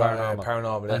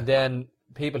paranormal. And then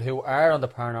people who are on the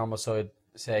paranormal side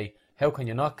say, how can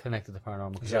you not connect to the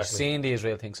paranormal? Because you're seeing these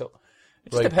real things. So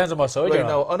it just depends on what side you're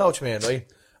on. I know what you mean, right?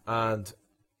 And,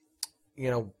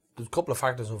 there's a couple of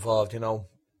factors involved,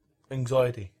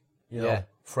 anxiety,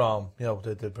 from,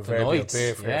 the proverbial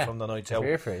beer fear from the nights out.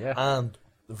 Fear, and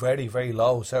very, very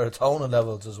low serotonin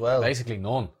levels as well. Basically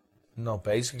none. No,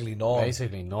 basically none.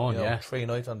 Basically none, you know, yeah. 3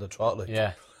 nights on the trot, like.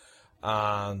 Yeah.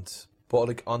 But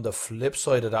like on the flip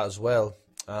side of that as well,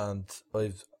 and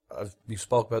we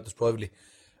spoke about this privately.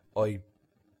 I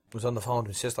was on the phone with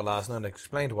my sister last night and I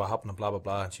explained what happened and blah blah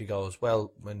blah, and she goes,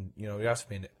 "Well, when you know you're after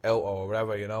being out or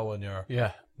whatever, you know, and you're you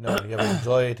know you have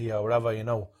anxiety or whatever, you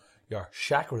know, your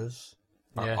chakras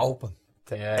are open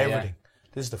to everything.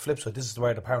 This is the flip side. This is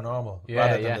where the paranormal,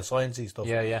 rather than the sciencey stuff,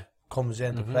 comes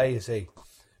into play. You see,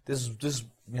 this is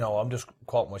you know, I'm just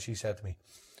quoting what she said to me.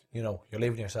 You know, you're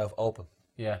leaving yourself open.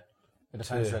 Yeah, the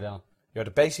defenses are down. Your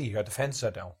defenses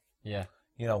are down. Yeah.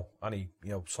 You know, any, you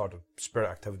know, sort of spirit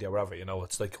activity or whatever, you know,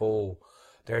 it's like, oh,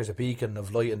 there's a beacon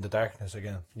of light in the darkness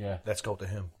again. Yeah. Let's go to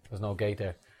him. There's no gate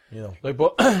there. You know. Like,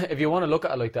 but if you want to look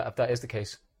at it like that, if that is the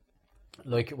case,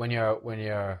 like when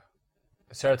your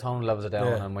serotonin levels are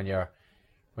down and when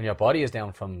your body is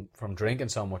down from drinking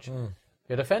so much,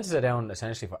 your defenses are down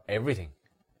essentially for everything.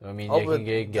 I mean, you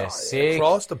can get sick,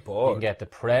 across the board. You can get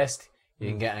depressed, you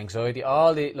can get anxiety,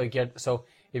 all the, like, so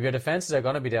if your defenses are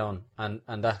going to be down and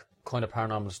that kind of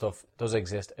paranormal stuff does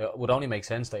exist, it would only make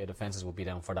sense that your defenses would be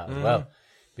down for that as well,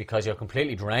 because you're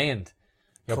completely drained.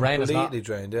 Your brain is not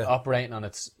drained, operating on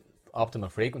its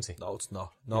optimal frequency. No, it's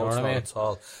not. No, it's not at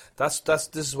all. This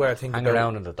is where I think hang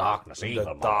around in the darkness, evil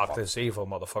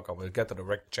motherfucker. We'll get to the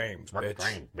Rick James,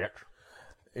 bitch. bitch.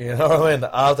 You know what I mean?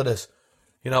 After this,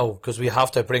 you know, because we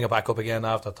have to bring it back up again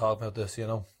after talking about this. You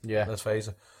know, let's face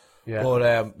it. Yeah,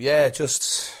 but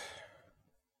just.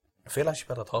 I feel like she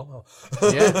better talk now.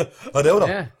 Yeah. I do know.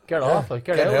 Yeah, get off. Like,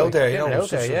 get out there. You know,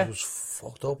 it was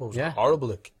fucked up. It was horrible.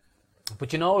 Like.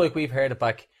 But you know, like, we've heard it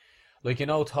back. Like, you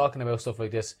know, talking about stuff like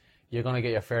this, you're going to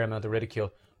get your fair amount of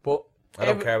ridicule. But I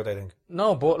don't care what they think.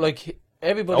 No, but, like,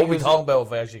 everybody... What are we talking about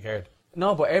if I actually cared?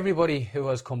 No, but everybody who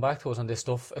has come back to us on this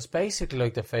stuff, it's basically,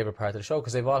 like, their favourite part of the show,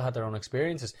 because they've all had their own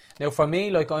experiences. Now, for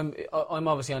me, like, I'm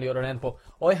obviously on the other end, but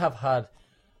I have had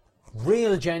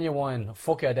real genuine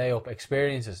fuck your day up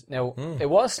experiences. Now, it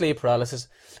was sleep paralysis,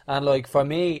 and like for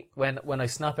me, when I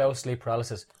snap out sleep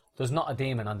paralysis, there's not a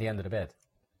demon on the end of the bed,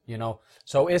 you know.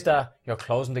 So is that you're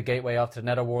closing the gateway off to the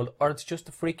netherworld, or it's just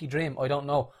a freaky dream? I don't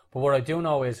know. But what I do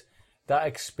know is that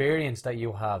experience that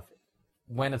you have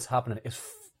when it's happening is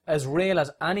as real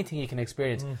as anything you can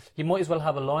experience. You might as well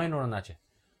have a lion running at you,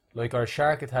 like, or a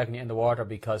shark attacking you in the water,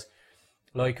 because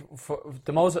like, for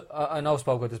the most, I know I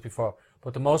spoke about this before,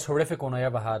 but the most horrific one I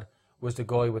ever had was the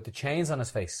guy with the chains on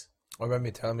his face. I remember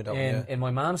you telling me that in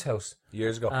my mom's house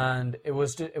years ago, and it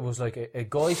was like a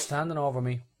guy standing over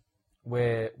me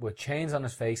with chains on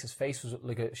his face. His face was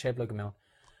shaped like a mountain,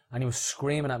 and he was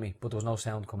screaming at me, but there was no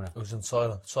sound coming out. It was in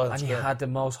silence. And he had the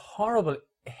most horrible,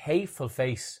 hateful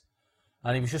face,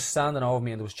 and he was just standing over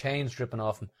me, and there was chains dripping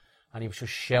off him, and he was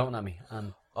just shouting at me,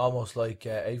 and. Almost like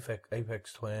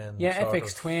Apex Twin. Yeah,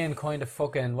 Apex Twin, kind of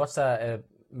fucking... What's that?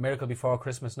 Miracle Before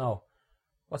Christmas? No.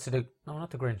 What's it? No,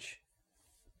 not the Grinch.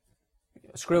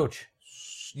 Scrooge.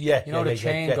 Yeah. You know, the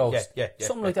chain ghost. Yeah.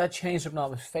 Something like that, chains ripping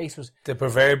off his face was... The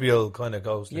proverbial kind of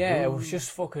ghost. Yeah, it was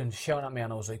just fucking shouting at me,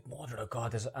 and I was like, mother of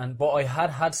God. But I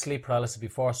had sleep paralysis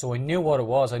before, so I knew what it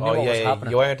was. I knew what was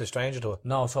happening. You weren't a stranger to it.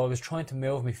 No, so I was trying to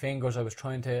move my fingers,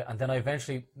 and then I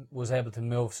eventually was able to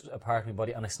move a part of my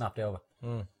body, and I snapped over.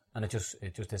 And it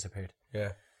just disappeared.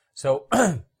 Yeah. So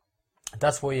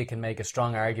that's why you can make a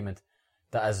strong argument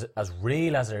that as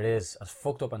real as it is, as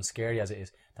fucked up and scary as it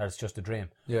is, that it's just a dream.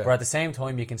 Yeah. But at the same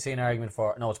time, you can see an argument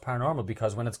for, no, it's paranormal,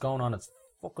 because when it's going on, it's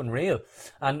fucking real.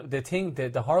 And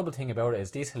the horrible thing about it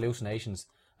is these hallucinations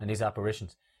and these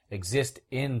apparitions exist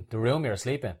in the room you're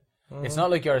asleep in. It's not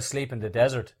like you're asleep in the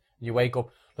desert, you wake up,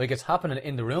 like, it's happening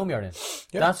in the room you're in.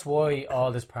 Yeah. That's why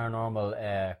all this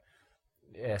paranormal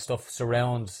stuff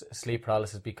surrounds sleep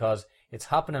paralysis, because it's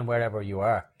happening wherever you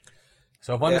are.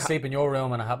 So if I'm asleep in your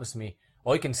room and it happens to me,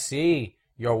 I can see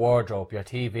your wardrobe, your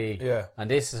TV,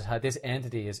 and this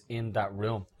entity is in that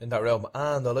room. In that room,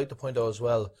 and I like to point out as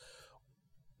well,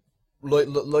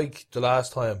 like the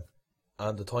last time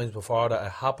and the times before that,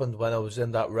 it happened when I was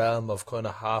in that realm of kind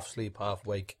of half sleep, half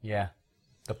wake. Yeah,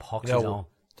 the poxy zone.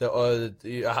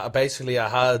 Basically, I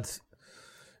had,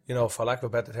 you know, for lack of a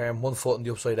better term, one foot in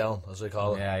the upside down, as I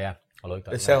call it. Yeah, I like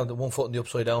that. It sounded one foot in the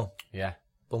upside down. Yeah.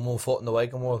 But one foot in the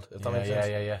waking world, if that makes sense.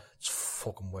 Yeah. It's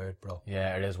fucking weird, bro.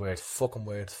 Yeah, it is weird. It's fucking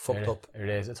weird. It's fucked up. It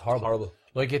is. It's horrible. Horrible.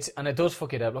 Like, and it does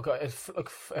fuck you up. Look, it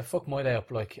fucked my day up.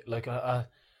 Like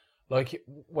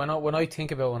when I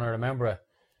think about it, when I remember it,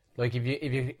 like, if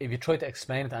you try to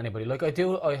explain it to anybody, like I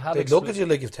have. They look at you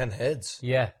like you've 10 heads.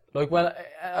 Yeah. Like, well,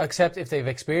 except if they've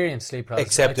experienced sleep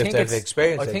paralysis. I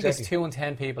think it's 2 in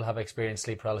 10 people have experienced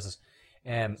sleep paralysis.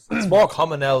 It's more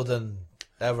common now than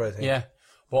ever, I think. Yeah.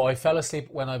 But I fell asleep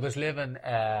when I was living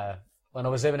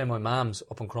in my mum's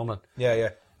up in Crumlin. Yeah.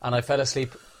 And I fell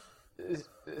asleep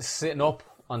sitting up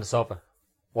on the sofa,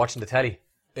 watching the telly.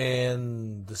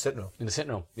 In the sitting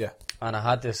room? Yeah. And I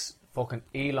had this fucking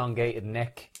elongated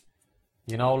neck,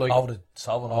 you know, like... Over the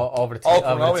sofa? Over the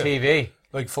TV.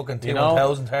 Like fucking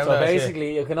T-1000. So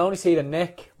basically, you can only see the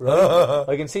neck, right?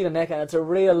 I can see the neck, and it's a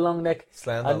real long neck.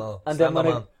 Slender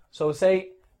man. So say,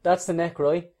 that's the neck,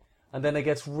 right? And then it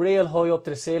gets real high up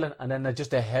to the ceiling, and then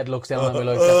just the head looks down at me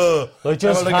like that. Like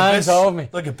just hands over me.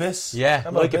 Like a biss. Yeah,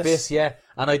 like a biss, yeah.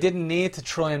 And I didn't need to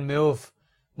try and move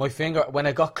my finger. When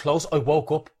I got close, I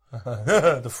woke up.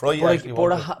 The fright actually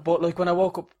woke up. But like when I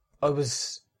woke up, I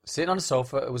was sitting on the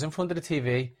sofa, it was in front of the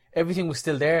TV, everything was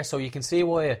still there, so you can see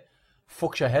why it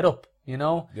fucks your head up, you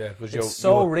know? Yeah, because it's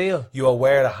so real. You were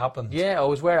aware it happened. Yeah, I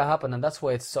was aware it happened, and that's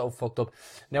why it's so fucked up.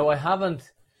 Now, I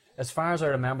haven't, as far as I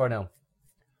remember now,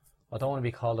 I don't want to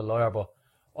be called a liar, but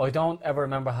I don't ever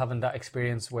remember having that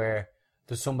experience where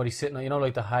there's somebody sitting, you know,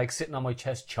 like the hag sitting on my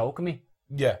chest choking me.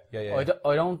 Yeah.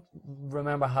 I don't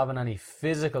remember having any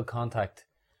physical contact.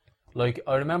 Like,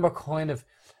 I remember kind of,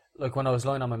 like when I was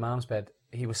lying on my mum's bed,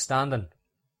 he was standing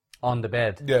on the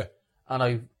bed. Yeah. And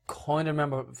I kind of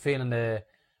remember feeling the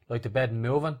bed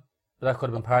moving. But that could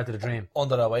have been part of the dream.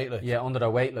 Under their weight, like. Yeah, under their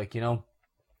weight, like, you know.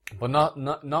 But not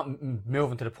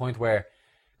moving to the point where,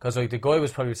 because like the guy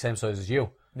was probably the same size as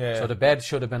you. Yeah. So the bed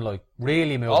should have been like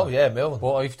really moving. Oh yeah, moving.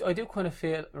 But I do kind of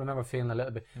remember feeling a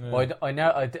little bit. Yeah. But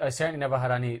I certainly never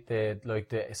had any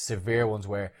the severe ones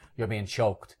where you're being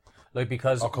choked. Like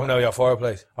because. Or coming out of your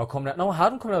fireplace. No, I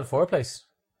hadn't come out of the fireplace.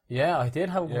 Yeah, I did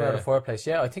have it come out of the fireplace.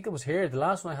 Yeah, I think it was here. The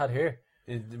last one I had here.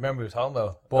 Remember we were talking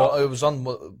about? But it was on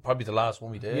probably the last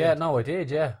one we did. Yeah, no, I did.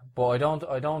 Yeah, but I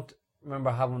don't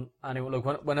remember having any.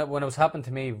 Like when it was happening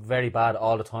to me very bad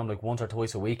all the time, like once or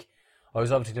twice a week. I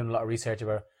was obviously doing a lot of research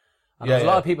about it. And there's a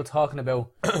lot of people talking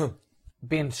about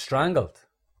being strangled.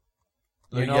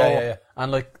 You know,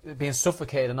 and like being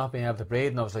suffocated and not being able to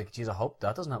breathe. And I was like, geez, I hope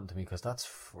that doesn't happen to me because that's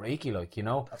freaky, like, you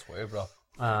know. That's weird, bro.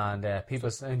 And people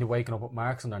saying waking up with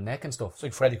marks on their neck and stuff. It's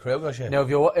like Freddy Krueger shit. Now, if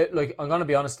you like, I'm gonna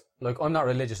be honest. Like, I'm not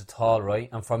religious at all, right?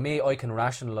 And for me, I can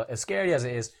rationalize. As scary as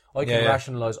it is, I can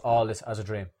rationalize all this as a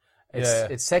dream.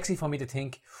 It's sexy for me to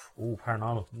think, ooh,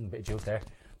 paranormal, a bit of juice there.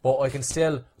 But I can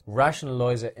still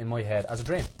rationalise it in my head as a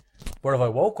dream. But if I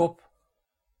woke up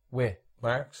with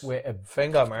marks, with a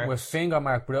finger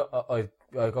mark, I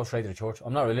go straight to the church.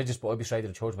 I'm not religious, but I'd be straight to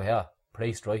the church. But yeah,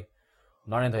 priest, right?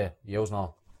 I'm not into using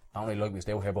all. I don't really like me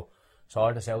still here, but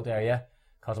sorted this out there, yeah.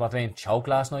 Because I'm after being choked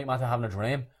last night. I'm after having a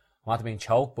dream. I'm after being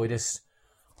choked by this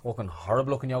fucking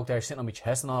horrible looking yoke there sitting on my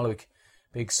chest and all, like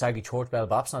big saggy church bell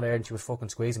baps not there, and she was fucking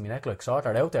squeezing my neck, like, sort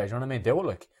her out there. Do you know what I mean? Do it,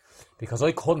 like, because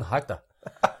I couldn't hack that.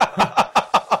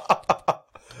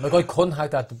 Like, I couldn't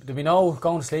hack that. There'd be no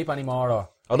going to sleep anymore, or...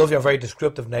 I love your very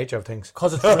descriptive nature of things.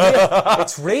 Because it's real.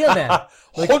 It's real then.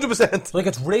 Like, 100%. Like,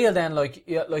 it's real then. Like,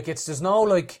 yeah, like there's no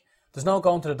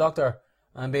going to the doctor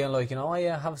and being like, you know, oh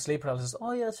yeah, have sleep paralysis.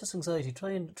 Oh yeah, it's just anxiety.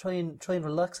 Try and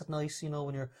relax at night. You know,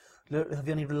 when you're, have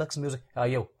you any relaxing music?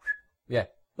 Yeah.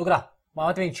 Look at that. I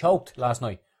had been choked last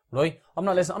night, right? I'm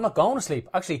not listening. I'm not going to sleep.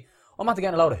 Actually, I'm after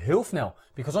getting a load of hoof now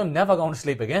because I'm never going to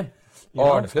sleep again.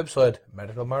 Or on the flip side,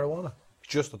 medical marijuana.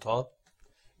 Just a thought.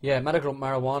 Yeah, medical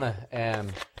marijuana.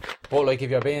 But like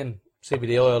if you're being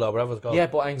CBD oil or whatever it's called. Yeah,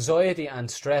 but anxiety and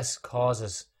stress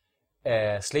causes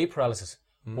sleep paralysis.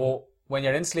 But when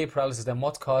you're in sleep paralysis, then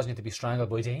what's causing you to be strangled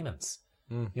by demons?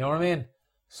 You know what I mean?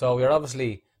 So you're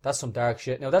obviously, that's some dark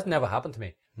shit. Now that never happened to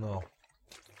me. No.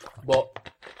 But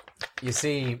you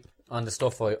see on the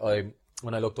stuff I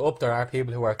when I looked up, there are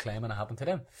people who are claiming it happened to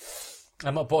them.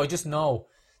 But I just know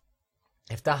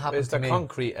if that happens to me... Is there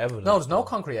concrete evidence? No, there's no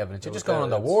concrete evidence. You're just going on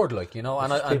the word, like, you know.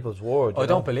 And people's word. I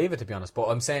don't believe it, to be honest. But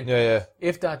I'm saying,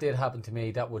 if that did happen to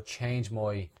me, that would change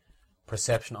my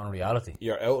perception on reality.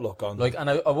 Your outlook on... Like, and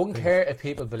I wouldn't care if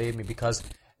people believe me, because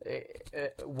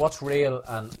what's real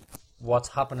and what's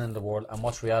happening in the world and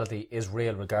what's reality is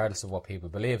real regardless of what people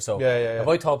believe. So if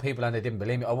I told people and they didn't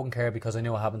believe me, I wouldn't care because I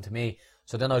knew what happened to me.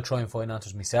 So then I'd try and find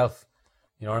answers myself.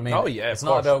 You know what I mean? Oh yeah, it's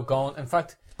not about going... In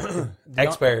fact...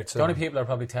 Experts. The only people I'd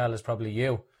probably tell is probably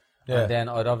you. Yeah. And then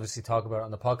I'd obviously talk about it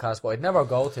on the podcast, but I'd never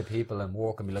go to people and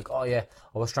work and be like, oh yeah,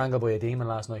 I was strangled by a demon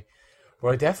last night. But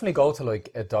I'd definitely go to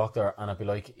like a doctor and I'd be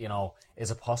like, you know,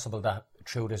 is it possible that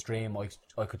through this dream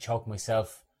I could choke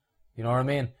myself? You know what I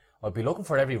mean? I'd be looking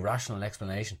for every rational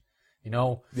explanation, you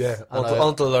know? Yeah,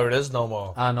 until there is no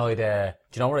more. And I'd, do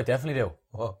you know what I'd definitely do?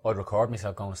 What? I'd record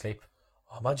myself going to sleep.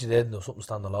 Oh, imagine they didn't know something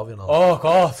standing above you now. Oh,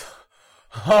 God.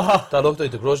 That looked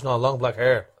like the Grudge now, long black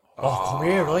hair. Oh, come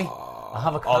here, right? I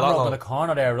have a camera up in the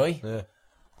corner there, right? Yeah.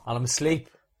 And I'm asleep.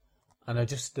 and I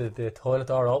just the toilet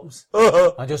door opens,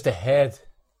 and just the head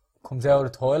comes out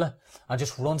of the toilet, and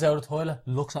just runs out of the toilet,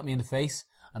 looks at me in the face,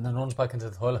 and then runs back into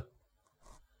the toilet.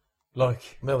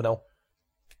 Like, maybe no.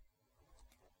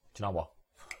 Do you know what?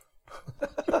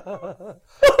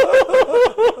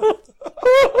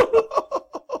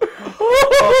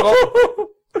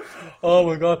 Oh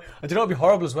my god! And do you know it'd be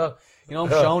horrible as well? You know, I'm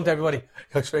showing to everybody.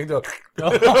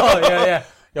 Oh yeah.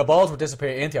 Your balls would disappear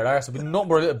into your arse. There'd be nothing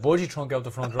but a little budgie trunk out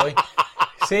the front, right?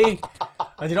 See?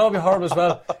 And you know it'd be horrible as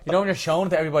well? You know when you're showing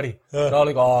to everybody, they're all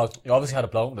like, oh, you obviously had a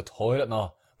bloke in the toilet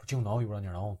now, but you know you were on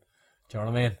your own. Do you know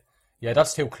what I mean? Yeah,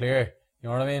 that's too clear. You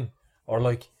know what I mean? Or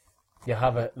like, you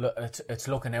have it's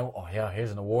looking out, oh yeah,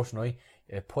 here's an abortion, right?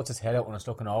 It puts its head out when it's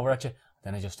looking over at you,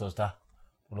 then it just does that.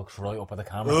 It looks right up at the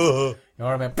camera. You know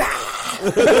what I mean?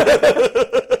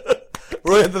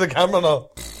 Right into the camera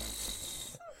now.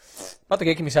 Not to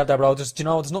kicking myself there, bro. Just, you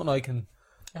know, there's nothing I can...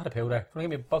 I had a pill there. Can you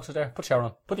give me a box there? Put your shower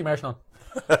on. Put your immersion on.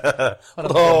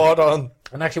 Hold on.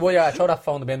 And actually, well, yeah, I throw that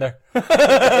phone in the bin there.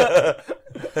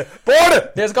 Board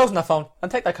it! There's a ghost in that phone. And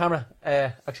take that camera,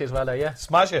 actually, as well there, yeah.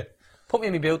 Smash it. Put me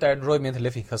in my boot there and drive me into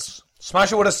Liffey, because...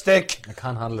 Smash it with a stick. I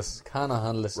can't handle this. Cannot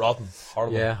handle this. Rotten.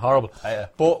 Horrible. Yeah, horrible.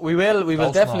 But we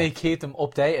will definitely keep them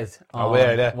updated on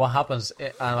what happens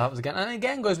and what happens again. And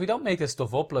again, guys, we don't make this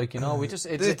stuff up. Like, you know, we just...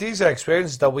 These are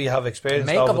experiences that we have experienced.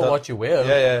 Make of it what you will.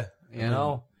 Yeah. You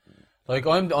know? Like,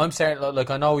 I'm saying... Like,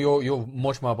 I know you're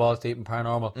much more balls deep in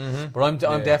paranormal. But I'm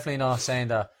definitely not saying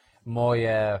that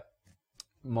my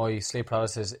sleep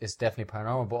paralysis is definitely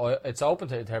paranormal. But it's open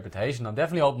to interpretation. I'm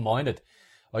definitely open-minded.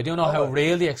 I do know how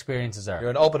real the experiences are.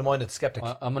 You're an open-minded skeptic.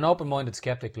 I'm an open-minded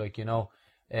skeptic, like, you know.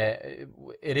 It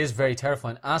is very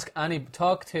terrifying.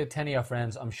 Talk to 10 of your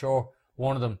friends. I'm sure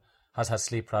one of them has had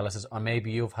sleep paralysis, or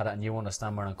maybe you've had it and you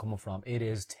understand where I'm coming from. It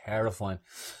is terrifying.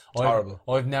 It's horrible.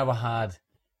 I've never had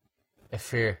a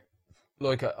fear.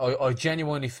 Like, I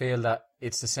genuinely feel that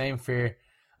it's the same fear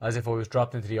as if I was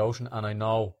dropped into the ocean and I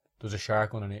know there's a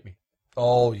shark underneath me.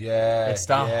 Oh, yeah. It's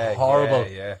that horrible.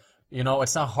 Yeah. You know,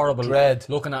 it's not horrible. Dread.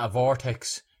 Looking at a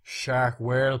vortex, shark,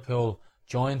 whirlpool,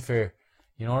 giant fear.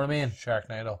 You know what I mean?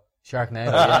 Sharknado,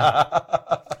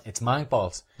 yeah. It's mank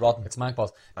balls. Rotten. It's mank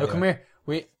balls. Now, come here.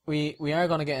 We are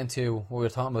going to get into what we were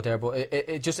talking about there, but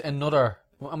it just another,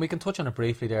 and we can touch on it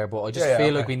briefly there, but I just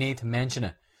feel like we need to mention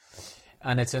it.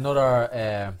 And it's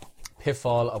another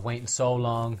pitfall of waiting so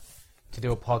long to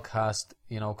do a podcast,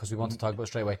 you know, because we want to talk about it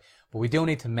straight away. But we do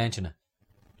need to mention it.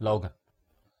 Logan.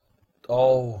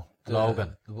 Oh,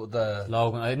 Logan.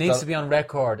 Logan. It needs to be on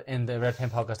record in the Red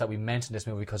Pen podcast that we mentioned this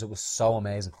movie because it was so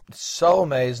amazing. So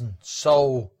amazing.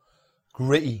 So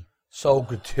gritty. So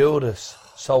gratuitous.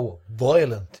 So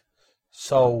violent.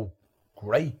 So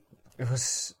great.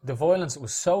 The violence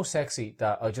was so sexy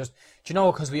that I just... Do you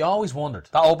know, because we always wondered.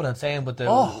 That opening scene, but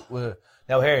now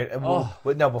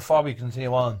before we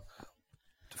continue on,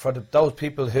 for those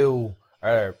people who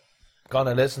are going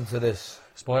to listen to this...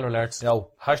 Spoiler alerts.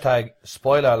 Hashtag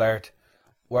spoiler alert.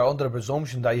 We're under the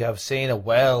presumption that you have seen it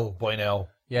well by now.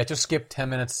 Yeah, just skip 10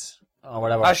 minutes or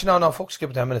whatever. Actually, no, fuck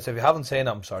skip 10 minutes. If you haven't seen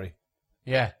it, I'm sorry.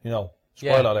 Yeah. You know,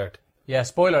 spoiler alert. Yeah,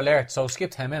 spoiler alert. So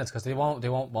skip 10 minutes because they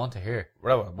won't want to hear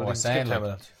what we're saying. Skip 10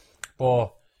 minutes.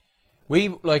 But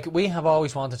we have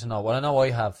always wanted to know, well, I know I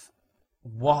have,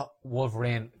 what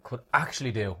Wolverine could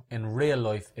actually do in real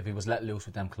life if he was let loose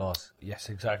with them claws. Yes,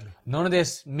 exactly. None of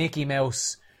this Mickey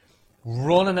Mouse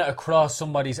running it across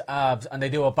somebody's abs and they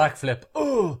do a backflip,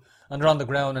 and they're on the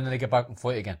ground and then they get back and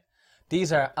fight again.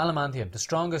 These are adamantium, the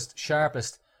strongest,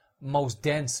 sharpest, most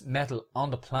dense metal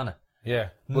on the planet. Yeah,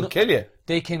 will kill you.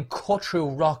 They can cut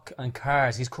through rock and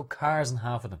cars. He's cut cars in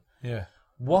half of them. Yeah.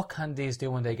 What can these do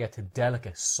when they get to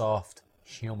delicate, soft,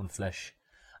 human flesh?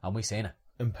 And we seen it.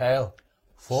 Impale.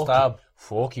 Stab.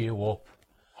 Fuck you up.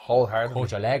 Wholeheartedly.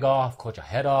 Cut your leg off, cut your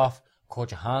head off, cut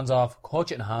your hands off,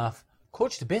 cut you in half,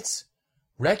 cut you to bits.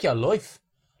 Wreck your life.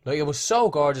 Like, it was so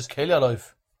gorgeous. Kill your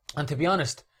life. And to be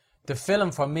honest, the film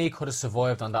for me could have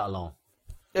survived on that alone.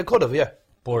 It could have, yeah.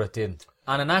 But it didn't.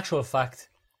 And in actual fact,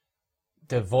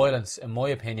 the violence, in my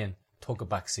opinion, took a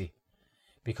backseat.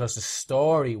 Because the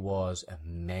story was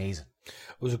amazing. It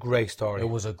was a great story. It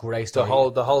was a great story.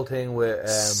 The whole thing with...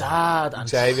 sad and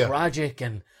Xavier. tragic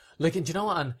and... Like, do you know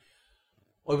what? And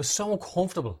I was so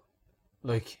uncomfortable.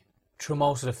 Like... through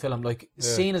most of the film,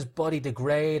 seeing his body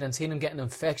degrade and seeing him getting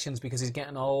infections because he's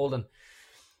getting old, and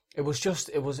it was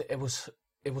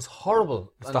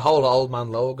horrible. It's the whole Old Man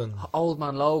Logan,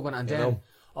 and then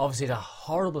obviously the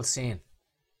horrible scene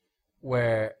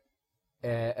where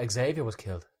Xavier was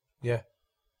killed. Yeah,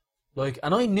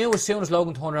 and I knew as soon as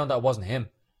Logan turned around that it wasn't him.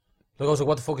 Like, I was like,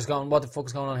 what the fuck is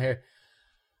going on here?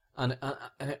 and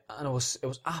it was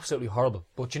absolutely horrible.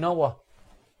 But you know what?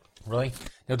 Right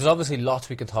now, there's obviously lots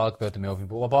we can talk about the movie,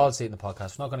 but we'll all see it in the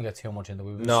podcast. We're not going to get too much into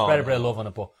it. We'll spread a bit of love on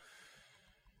it, but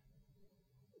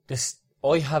this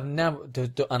I have never,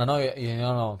 and I know you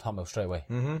know what I'm talking about straight away.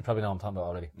 Mm-hmm. You probably know what I'm talking about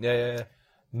already. Yeah.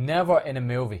 Never in a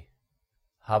movie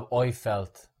have I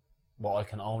felt what I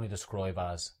can only describe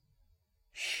as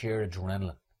sheer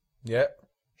adrenaline. Yeah.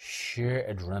 Sheer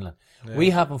adrenaline. Yeah.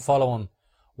 We have been following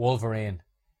Wolverine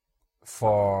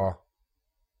for,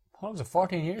 how long was it,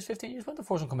 14 years, 15 years? When did the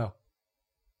first one come out?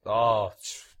 Oh,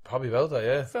 probably about that,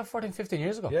 yeah. About 14, 15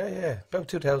 years ago. Yeah. About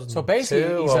 2000. So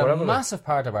basically, he's a massive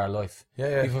part of our life.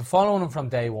 Yeah. We've been following him from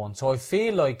day one. So I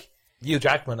feel like... Hugh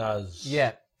Jackman as...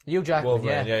 Yeah, Hugh Jackman,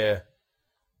 Wolverine, yeah.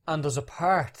 And there's a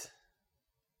part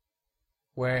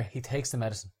where he takes the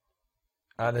medicine.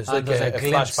 And there's like a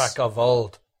flashback of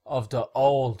old. Of the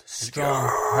old, strong,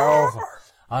 powerful.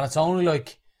 And it's only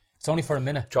for a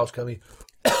minute. Charles Kelly.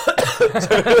 That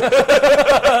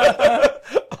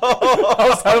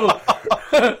was terrible.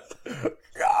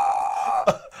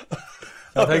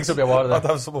 Now take a sip of your water there. I'll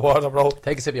have some water, bro.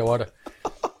 Take a sip of your water.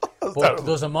 But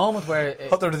there's a moment where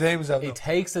he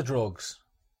takes the drugs.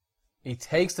 He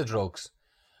takes the drugs.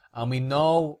 And we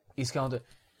know he's going to...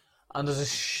 And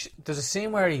there's a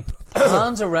scene where he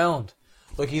pans around,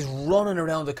 like he's running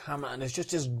around the camera, and it's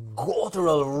just this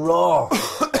guttural roar.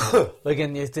 Like,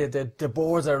 and the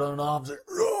boards are running off.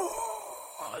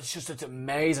 It's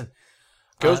amazing.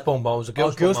 Goosebumps. It was a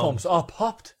goosebumps. Oh,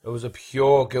 popped. It was a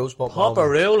pure goosebump. Pop a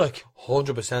real, like.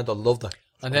 100%. I loved it.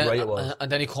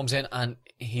 And then he comes in and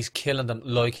he's killing them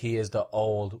like he is the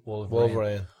old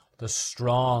Wolverine. The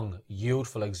strong,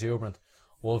 youthful, exuberant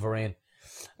Wolverine.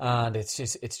 And it's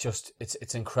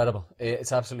incredible.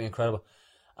 It's absolutely incredible.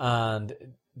 And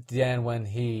then when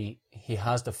he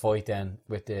has the fight then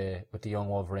with the young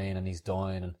Wolverine, and he's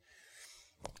dying, and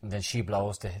then she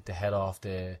blows the head off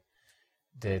the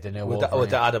new Wolverine with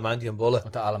the adamantium bullet.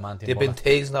 They've been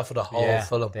teasing that for the whole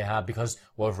film. They have, because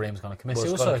Wolverine was going to commit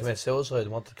suicide. He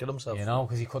wanted to kill himself. You know,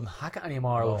 because he couldn't hack it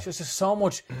anymore. No. It was just so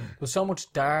much. There was so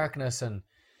much darkness and.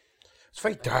 It's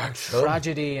very dark.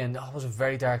 Tragedy, and it was a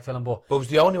very dark film, but it was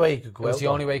the only way he could go out. It was the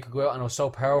only way he could go out, and it was so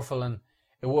powerful, and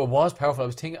it was powerful.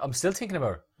 I'm still thinking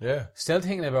about it. Yeah. Still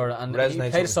thinking about it, and he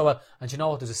played it so well. And you know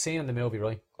what? There's a scene in the movie,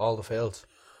 right? All the fails.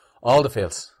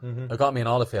 Mm-hmm. It got me in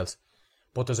all the fails.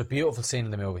 But there's a beautiful scene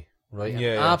in the movie, right?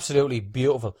 Yeah. Absolutely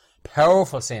beautiful,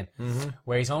 powerful scene,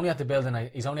 where he's only at the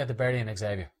burying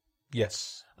Xavier.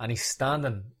 Yes. And he's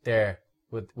standing there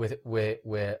with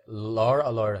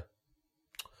Laura.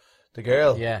 The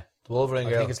girl, yeah, the Wolverine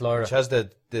girl. I think it's Laura. She has the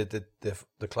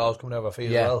claws coming out of her feet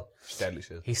as well. She's deadly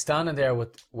shit. He's standing there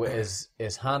with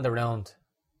his hand around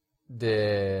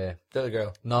the little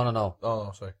girl. No. Oh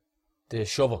no, sorry. The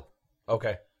shovel.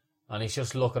 Okay. And he's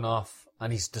just looking off,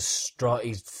 and he's distraught.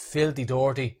 He's filthy,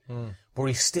 dirty, but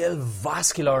he's still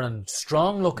vascular and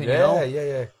strong looking. Yeah, you know?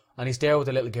 Yeah. And he's there with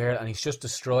the little girl, and he's just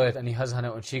destroyed. And he has his hand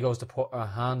out, and she goes to put her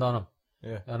hand on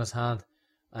him, on his hand,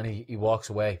 and he walks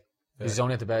away. Yeah. He's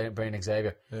only at the burying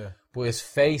Xavier. Yeah. But his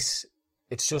face,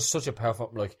 it's just such a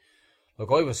powerful, like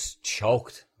I was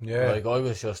choked. Yeah. Like I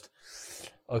was just,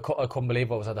 I couldn't believe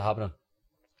what was happening.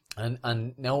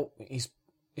 And now he's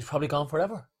probably gone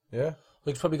forever. Yeah.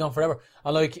 Like, he's probably gone forever.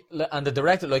 And the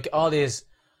director, like all these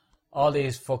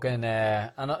fucking,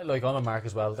 and like I'm a mark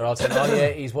as well. They're all saying, oh yeah,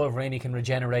 he's Wolverine, he can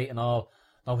regenerate and all.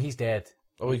 No, he's dead.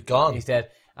 Oh, he's gone. He's dead.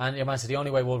 And your man said the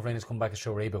only way Wolverine has come back is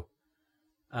through a reboot.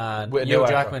 And Hugh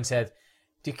Jackman said,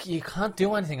 you can't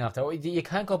do anything after that. You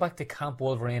can't go back to Camp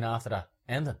Wolverine after that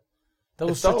ending. That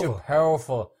was such a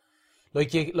powerful...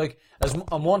 as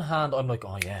on one hand, I'm like,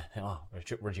 oh yeah,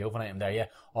 rejuvenate him there, yeah.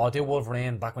 Oh, do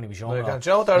Wolverine back when he was young. Do you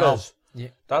know what that is? Yeah.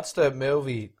 That's the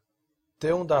movie...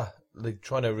 Doing that, like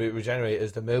trying to regenerate,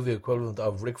 is the movie equivalent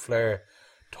of Ric Flair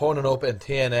turning up in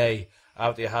TNA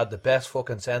after he had the best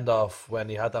fucking send-off when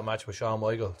he had that match with Shawn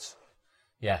Michaels.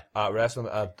 Yeah. At wrestling,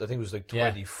 I think it was like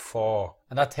 24.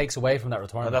 And that takes away from that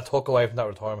retirement. And that took away from that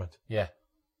retirement. Yeah.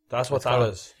 That's what that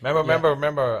is. Remember,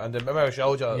 and remember I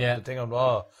showed you the thing on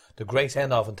Raw, the great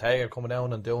send-off and Tiger coming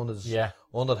down and doing his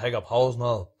Undertaker pose and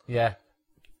all. Yeah.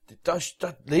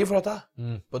 Leave her at that.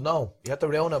 But no, you have to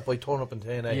ruin it by turning up in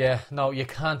TNA. Yeah, no, you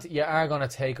can't. You are going to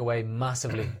take away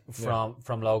massively from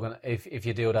Logan if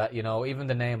you do that. You know, even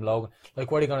the name Logan.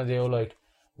 Like, what are you going to do? Like,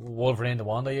 Wolverine the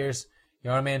Wonder Years? You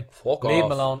know what I mean? Fuck Leave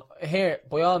off. him alone. Here,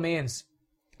 by all means,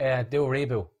 do a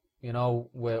reboot. You know,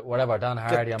 with whatever, Dan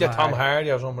Hardy. Get Tom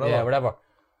Hardy or something. Yeah, whatever.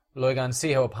 Like, and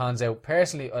see how it pans out.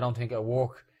 Personally, I don't think it'll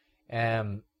work. I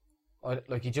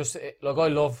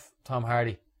love Tom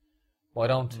Hardy, but I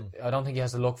don't think he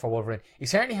has to look for Wolverine. He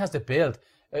certainly has the build.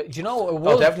 Do you know?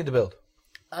 Oh, definitely the build.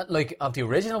 Like of the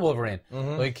original Wolverine,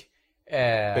 like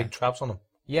big traps on him.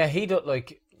 Yeah, he do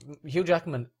like Hugh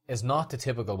Jackman is not the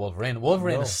typical Wolverine.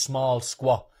 Wolverine is small,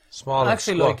 squat. Small.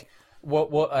 Actually, squat. like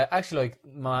what? Actually, like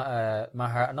my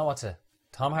heart. No, what's it?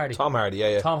 Tom Hardy. Tom Hardy,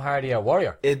 yeah. Tom Hardy, a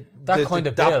warrior. That kind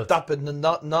of build. But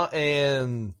not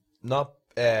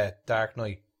Dark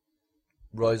Knight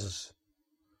Rises.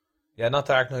 Yeah, not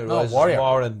Dark Knight Rises.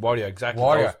 Warrior, exactly.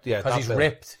 Warrior, because he's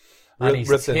ripped. And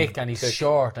he's thick, and he's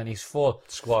short, and he's full.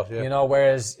 Squat, yeah. You know,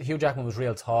 whereas Hugh Jackman was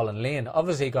real tall and lean.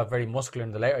 Obviously, he got very muscular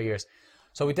in the later years.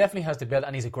 So he definitely has the build,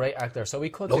 and he's a great actor. So we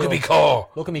could Look at me core.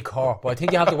 But I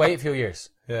think you have to wait a few years.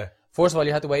 Yeah. First of all,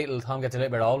 you have to wait till Tom gets a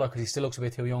little bit older because he still looks a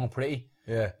bit too young and pretty.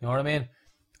 Yeah. You know what I mean?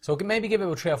 So maybe give it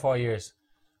about 3 or 4 years,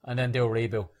 and then do a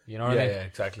reboot. You know what I mean? Yeah,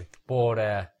 exactly.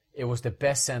 But it was the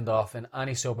best send off in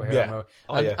any superhero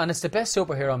movie, and it's the best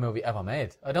superhero movie ever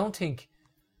made. I don't think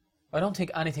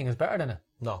anything is better than it.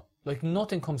 No. Like,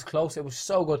 nothing comes close. It was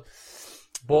so good.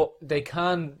 But they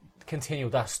can continue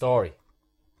that story.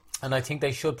 And I think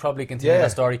they should probably continue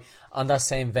that story on that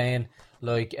same vein,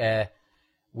 like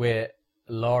with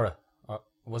Laura.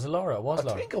 Was it Laura? It was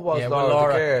Laura. I think it was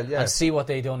Laura. The girl, yeah. And see what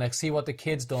they done next. See what the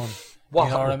kids done. What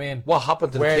you know what I mean? What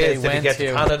happened to where the kids? They Did went they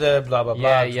get to Canada? Blah, blah,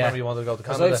 blah. Yeah. Remember you wanted to go to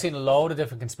Canada? Because I've seen a load of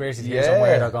different conspiracy theories on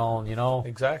where they're going, you know?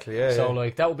 Exactly, yeah. So,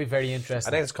 like, that would be very interesting.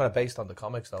 I think it's kind of based on the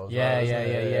comics, though. Yeah.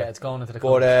 It's going into the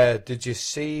comics. But did you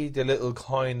see the little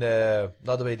kind of,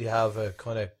 not the way they have a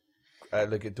kind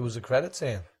of, like, there was a credit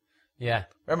scene. Yeah.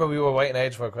 Remember we were waiting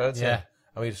age for a credit scene? Yeah.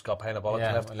 And we just got paying a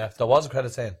bollocks and left. There was a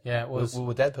credit scene. Yeah, it was.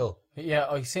 With Deadpool. Yeah,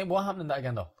 I see. What happened in that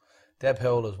again, though?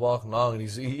 Deadpool is walking along and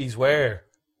he's where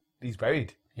he's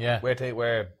buried. Yeah.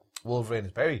 Where Wolverine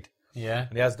is buried. Yeah.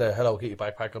 And he has the Hello Kitty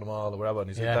backpack on him all or whatever, and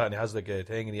he's like that, and he has like a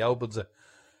thing, and he opens the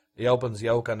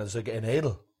yoke, and it's like a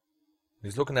needle. And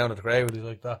he's looking down at the grave, and he's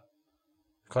like that,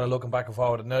 kind of looking back and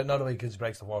forward. Not the way kids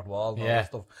breaks the fourth wall and all that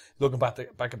stuff. Looking back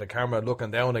at the camera,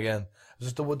 looking down again.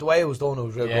 Just the way it was done, it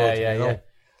was real good. You know?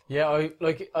 Yeah,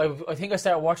 I think I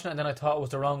started watching it, and then I thought it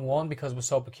was the wrong one because it was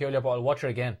so peculiar. But I'll watch it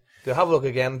again. To have a look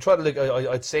again. Try to look.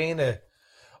 I'd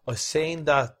seen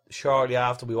that shortly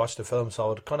after we watched the film,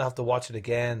 so I'd kind of have to watch it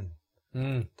again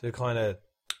to kind of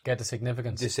get the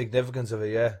significance of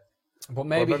it. Yeah, but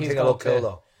maybe he's going to cool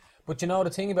though. But you know, the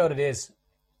thing about it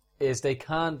is they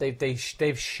can't.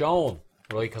 They've shown,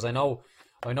 right? Because I know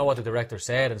what the director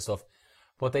said and stuff,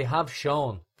 but they have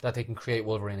shown that they can create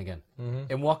Wolverine again.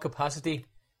 Mm-hmm. In what capacity?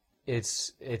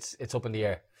 It's up in the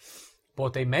air.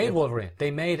 But they made Wolverine.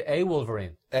 They made a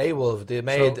Wolverine. A Wolf. They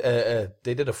made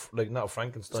they did not a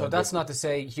Frankenstein. So that's not to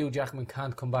say Hugh Jackman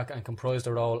can't come back and comprise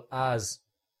the role as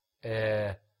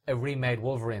a remade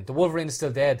Wolverine. The Wolverine is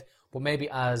still dead, but maybe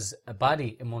as a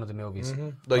baddie in one of the movies.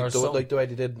 Mm-hmm. Like the way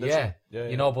they did. Yeah,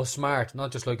 you know, but smart,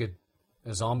 not just like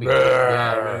a zombie.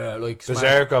 Like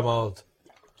Berserker mode.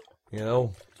 You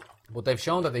know. But they've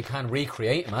shown that they can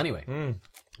recreate him anyway.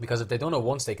 Because if they've done it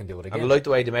once, they can do it again. And I like the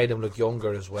way they made him look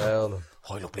younger as well.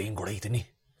 Oh, he looked being great, didn't he?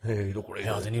 Yeah, he looked great.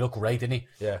 Yeah, didn't he look great, didn't he?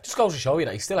 Yeah. Just goes to show you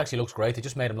that he still actually looks great. They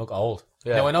just made him look old.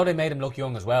 Yeah. Now, I know they made him look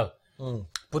young as well.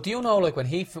 But do you know, like, when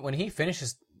he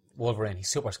finishes Wolverine, he's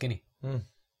super skinny.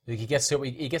 Like, he gets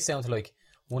down to, like,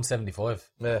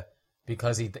 175. Yeah.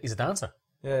 Because he's a dancer.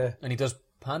 Yeah. And he does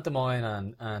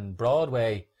pantomime and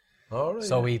Broadway. Oh, right.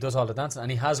 So he does all the dancing.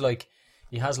 And he has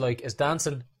his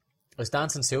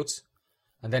dancing suits.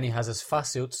 And then he has his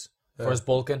fast suits for his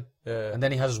bulking. Yeah. And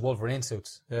then he has his Wolverine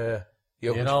suits. Yeah.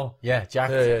 You know? Yeah,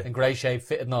 jacked, in grey shape,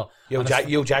 fitted and all. Hugh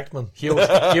Jackman.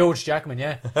 Huge Jackman,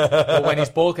 yeah. But when he's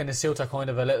bulking, his suits are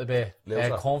kind of a little bit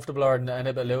comfortabler and a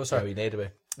little bit looser. Yeah, he need to be.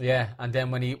 Yeah, and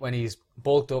then when he's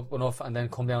bulked up enough and then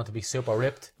come down to be super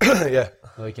ripped. Yeah.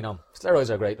 Like, you know, steroids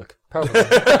are great, look. Powerful.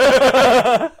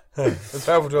 It's a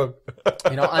powerful drug.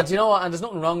 You know, and you know what? And there's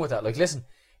nothing wrong with that. Like, listen,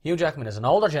 Hugh Jackman is an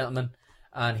older gentleman,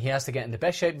 and he has to get in the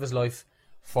best shape of his life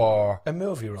for a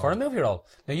movie role.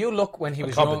 Now you look when he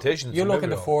was young, you look in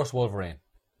the first Wolverine,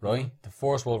 right? The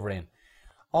first Wolverine.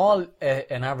 All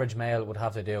an average male would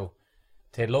have to do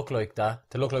to look like that,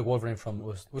 to look like Wolverine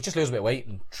would just lose a bit of weight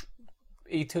and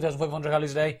eat 2,500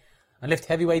 calories a day and lift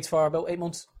heavy weights for about 8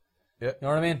 months. Yeah, you know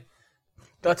what I mean?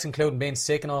 That's including being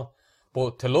sick and all.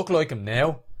 But to look like him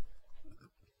now,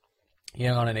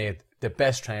 you're gonna need the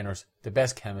best trainers, the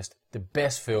best chemist, the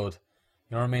best food.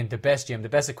 You know what I mean? The best gym, the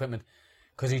best equipment.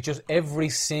 Because every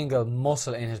single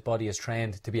muscle in his body is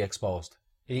trained to be exposed.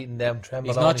 Eating them tremboloni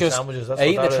He's not just sandwiches. That's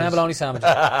eating what the that tremboloni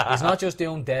sandwiches. He's not just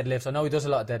doing deadlifts. I know he does a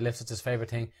lot of deadlifts. It's his favourite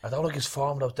thing. I don't like his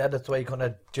form though. Deadlift the way he kind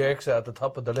of jerks it at the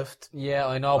top of the lift. Yeah,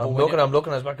 I know. I'm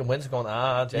looking at his back and Winston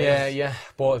going, Jesus. Yeah.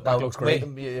 But his back looks great.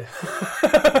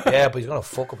 Yeah, but he's going to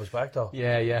fuck up his back though.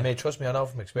 Yeah. I mean, trust me, I know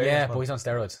from experience. Yeah, man. but he's on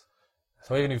steroids.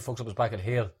 So even if he fucks up his back, it'll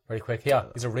heal very quick. Yeah,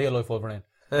 he's a real life Wolverine.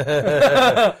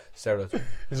 Steroids.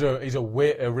 He's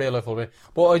a real life Wolverine.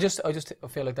 But I just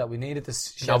feel like that we needed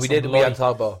this. No, we did. We had to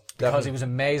talk about because he was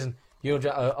amazing.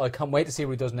 I can't wait to see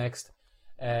what he does next.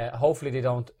 Hopefully they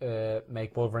don't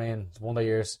make Wolverine one of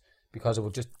years because it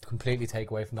would just completely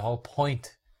take away from the whole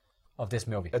point of this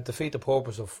movie. It defeat the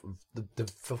purpose of the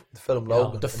film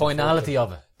Logan. The finality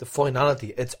of it. The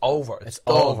finality. It's over. It's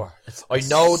over. It's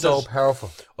so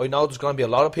powerful. I know there's going to be a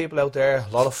lot of people out there,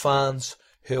 a lot of fans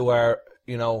who are,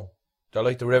 you know, they're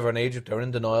like the river in Egypt. They're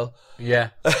in denial. Yeah.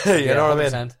 you know what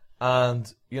 100%. I mean?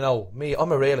 And, you know, me,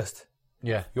 I'm a realist.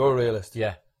 Yeah. You're a realist.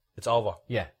 Yeah. It's over.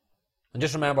 Yeah. And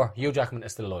just remember, Hugh Jackman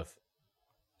is still alive.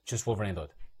 Just Wolverine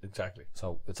died. Exactly.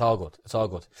 So it's all good. It's all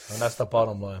good. And that's the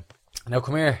bottom line. Now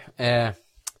come here.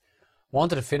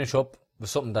 Wanted to finish up with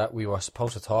something that we were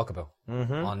supposed to talk about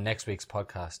on next week's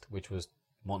podcast, which was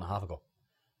a month and a half ago.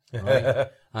 Right?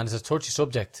 And it's a touchy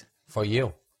subject for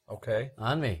you. Okay.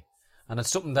 And me. And it's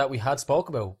something that we had spoke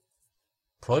about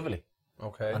privately.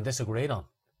 Okay. And disagreed on.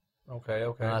 Okay.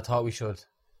 And I thought we should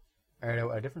air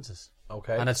out our differences.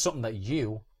 Okay. And it's something that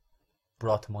you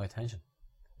brought to my attention.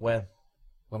 When?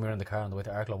 When we were in the car on the way to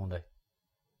Arklow one day.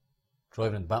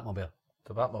 Driving in the Batmobile.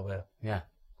 The Batmobile? Yeah.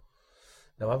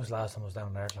 Now, when was the last time I was down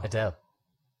in Arklow?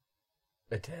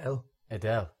 Adele.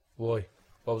 Adele? Why?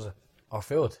 What was it? Our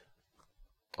food.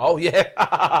 Oh,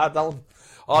 yeah. Don't.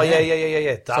 Oh,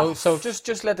 yeah. So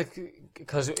just let the...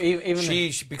 Because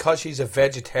even... Because she's a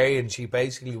vegetarian, she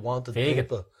basically wanted vegan.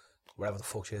 people... Wherever the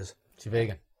fuck she is. She's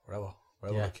vegan. Wherever.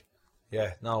 Yeah. Like.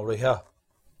 Yeah, no, right here.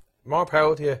 More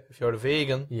power to you if you're a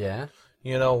vegan. Yeah.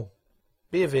 You know,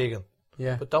 be a vegan.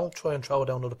 Yeah. But don't try and throw it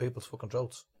down other people's fucking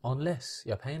throats. Unless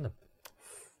you're paying them.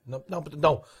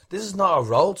 No. This is not our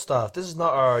road staff. This is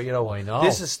not our, you know... I know.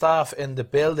 This is staff in the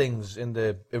buildings, in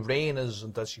the arenas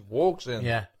that she walks in.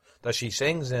 Yeah. That she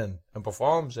sings in and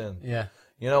performs in. Yeah.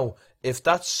 You know, if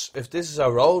this is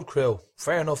our road crew,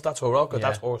 fair enough, that's her road crew,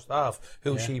 that's her staff,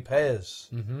 who she pays.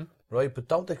 Mm-hmm. Right? But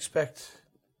don't expect...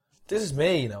 This is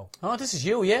me, you know. Oh, this is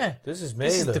you, yeah. This is me.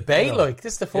 This is debate, you know. like.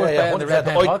 This is the fourth debate on the Red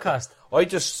Pen podcast.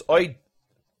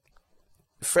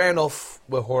 Fair enough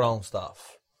with her own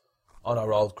staff on our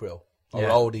road crew, or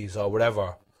roadies, or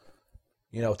whatever.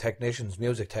 You know, technicians,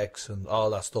 music techs, and all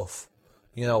that stuff.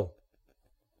 You know,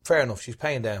 fair enough, she's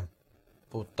paying them.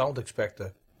 But don't expect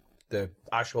the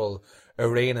actual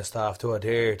arena staff to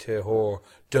adhere to her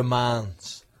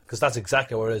demands. Because that's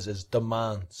exactly what it is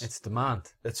demands. It's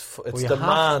demand. It's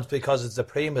demand because it's a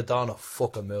prima donna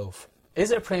fucking move.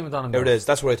 Is it a prima donna move? There it is.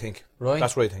 That's what I think. Right.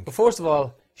 That's what I think. But first of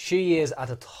all, she is at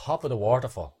the top of the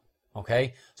waterfall.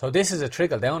 Okay? So this is a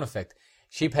trickle-down effect.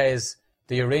 She pays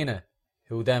the arena,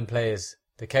 who then plays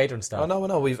the catering staff. Oh,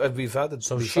 no. We've had it.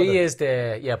 So she is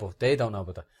the... Yeah, but they don't know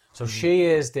about that. So she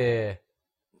is the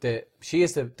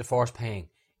force paying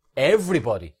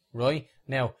everybody, right?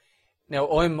 Now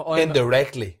I'm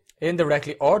indirectly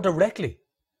or directly,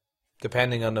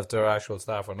 depending on if they're actual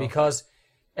staff or not. Because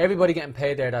everybody getting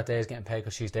paid there that day is getting paid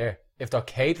because she's there. If they're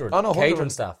catering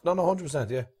staff,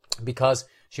 100%, yeah. Because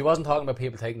she wasn't talking about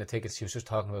people taking the tickets; she was just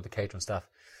talking about the catering staff.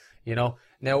 You know.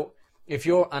 Now, if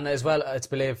you're and as well, it's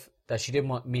believed that she didn't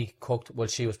want meat cooked while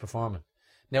she was performing.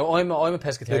 Now, I'm a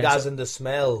pescatarian. Like as in the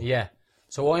smell. Yeah.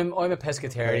 So I'm a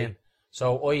pescatarian. Okay.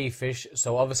 So I eat fish.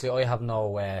 So obviously I have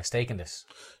no stake in this.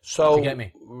 So you get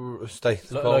me?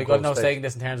 Stake. Like I've no stake in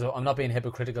this in terms of I'm not being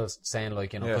hypocritical saying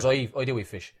like, you know, because I do eat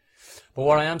fish. But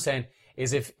what I am saying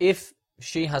is if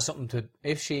she has something to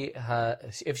if she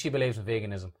believes in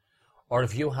veganism, or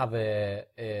if you have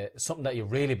something that you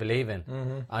really believe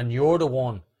in, and you're the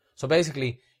one. So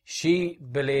basically, she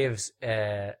believes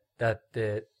that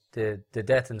the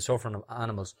death and suffering of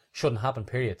animals shouldn't happen.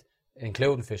 Period.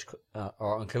 Including fish,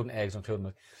 or including eggs, or including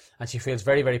milk. And she feels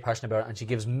very, very passionate about it, and she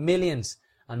gives millions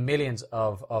and millions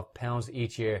of pounds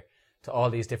each year to all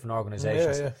these different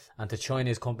organisations and to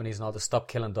Chinese companies and all to stop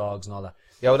killing dogs and all that.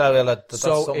 Yeah, well, that's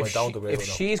so something I don't agree with. If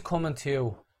she's coming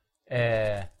to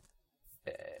a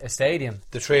stadium,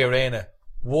 the Tree Arena,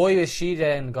 why is she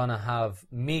then going to have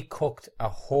meat cooked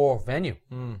at her venue?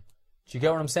 Do you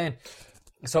get what I'm saying?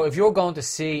 So if you're going to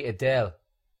see Adele,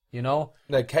 you know,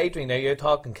 like catering. Now you're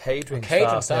talking catering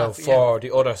staff for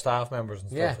the other staff members and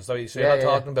stuff. Yeah. So you're not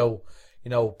talking about, you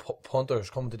know, punters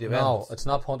coming to the event. No, it's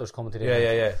not punters coming to the event.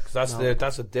 Yeah. Because that's a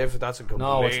completely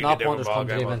No, it's not different punters coming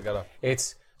to the ballgame event. altogether.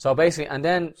 It's So basically, and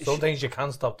then some things you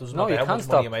can't stop. Doesn't no, matter you how can't much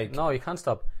stop. money you make. No, you can't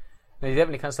stop. No, you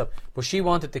definitely can't stop. But she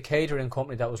wanted the catering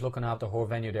company that was looking after her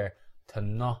venue there to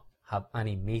not have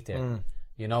any meat there.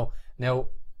 You know. Now,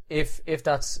 if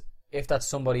that's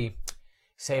somebody,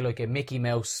 say like a Mickey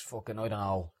Mouse, fucking I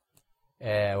don't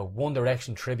know, One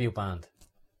Direction tribute band,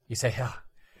 you say,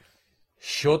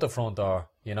 shut the front door.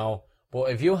 You know. But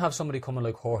if you have somebody coming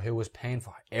like her who is paying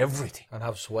for everything and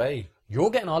have sway, you're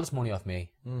getting all this money off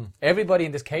me. Everybody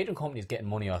in this catering company is getting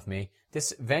money off me.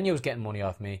 This venue is getting money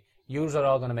off me. Yous are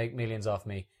all going to make millions off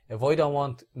me. If I don't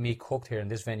want me cooked here in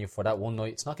this venue for that one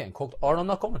night, it's not getting cooked, or I'm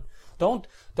not coming. Don't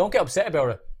get upset about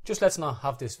it. Just let's not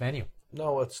have this venue.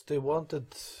 No, they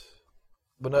wanted.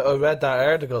 When I read that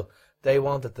article, they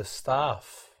wanted the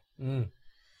staff. Don't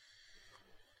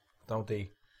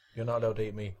eat. You're not allowed to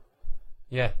eat meat.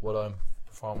 Yeah. What I'm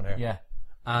performing here. Yeah.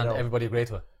 And everybody agreed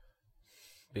to it.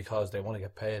 Because they want to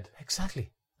get paid.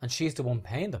 Exactly. And she's the one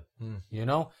paying them. You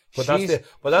know? But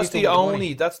that's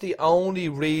the only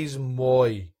reason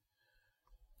why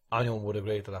anyone would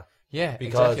agree to that. Yeah,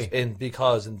 because exactly.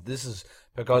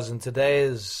 Because in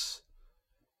today's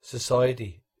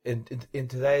society, in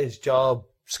today's job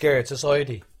scared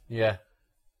society. Yeah.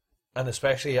 And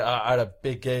especially at a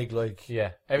big gig like...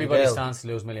 Yeah, everybody stands to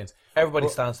lose millions. Everybody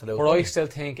stands to lose But money. I still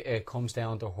think it comes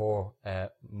down to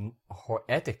her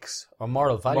ethics or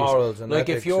moral values. Morals and like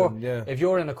ethics. If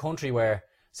you're in a country where,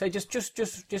 say, just,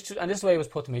 and this is the way it was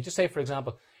put to me, just say, for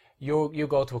example, you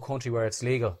go to a country where it's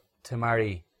legal to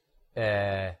marry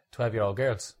 12-year-old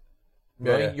girls.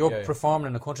 Right? You're performing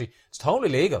in a country. It's totally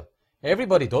legal.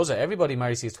 Everybody does it. Everybody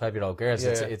marries these 12-year-old girls.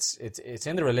 Yeah, it's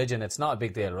in the religion. It's not a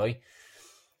big deal, right?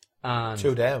 And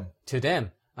to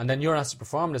them. And then you're asked to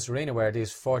perform in this arena where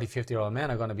these 40, 50-year-old men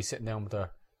are going to be sitting down with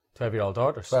their 12-year-old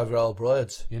daughters. 12-year-old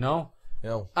brides. You know?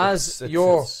 As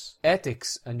your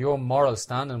ethics and your moral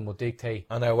standing would dictate.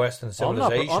 And our Western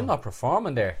civilization. I'm not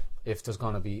performing there if there's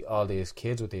going to be all these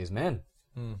kids with these men.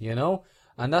 You know?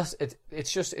 And that's it.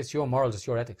 It's your morals, it's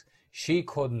your ethics. She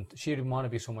didn't want to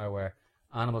be somewhere where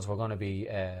animals were going to be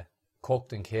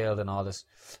cooked and killed and all this.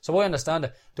 So I understand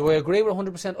it. Do I agree with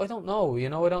 100%? I don't know. You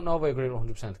know, I don't know if I agree with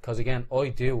 100%. Because again, I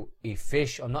do eat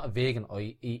fish. I'm not a vegan.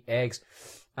 I eat eggs.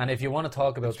 And if you want to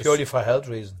talk about... It's purely for health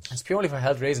reasons. It's purely for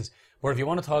health reasons. But if you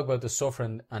want to talk about the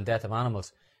suffering and death of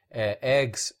animals,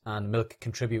 eggs and milk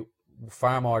contribute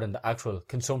far more than the actual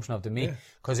consumption of the meat.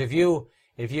 Because if you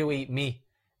eat meat,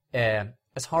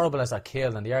 as horrible as they're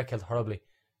killed, and they are killed horribly,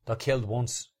 they're killed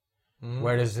once.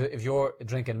 Whereas if you're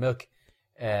drinking milk,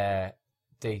 they're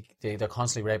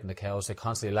constantly raping the cows, they're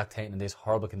constantly lactating in these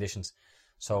horrible conditions.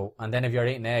 So, and then if you're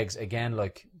eating eggs, again,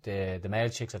 like the male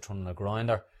chicks are thrown in a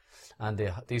grinder, and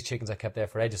these chickens are kept there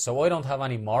for ages. So I don't have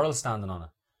any moral standing on it.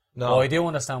 No. But I do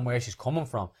understand where she's coming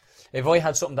from. If I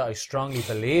had something that I strongly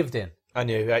believed in,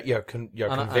 and your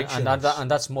conviction,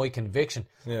 and that's my conviction,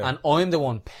 and I'm the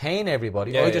one paying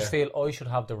everybody, I just feel I should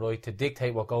have the right to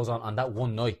dictate what goes on that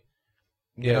one night.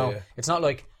 You know, it's not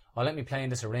like, let me play in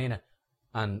this arena,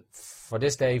 and for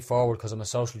this day forward, because I'm a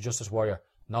social justice warrior,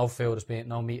 no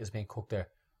meat is being cooked there,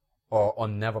 or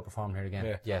I'm never performing here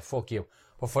again. Yeah, fuck you.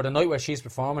 But for the night where she's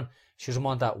performing, she doesn't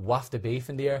want that waft of beef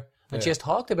in the air, and she has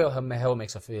talked about how it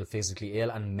makes her feel physically ill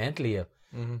and mentally ill.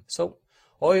 So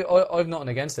I've nothing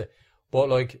against it, but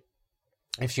like,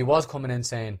 if she was coming in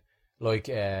saying like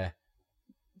the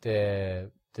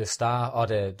staff or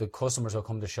the customers will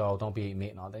come to the show, don't be eating meat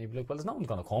and all that, you'd be like, well, there's no one's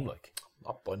going to come, like.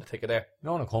 I'm not buying a ticket there.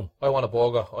 No one will come. I want a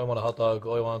burger, I want a hot dog,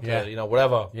 I want,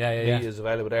 whatever meat is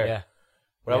available there. Yeah.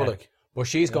 Whatever, like. But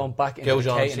she's gone back into the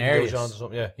catering areas. Or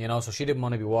something, You know, so she didn't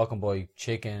want to be walking by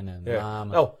chicken and lamb.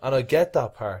 No, and I get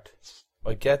that part.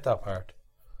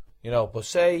 You know, but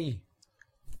say,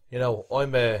 you know,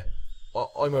 I'm a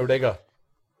rigger,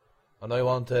 and I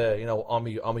want to, you know, on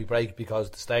me break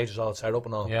because the stage is all set up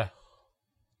and all. Yeah.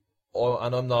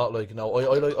 And I'm not like, you know,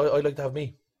 I like to have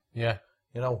meat. Yeah.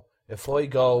 You know, if I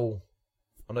go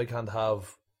and I can't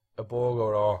have a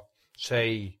burger or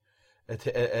say a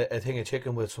thing of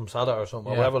chicken with some salad or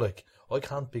something or whatever, like, I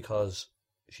can't because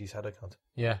she said I can't.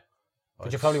 Yeah.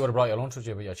 But you probably would have brought your lunch with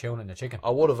you with your tuna and your chicken. I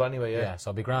would have anyway, Yeah, so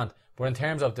it'd be grand. But in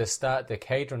terms of the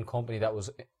catering company that was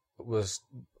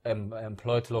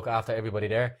employed to look after everybody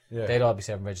there, they'd all be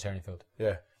serving vegetarian food.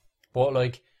 Yeah. But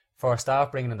like, for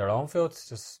staff bringing in their own food,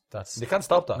 that's... You can't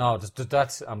stop that. No,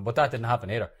 that's but that didn't happen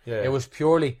either. Yeah. It was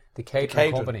purely the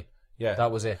catering company. Yeah.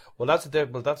 That was it. Well, that's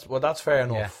fair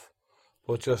enough. Yeah.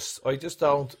 But I just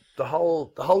don't, the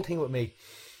whole thing with me,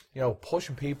 you know,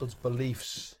 pushing people's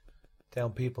beliefs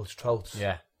down people's throats.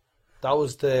 Yeah. That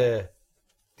was the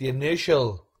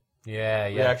initial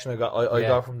reaction I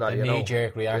got from that. The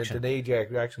knee-jerk reaction. The knee-jerk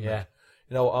reaction. Yeah.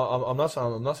 You know, I'm not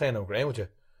saying I'm agreeing with you.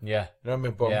 Yeah. You know what I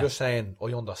mean? But I'm just saying I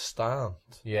understand.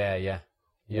 Yeah.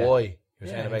 Why you're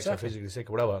saying it makes her physically sick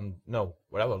or whatever, and no,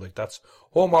 whatever. Like that's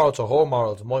her morals are her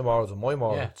morals, and my morals are my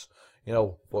morals. Yeah. You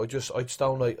know, but I just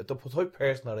don't like the type of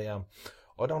person that I am.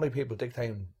 I don't like people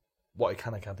dictating what I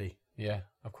can and can't eat. Yeah,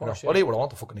 of course. You know, I'll eat what I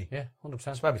want to fucking eat. Yeah,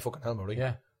 100%. Smell me fucking helmet, right?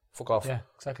 Yeah. Fuck off. Yeah,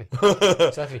 exactly.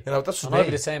 Exactly. You know, that's and I'd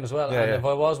be the same as well. Yeah, and if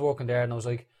I was working there and I was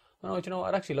like, oh, do you know,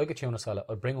 I'd actually like a tuna salad,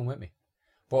 I'd bring one with me.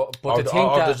 But or to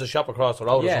think that there's a shop across the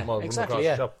road or something. Exactly,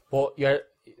 yeah. But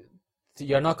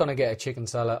you're not going to get a chicken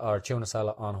salad or tuna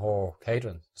salad on her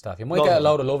catering staff. You might get a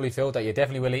load of lovely food that you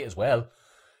definitely will eat as well.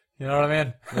 You know what I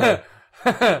mean? Yeah.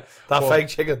 Fake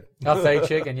chicken. That fake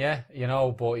chicken, yeah. You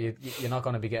know, but you're not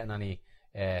going to be getting any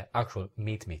actual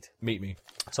meat. Meat.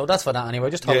 So that's for that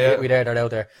anyway. Just talking about they're out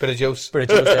there. Bit of juice there.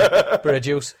 Bit of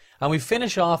juice. And we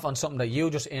finish off on something that you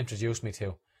just introduced me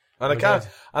to. And I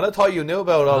thought you knew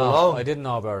about it all along. I didn't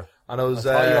know about it. And I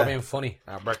thought you were being funny.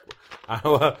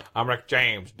 I'm Rick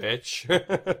James, bitch.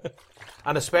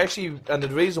 And the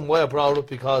reason why I brought it up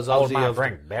because obviously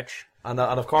bitch. And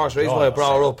of course the reason why I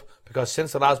brought it up because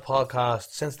since the last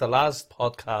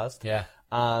podcast, yeah,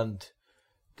 and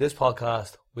this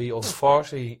podcast, we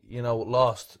unfortunately,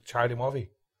 lost Charlie Murphy.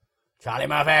 Charlie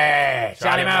Murphy. Do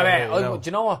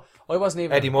you know what? I wasn't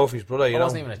even Eddie Murphy's brother. I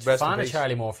wasn't even a fan of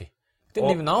Charlie Murphy.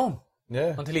 Didn't even know him.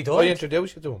 Yeah. Until he died. I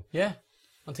introduced you to him. Yeah.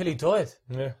 Until he died.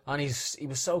 Yeah. And he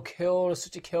was so cool,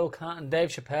 such a cool cat. And Dave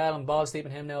Chappelle and Ball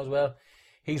Steeping him now as well.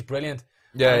 He's brilliant.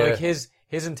 Yeah. And his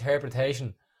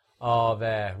interpretation of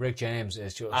Rick James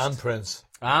is just and Prince.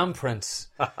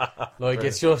 Like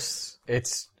it's just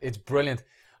it's brilliant.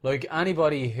 Like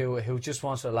anybody who just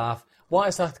wants to laugh. What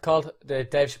is that called? The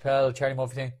Dave Chappelle Charlie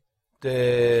Murphy thing?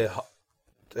 The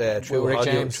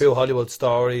True Hollywood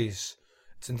Stories.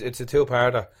 It's a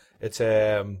two-parter. It's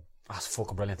that's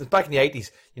fucking brilliant. It's back in the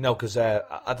 80s, because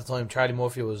at the time Charlie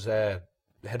Murphy was head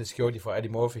of security for Eddie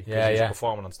Murphy. Yeah, he was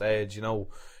performing on stage.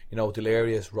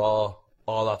 Delirious, Raw,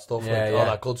 all that stuff, all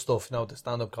that good stuff. The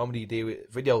stand-up comedy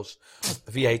videos,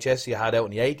 the VHS you had out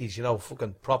in the 80s.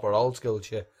 Fucking proper old school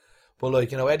shit. But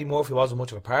Eddie Murphy wasn't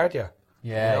much of a partier.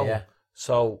 Yeah.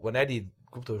 So when Eddie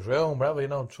go up to his room, whatever,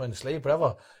 trying to sleep,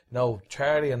 whatever,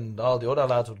 Charlie and all the other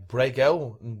lads would break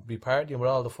out and be partying with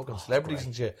all the fucking celebrities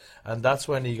and shit. And that's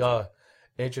when he got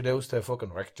introduced to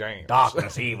fucking Rick James.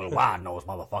 Darkness, evil, one knows,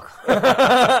 motherfucker.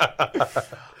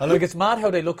 And it's mad how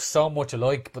they look so much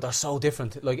alike, but they're so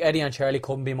different. Like Eddie and Charlie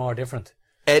couldn't be more different.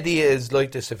 Eddie is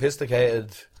like the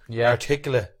sophisticated,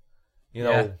 articulate,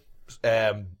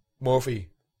 Murphy,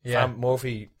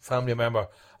 Murphy family member,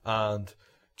 and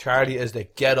Charlie is the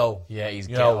ghetto. Yeah, he's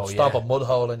ghetto. Stomp a mud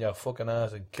hole in your fucking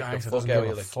ass and kick the fuck out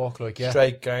of you.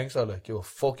 Straight gangster, he'll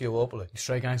fuck you up,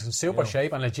 Straight gangster, in super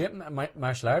shape and legit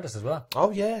martial artist as well.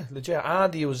 Oh yeah, legit.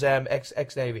 And he was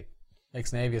ex-Navy.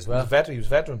 Ex-Navy as well. He was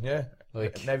veteran, yeah.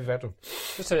 Navy veteran.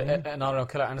 Just an all-round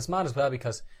killer, and it's mad as well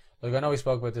because, I know we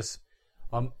spoke about this.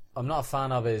 I'm not a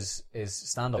fan of his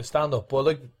stand-up. His stand-up,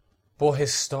 but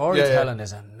his storytelling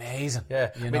is amazing.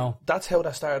 Yeah, that's how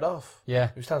that started off. Yeah,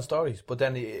 he was telling stories, but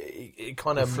then he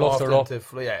kind of morphed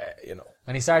into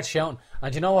and he started shouting.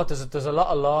 And you know what? There's a lot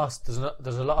of lost.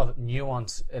 There's a lot of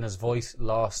nuance in his voice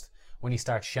lost when he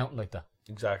starts shouting like that.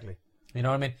 Exactly. You know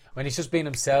what I mean? When he's just being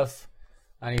himself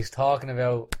and he's talking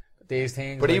about these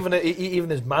things. But even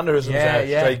his mannerisms are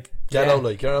like ghetto,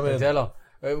 you know what I mean? Ghetto.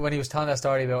 When he was telling that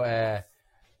story about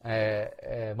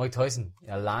Mike Tyson,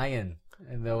 a lion.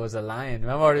 And there was a lion.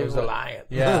 Remember? There was a lion.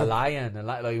 Yeah, a lion.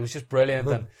 And he was just brilliant.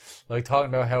 And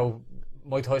talking about how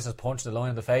Mike Tyson's punched the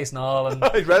lion in the face and all. And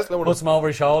he's wrestling with puts him over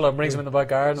his shoulder and brings him in the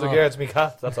backyard. He's like, it's me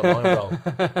cat. That's a lion, bro.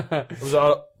 It was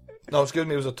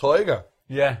a tiger.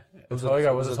 Yeah. It was a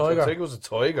tiger. Was it a tiger? I think it was a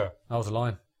tiger. No, it was a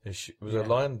lion. It was a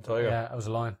lion, tiger. Yeah, it was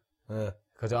a lion. Yeah.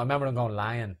 Because I remember him going,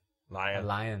 lion. A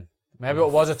lion. Maybe it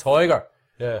was a tiger.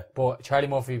 Yeah. But Charlie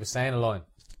Murphy was saying a lion.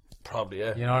 Probably,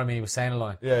 yeah. You know what I mean? He was saying a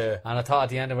line. Yeah. And I thought at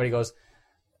the end of it, he goes,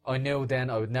 I knew then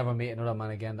I would never meet another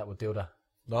man again that would do that.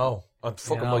 No. I'm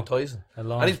fucking Mike Tyson.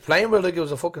 And he's playing with it like it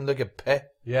was a fucking, like a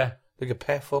pet. Yeah. Like a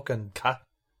pet fucking cat.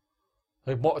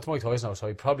 It's Mike Tyson, so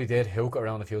he probably did hook it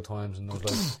around a few times and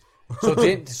was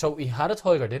like... so he had a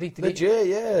tiger, did he? Legit,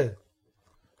 yeah.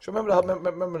 So remember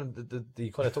the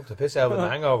kind of took the piss out of the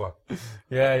hangover?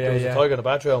 Yeah. There was a tiger in the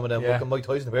bathroom and then fucking Mike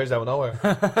Tyson appears out of nowhere.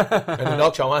 And he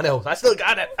knocks your man out. I still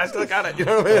got it. You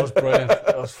know what I mean? That was brilliant.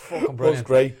 That was fucking brilliant. That was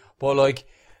great. But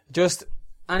just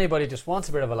anybody just wants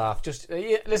a bit of a laugh. Just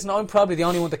listen, I'm probably the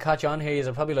only one to catch on here.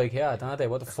 You're probably like, yeah, Dante,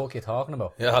 what the fuck are you talking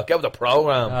about? Yeah, get with the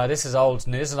program. This is old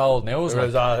news.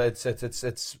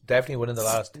 It's definitely within the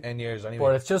last 10 years anyway.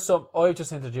 But it's just something I've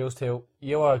just introduced to.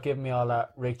 You are giving me all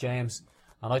that Rick James.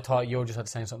 And I thought you just had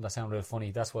to say something that sounded real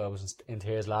funny. That's why I was in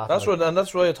tears laughing.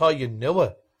 That's why I thought you knew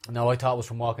it. No, I thought it was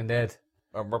from Walking Dead.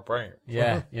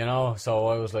 Yeah, you know, so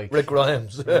I was like... Rick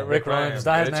Grimes. Rick Grimes. Is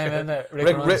that his name, isn't it?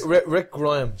 Rick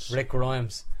Grimes. Rick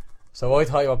Grimes. So I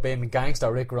thought you were being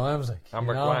gangster Rick Grimes. Like, I'm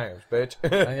Rick Grimes, bitch.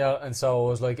 and so it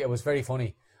was like, it was very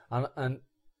funny. And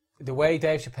the way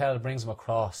Dave Chappelle brings him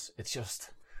across, it's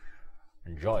just...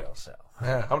 Enjoy yourself.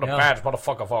 Yeah, I'm the baddest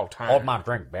motherfucker of all time. Hold my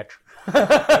drink, bitch.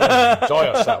 Enjoy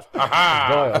yourself.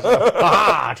 Enjoy yourself.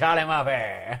 Ha-ha, Charlie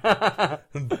Murphy.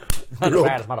 I'm the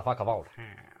baddest motherfucker of all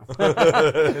time.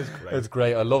 It's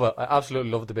great. I love it. I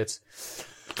absolutely love the bits.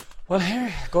 Well,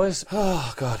 here, guys.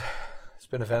 Oh, God. It's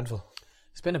been eventful.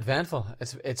 It's been eventful.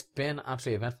 It's been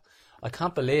absolutely eventful. I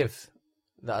can't believe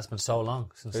that it's been so long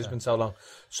since. It's been so long.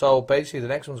 So basically, the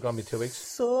next one's going to be 2 weeks.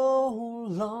 So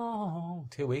long.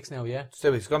 2 weeks now, yeah. It's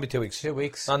 2 weeks. It's going to be 2 weeks. 2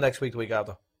 weeks. Not next week, the week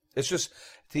after. It's just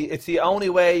it's the only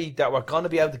way that we're going to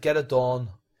be able to get it done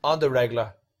on the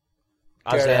regular.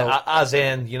 As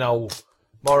in, you know,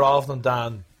 more often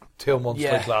than 2 months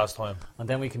like last time. And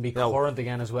then we can be current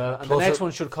again as well. And the next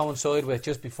one should coincide with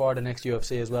just before the next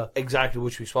UFC as well. Exactly,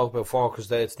 which we spoke about before,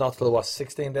 because it's not till,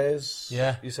 16 days?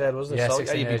 Yeah. You said, wasn't it? Yeah, so,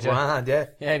 16 you'd be days, grand, yeah.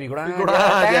 Yeah, you'd be grand.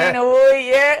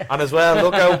 Yeah. And as well,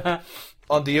 look out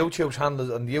on the YouTube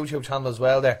channel as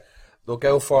well there. Look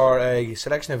out for a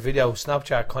selection of videos,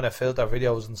 Snapchat kind of filter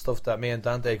videos and stuff that me and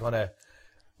Dante kind of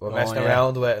were messing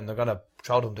around with, and they're going to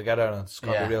throw them together, and it's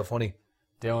going to be real funny.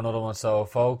 Do another one, so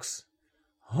folks...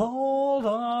 Hold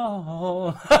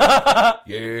on.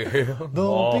 Yeah.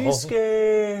 Don't be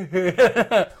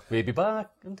scared. We'll be back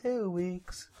in 2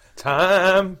 weeks.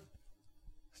 Time.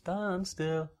 Stand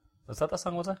still. Was that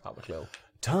song, was it? Not a clue.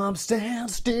 Time stand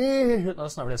still. No,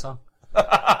 that's not really a song.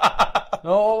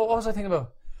 No, what was I thinking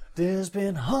about? There's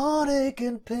been heartache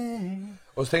and pain.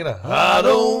 I was thinking of, I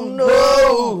don't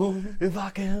know if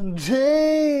I can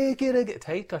take it again.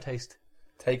 Take or taste?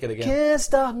 Take it again. Can't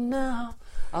stop now.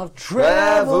 I've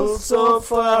traveled so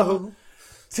far.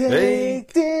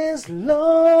 Take this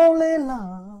lonely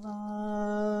love.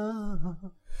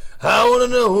 I want to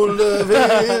know who love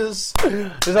is.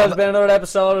 This has been another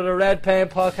episode of the Red Paint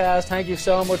Podcast. Thank you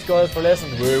so much, guys, for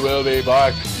listening. We will be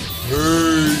back.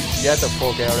 Peace. Get the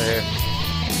fuck out of here.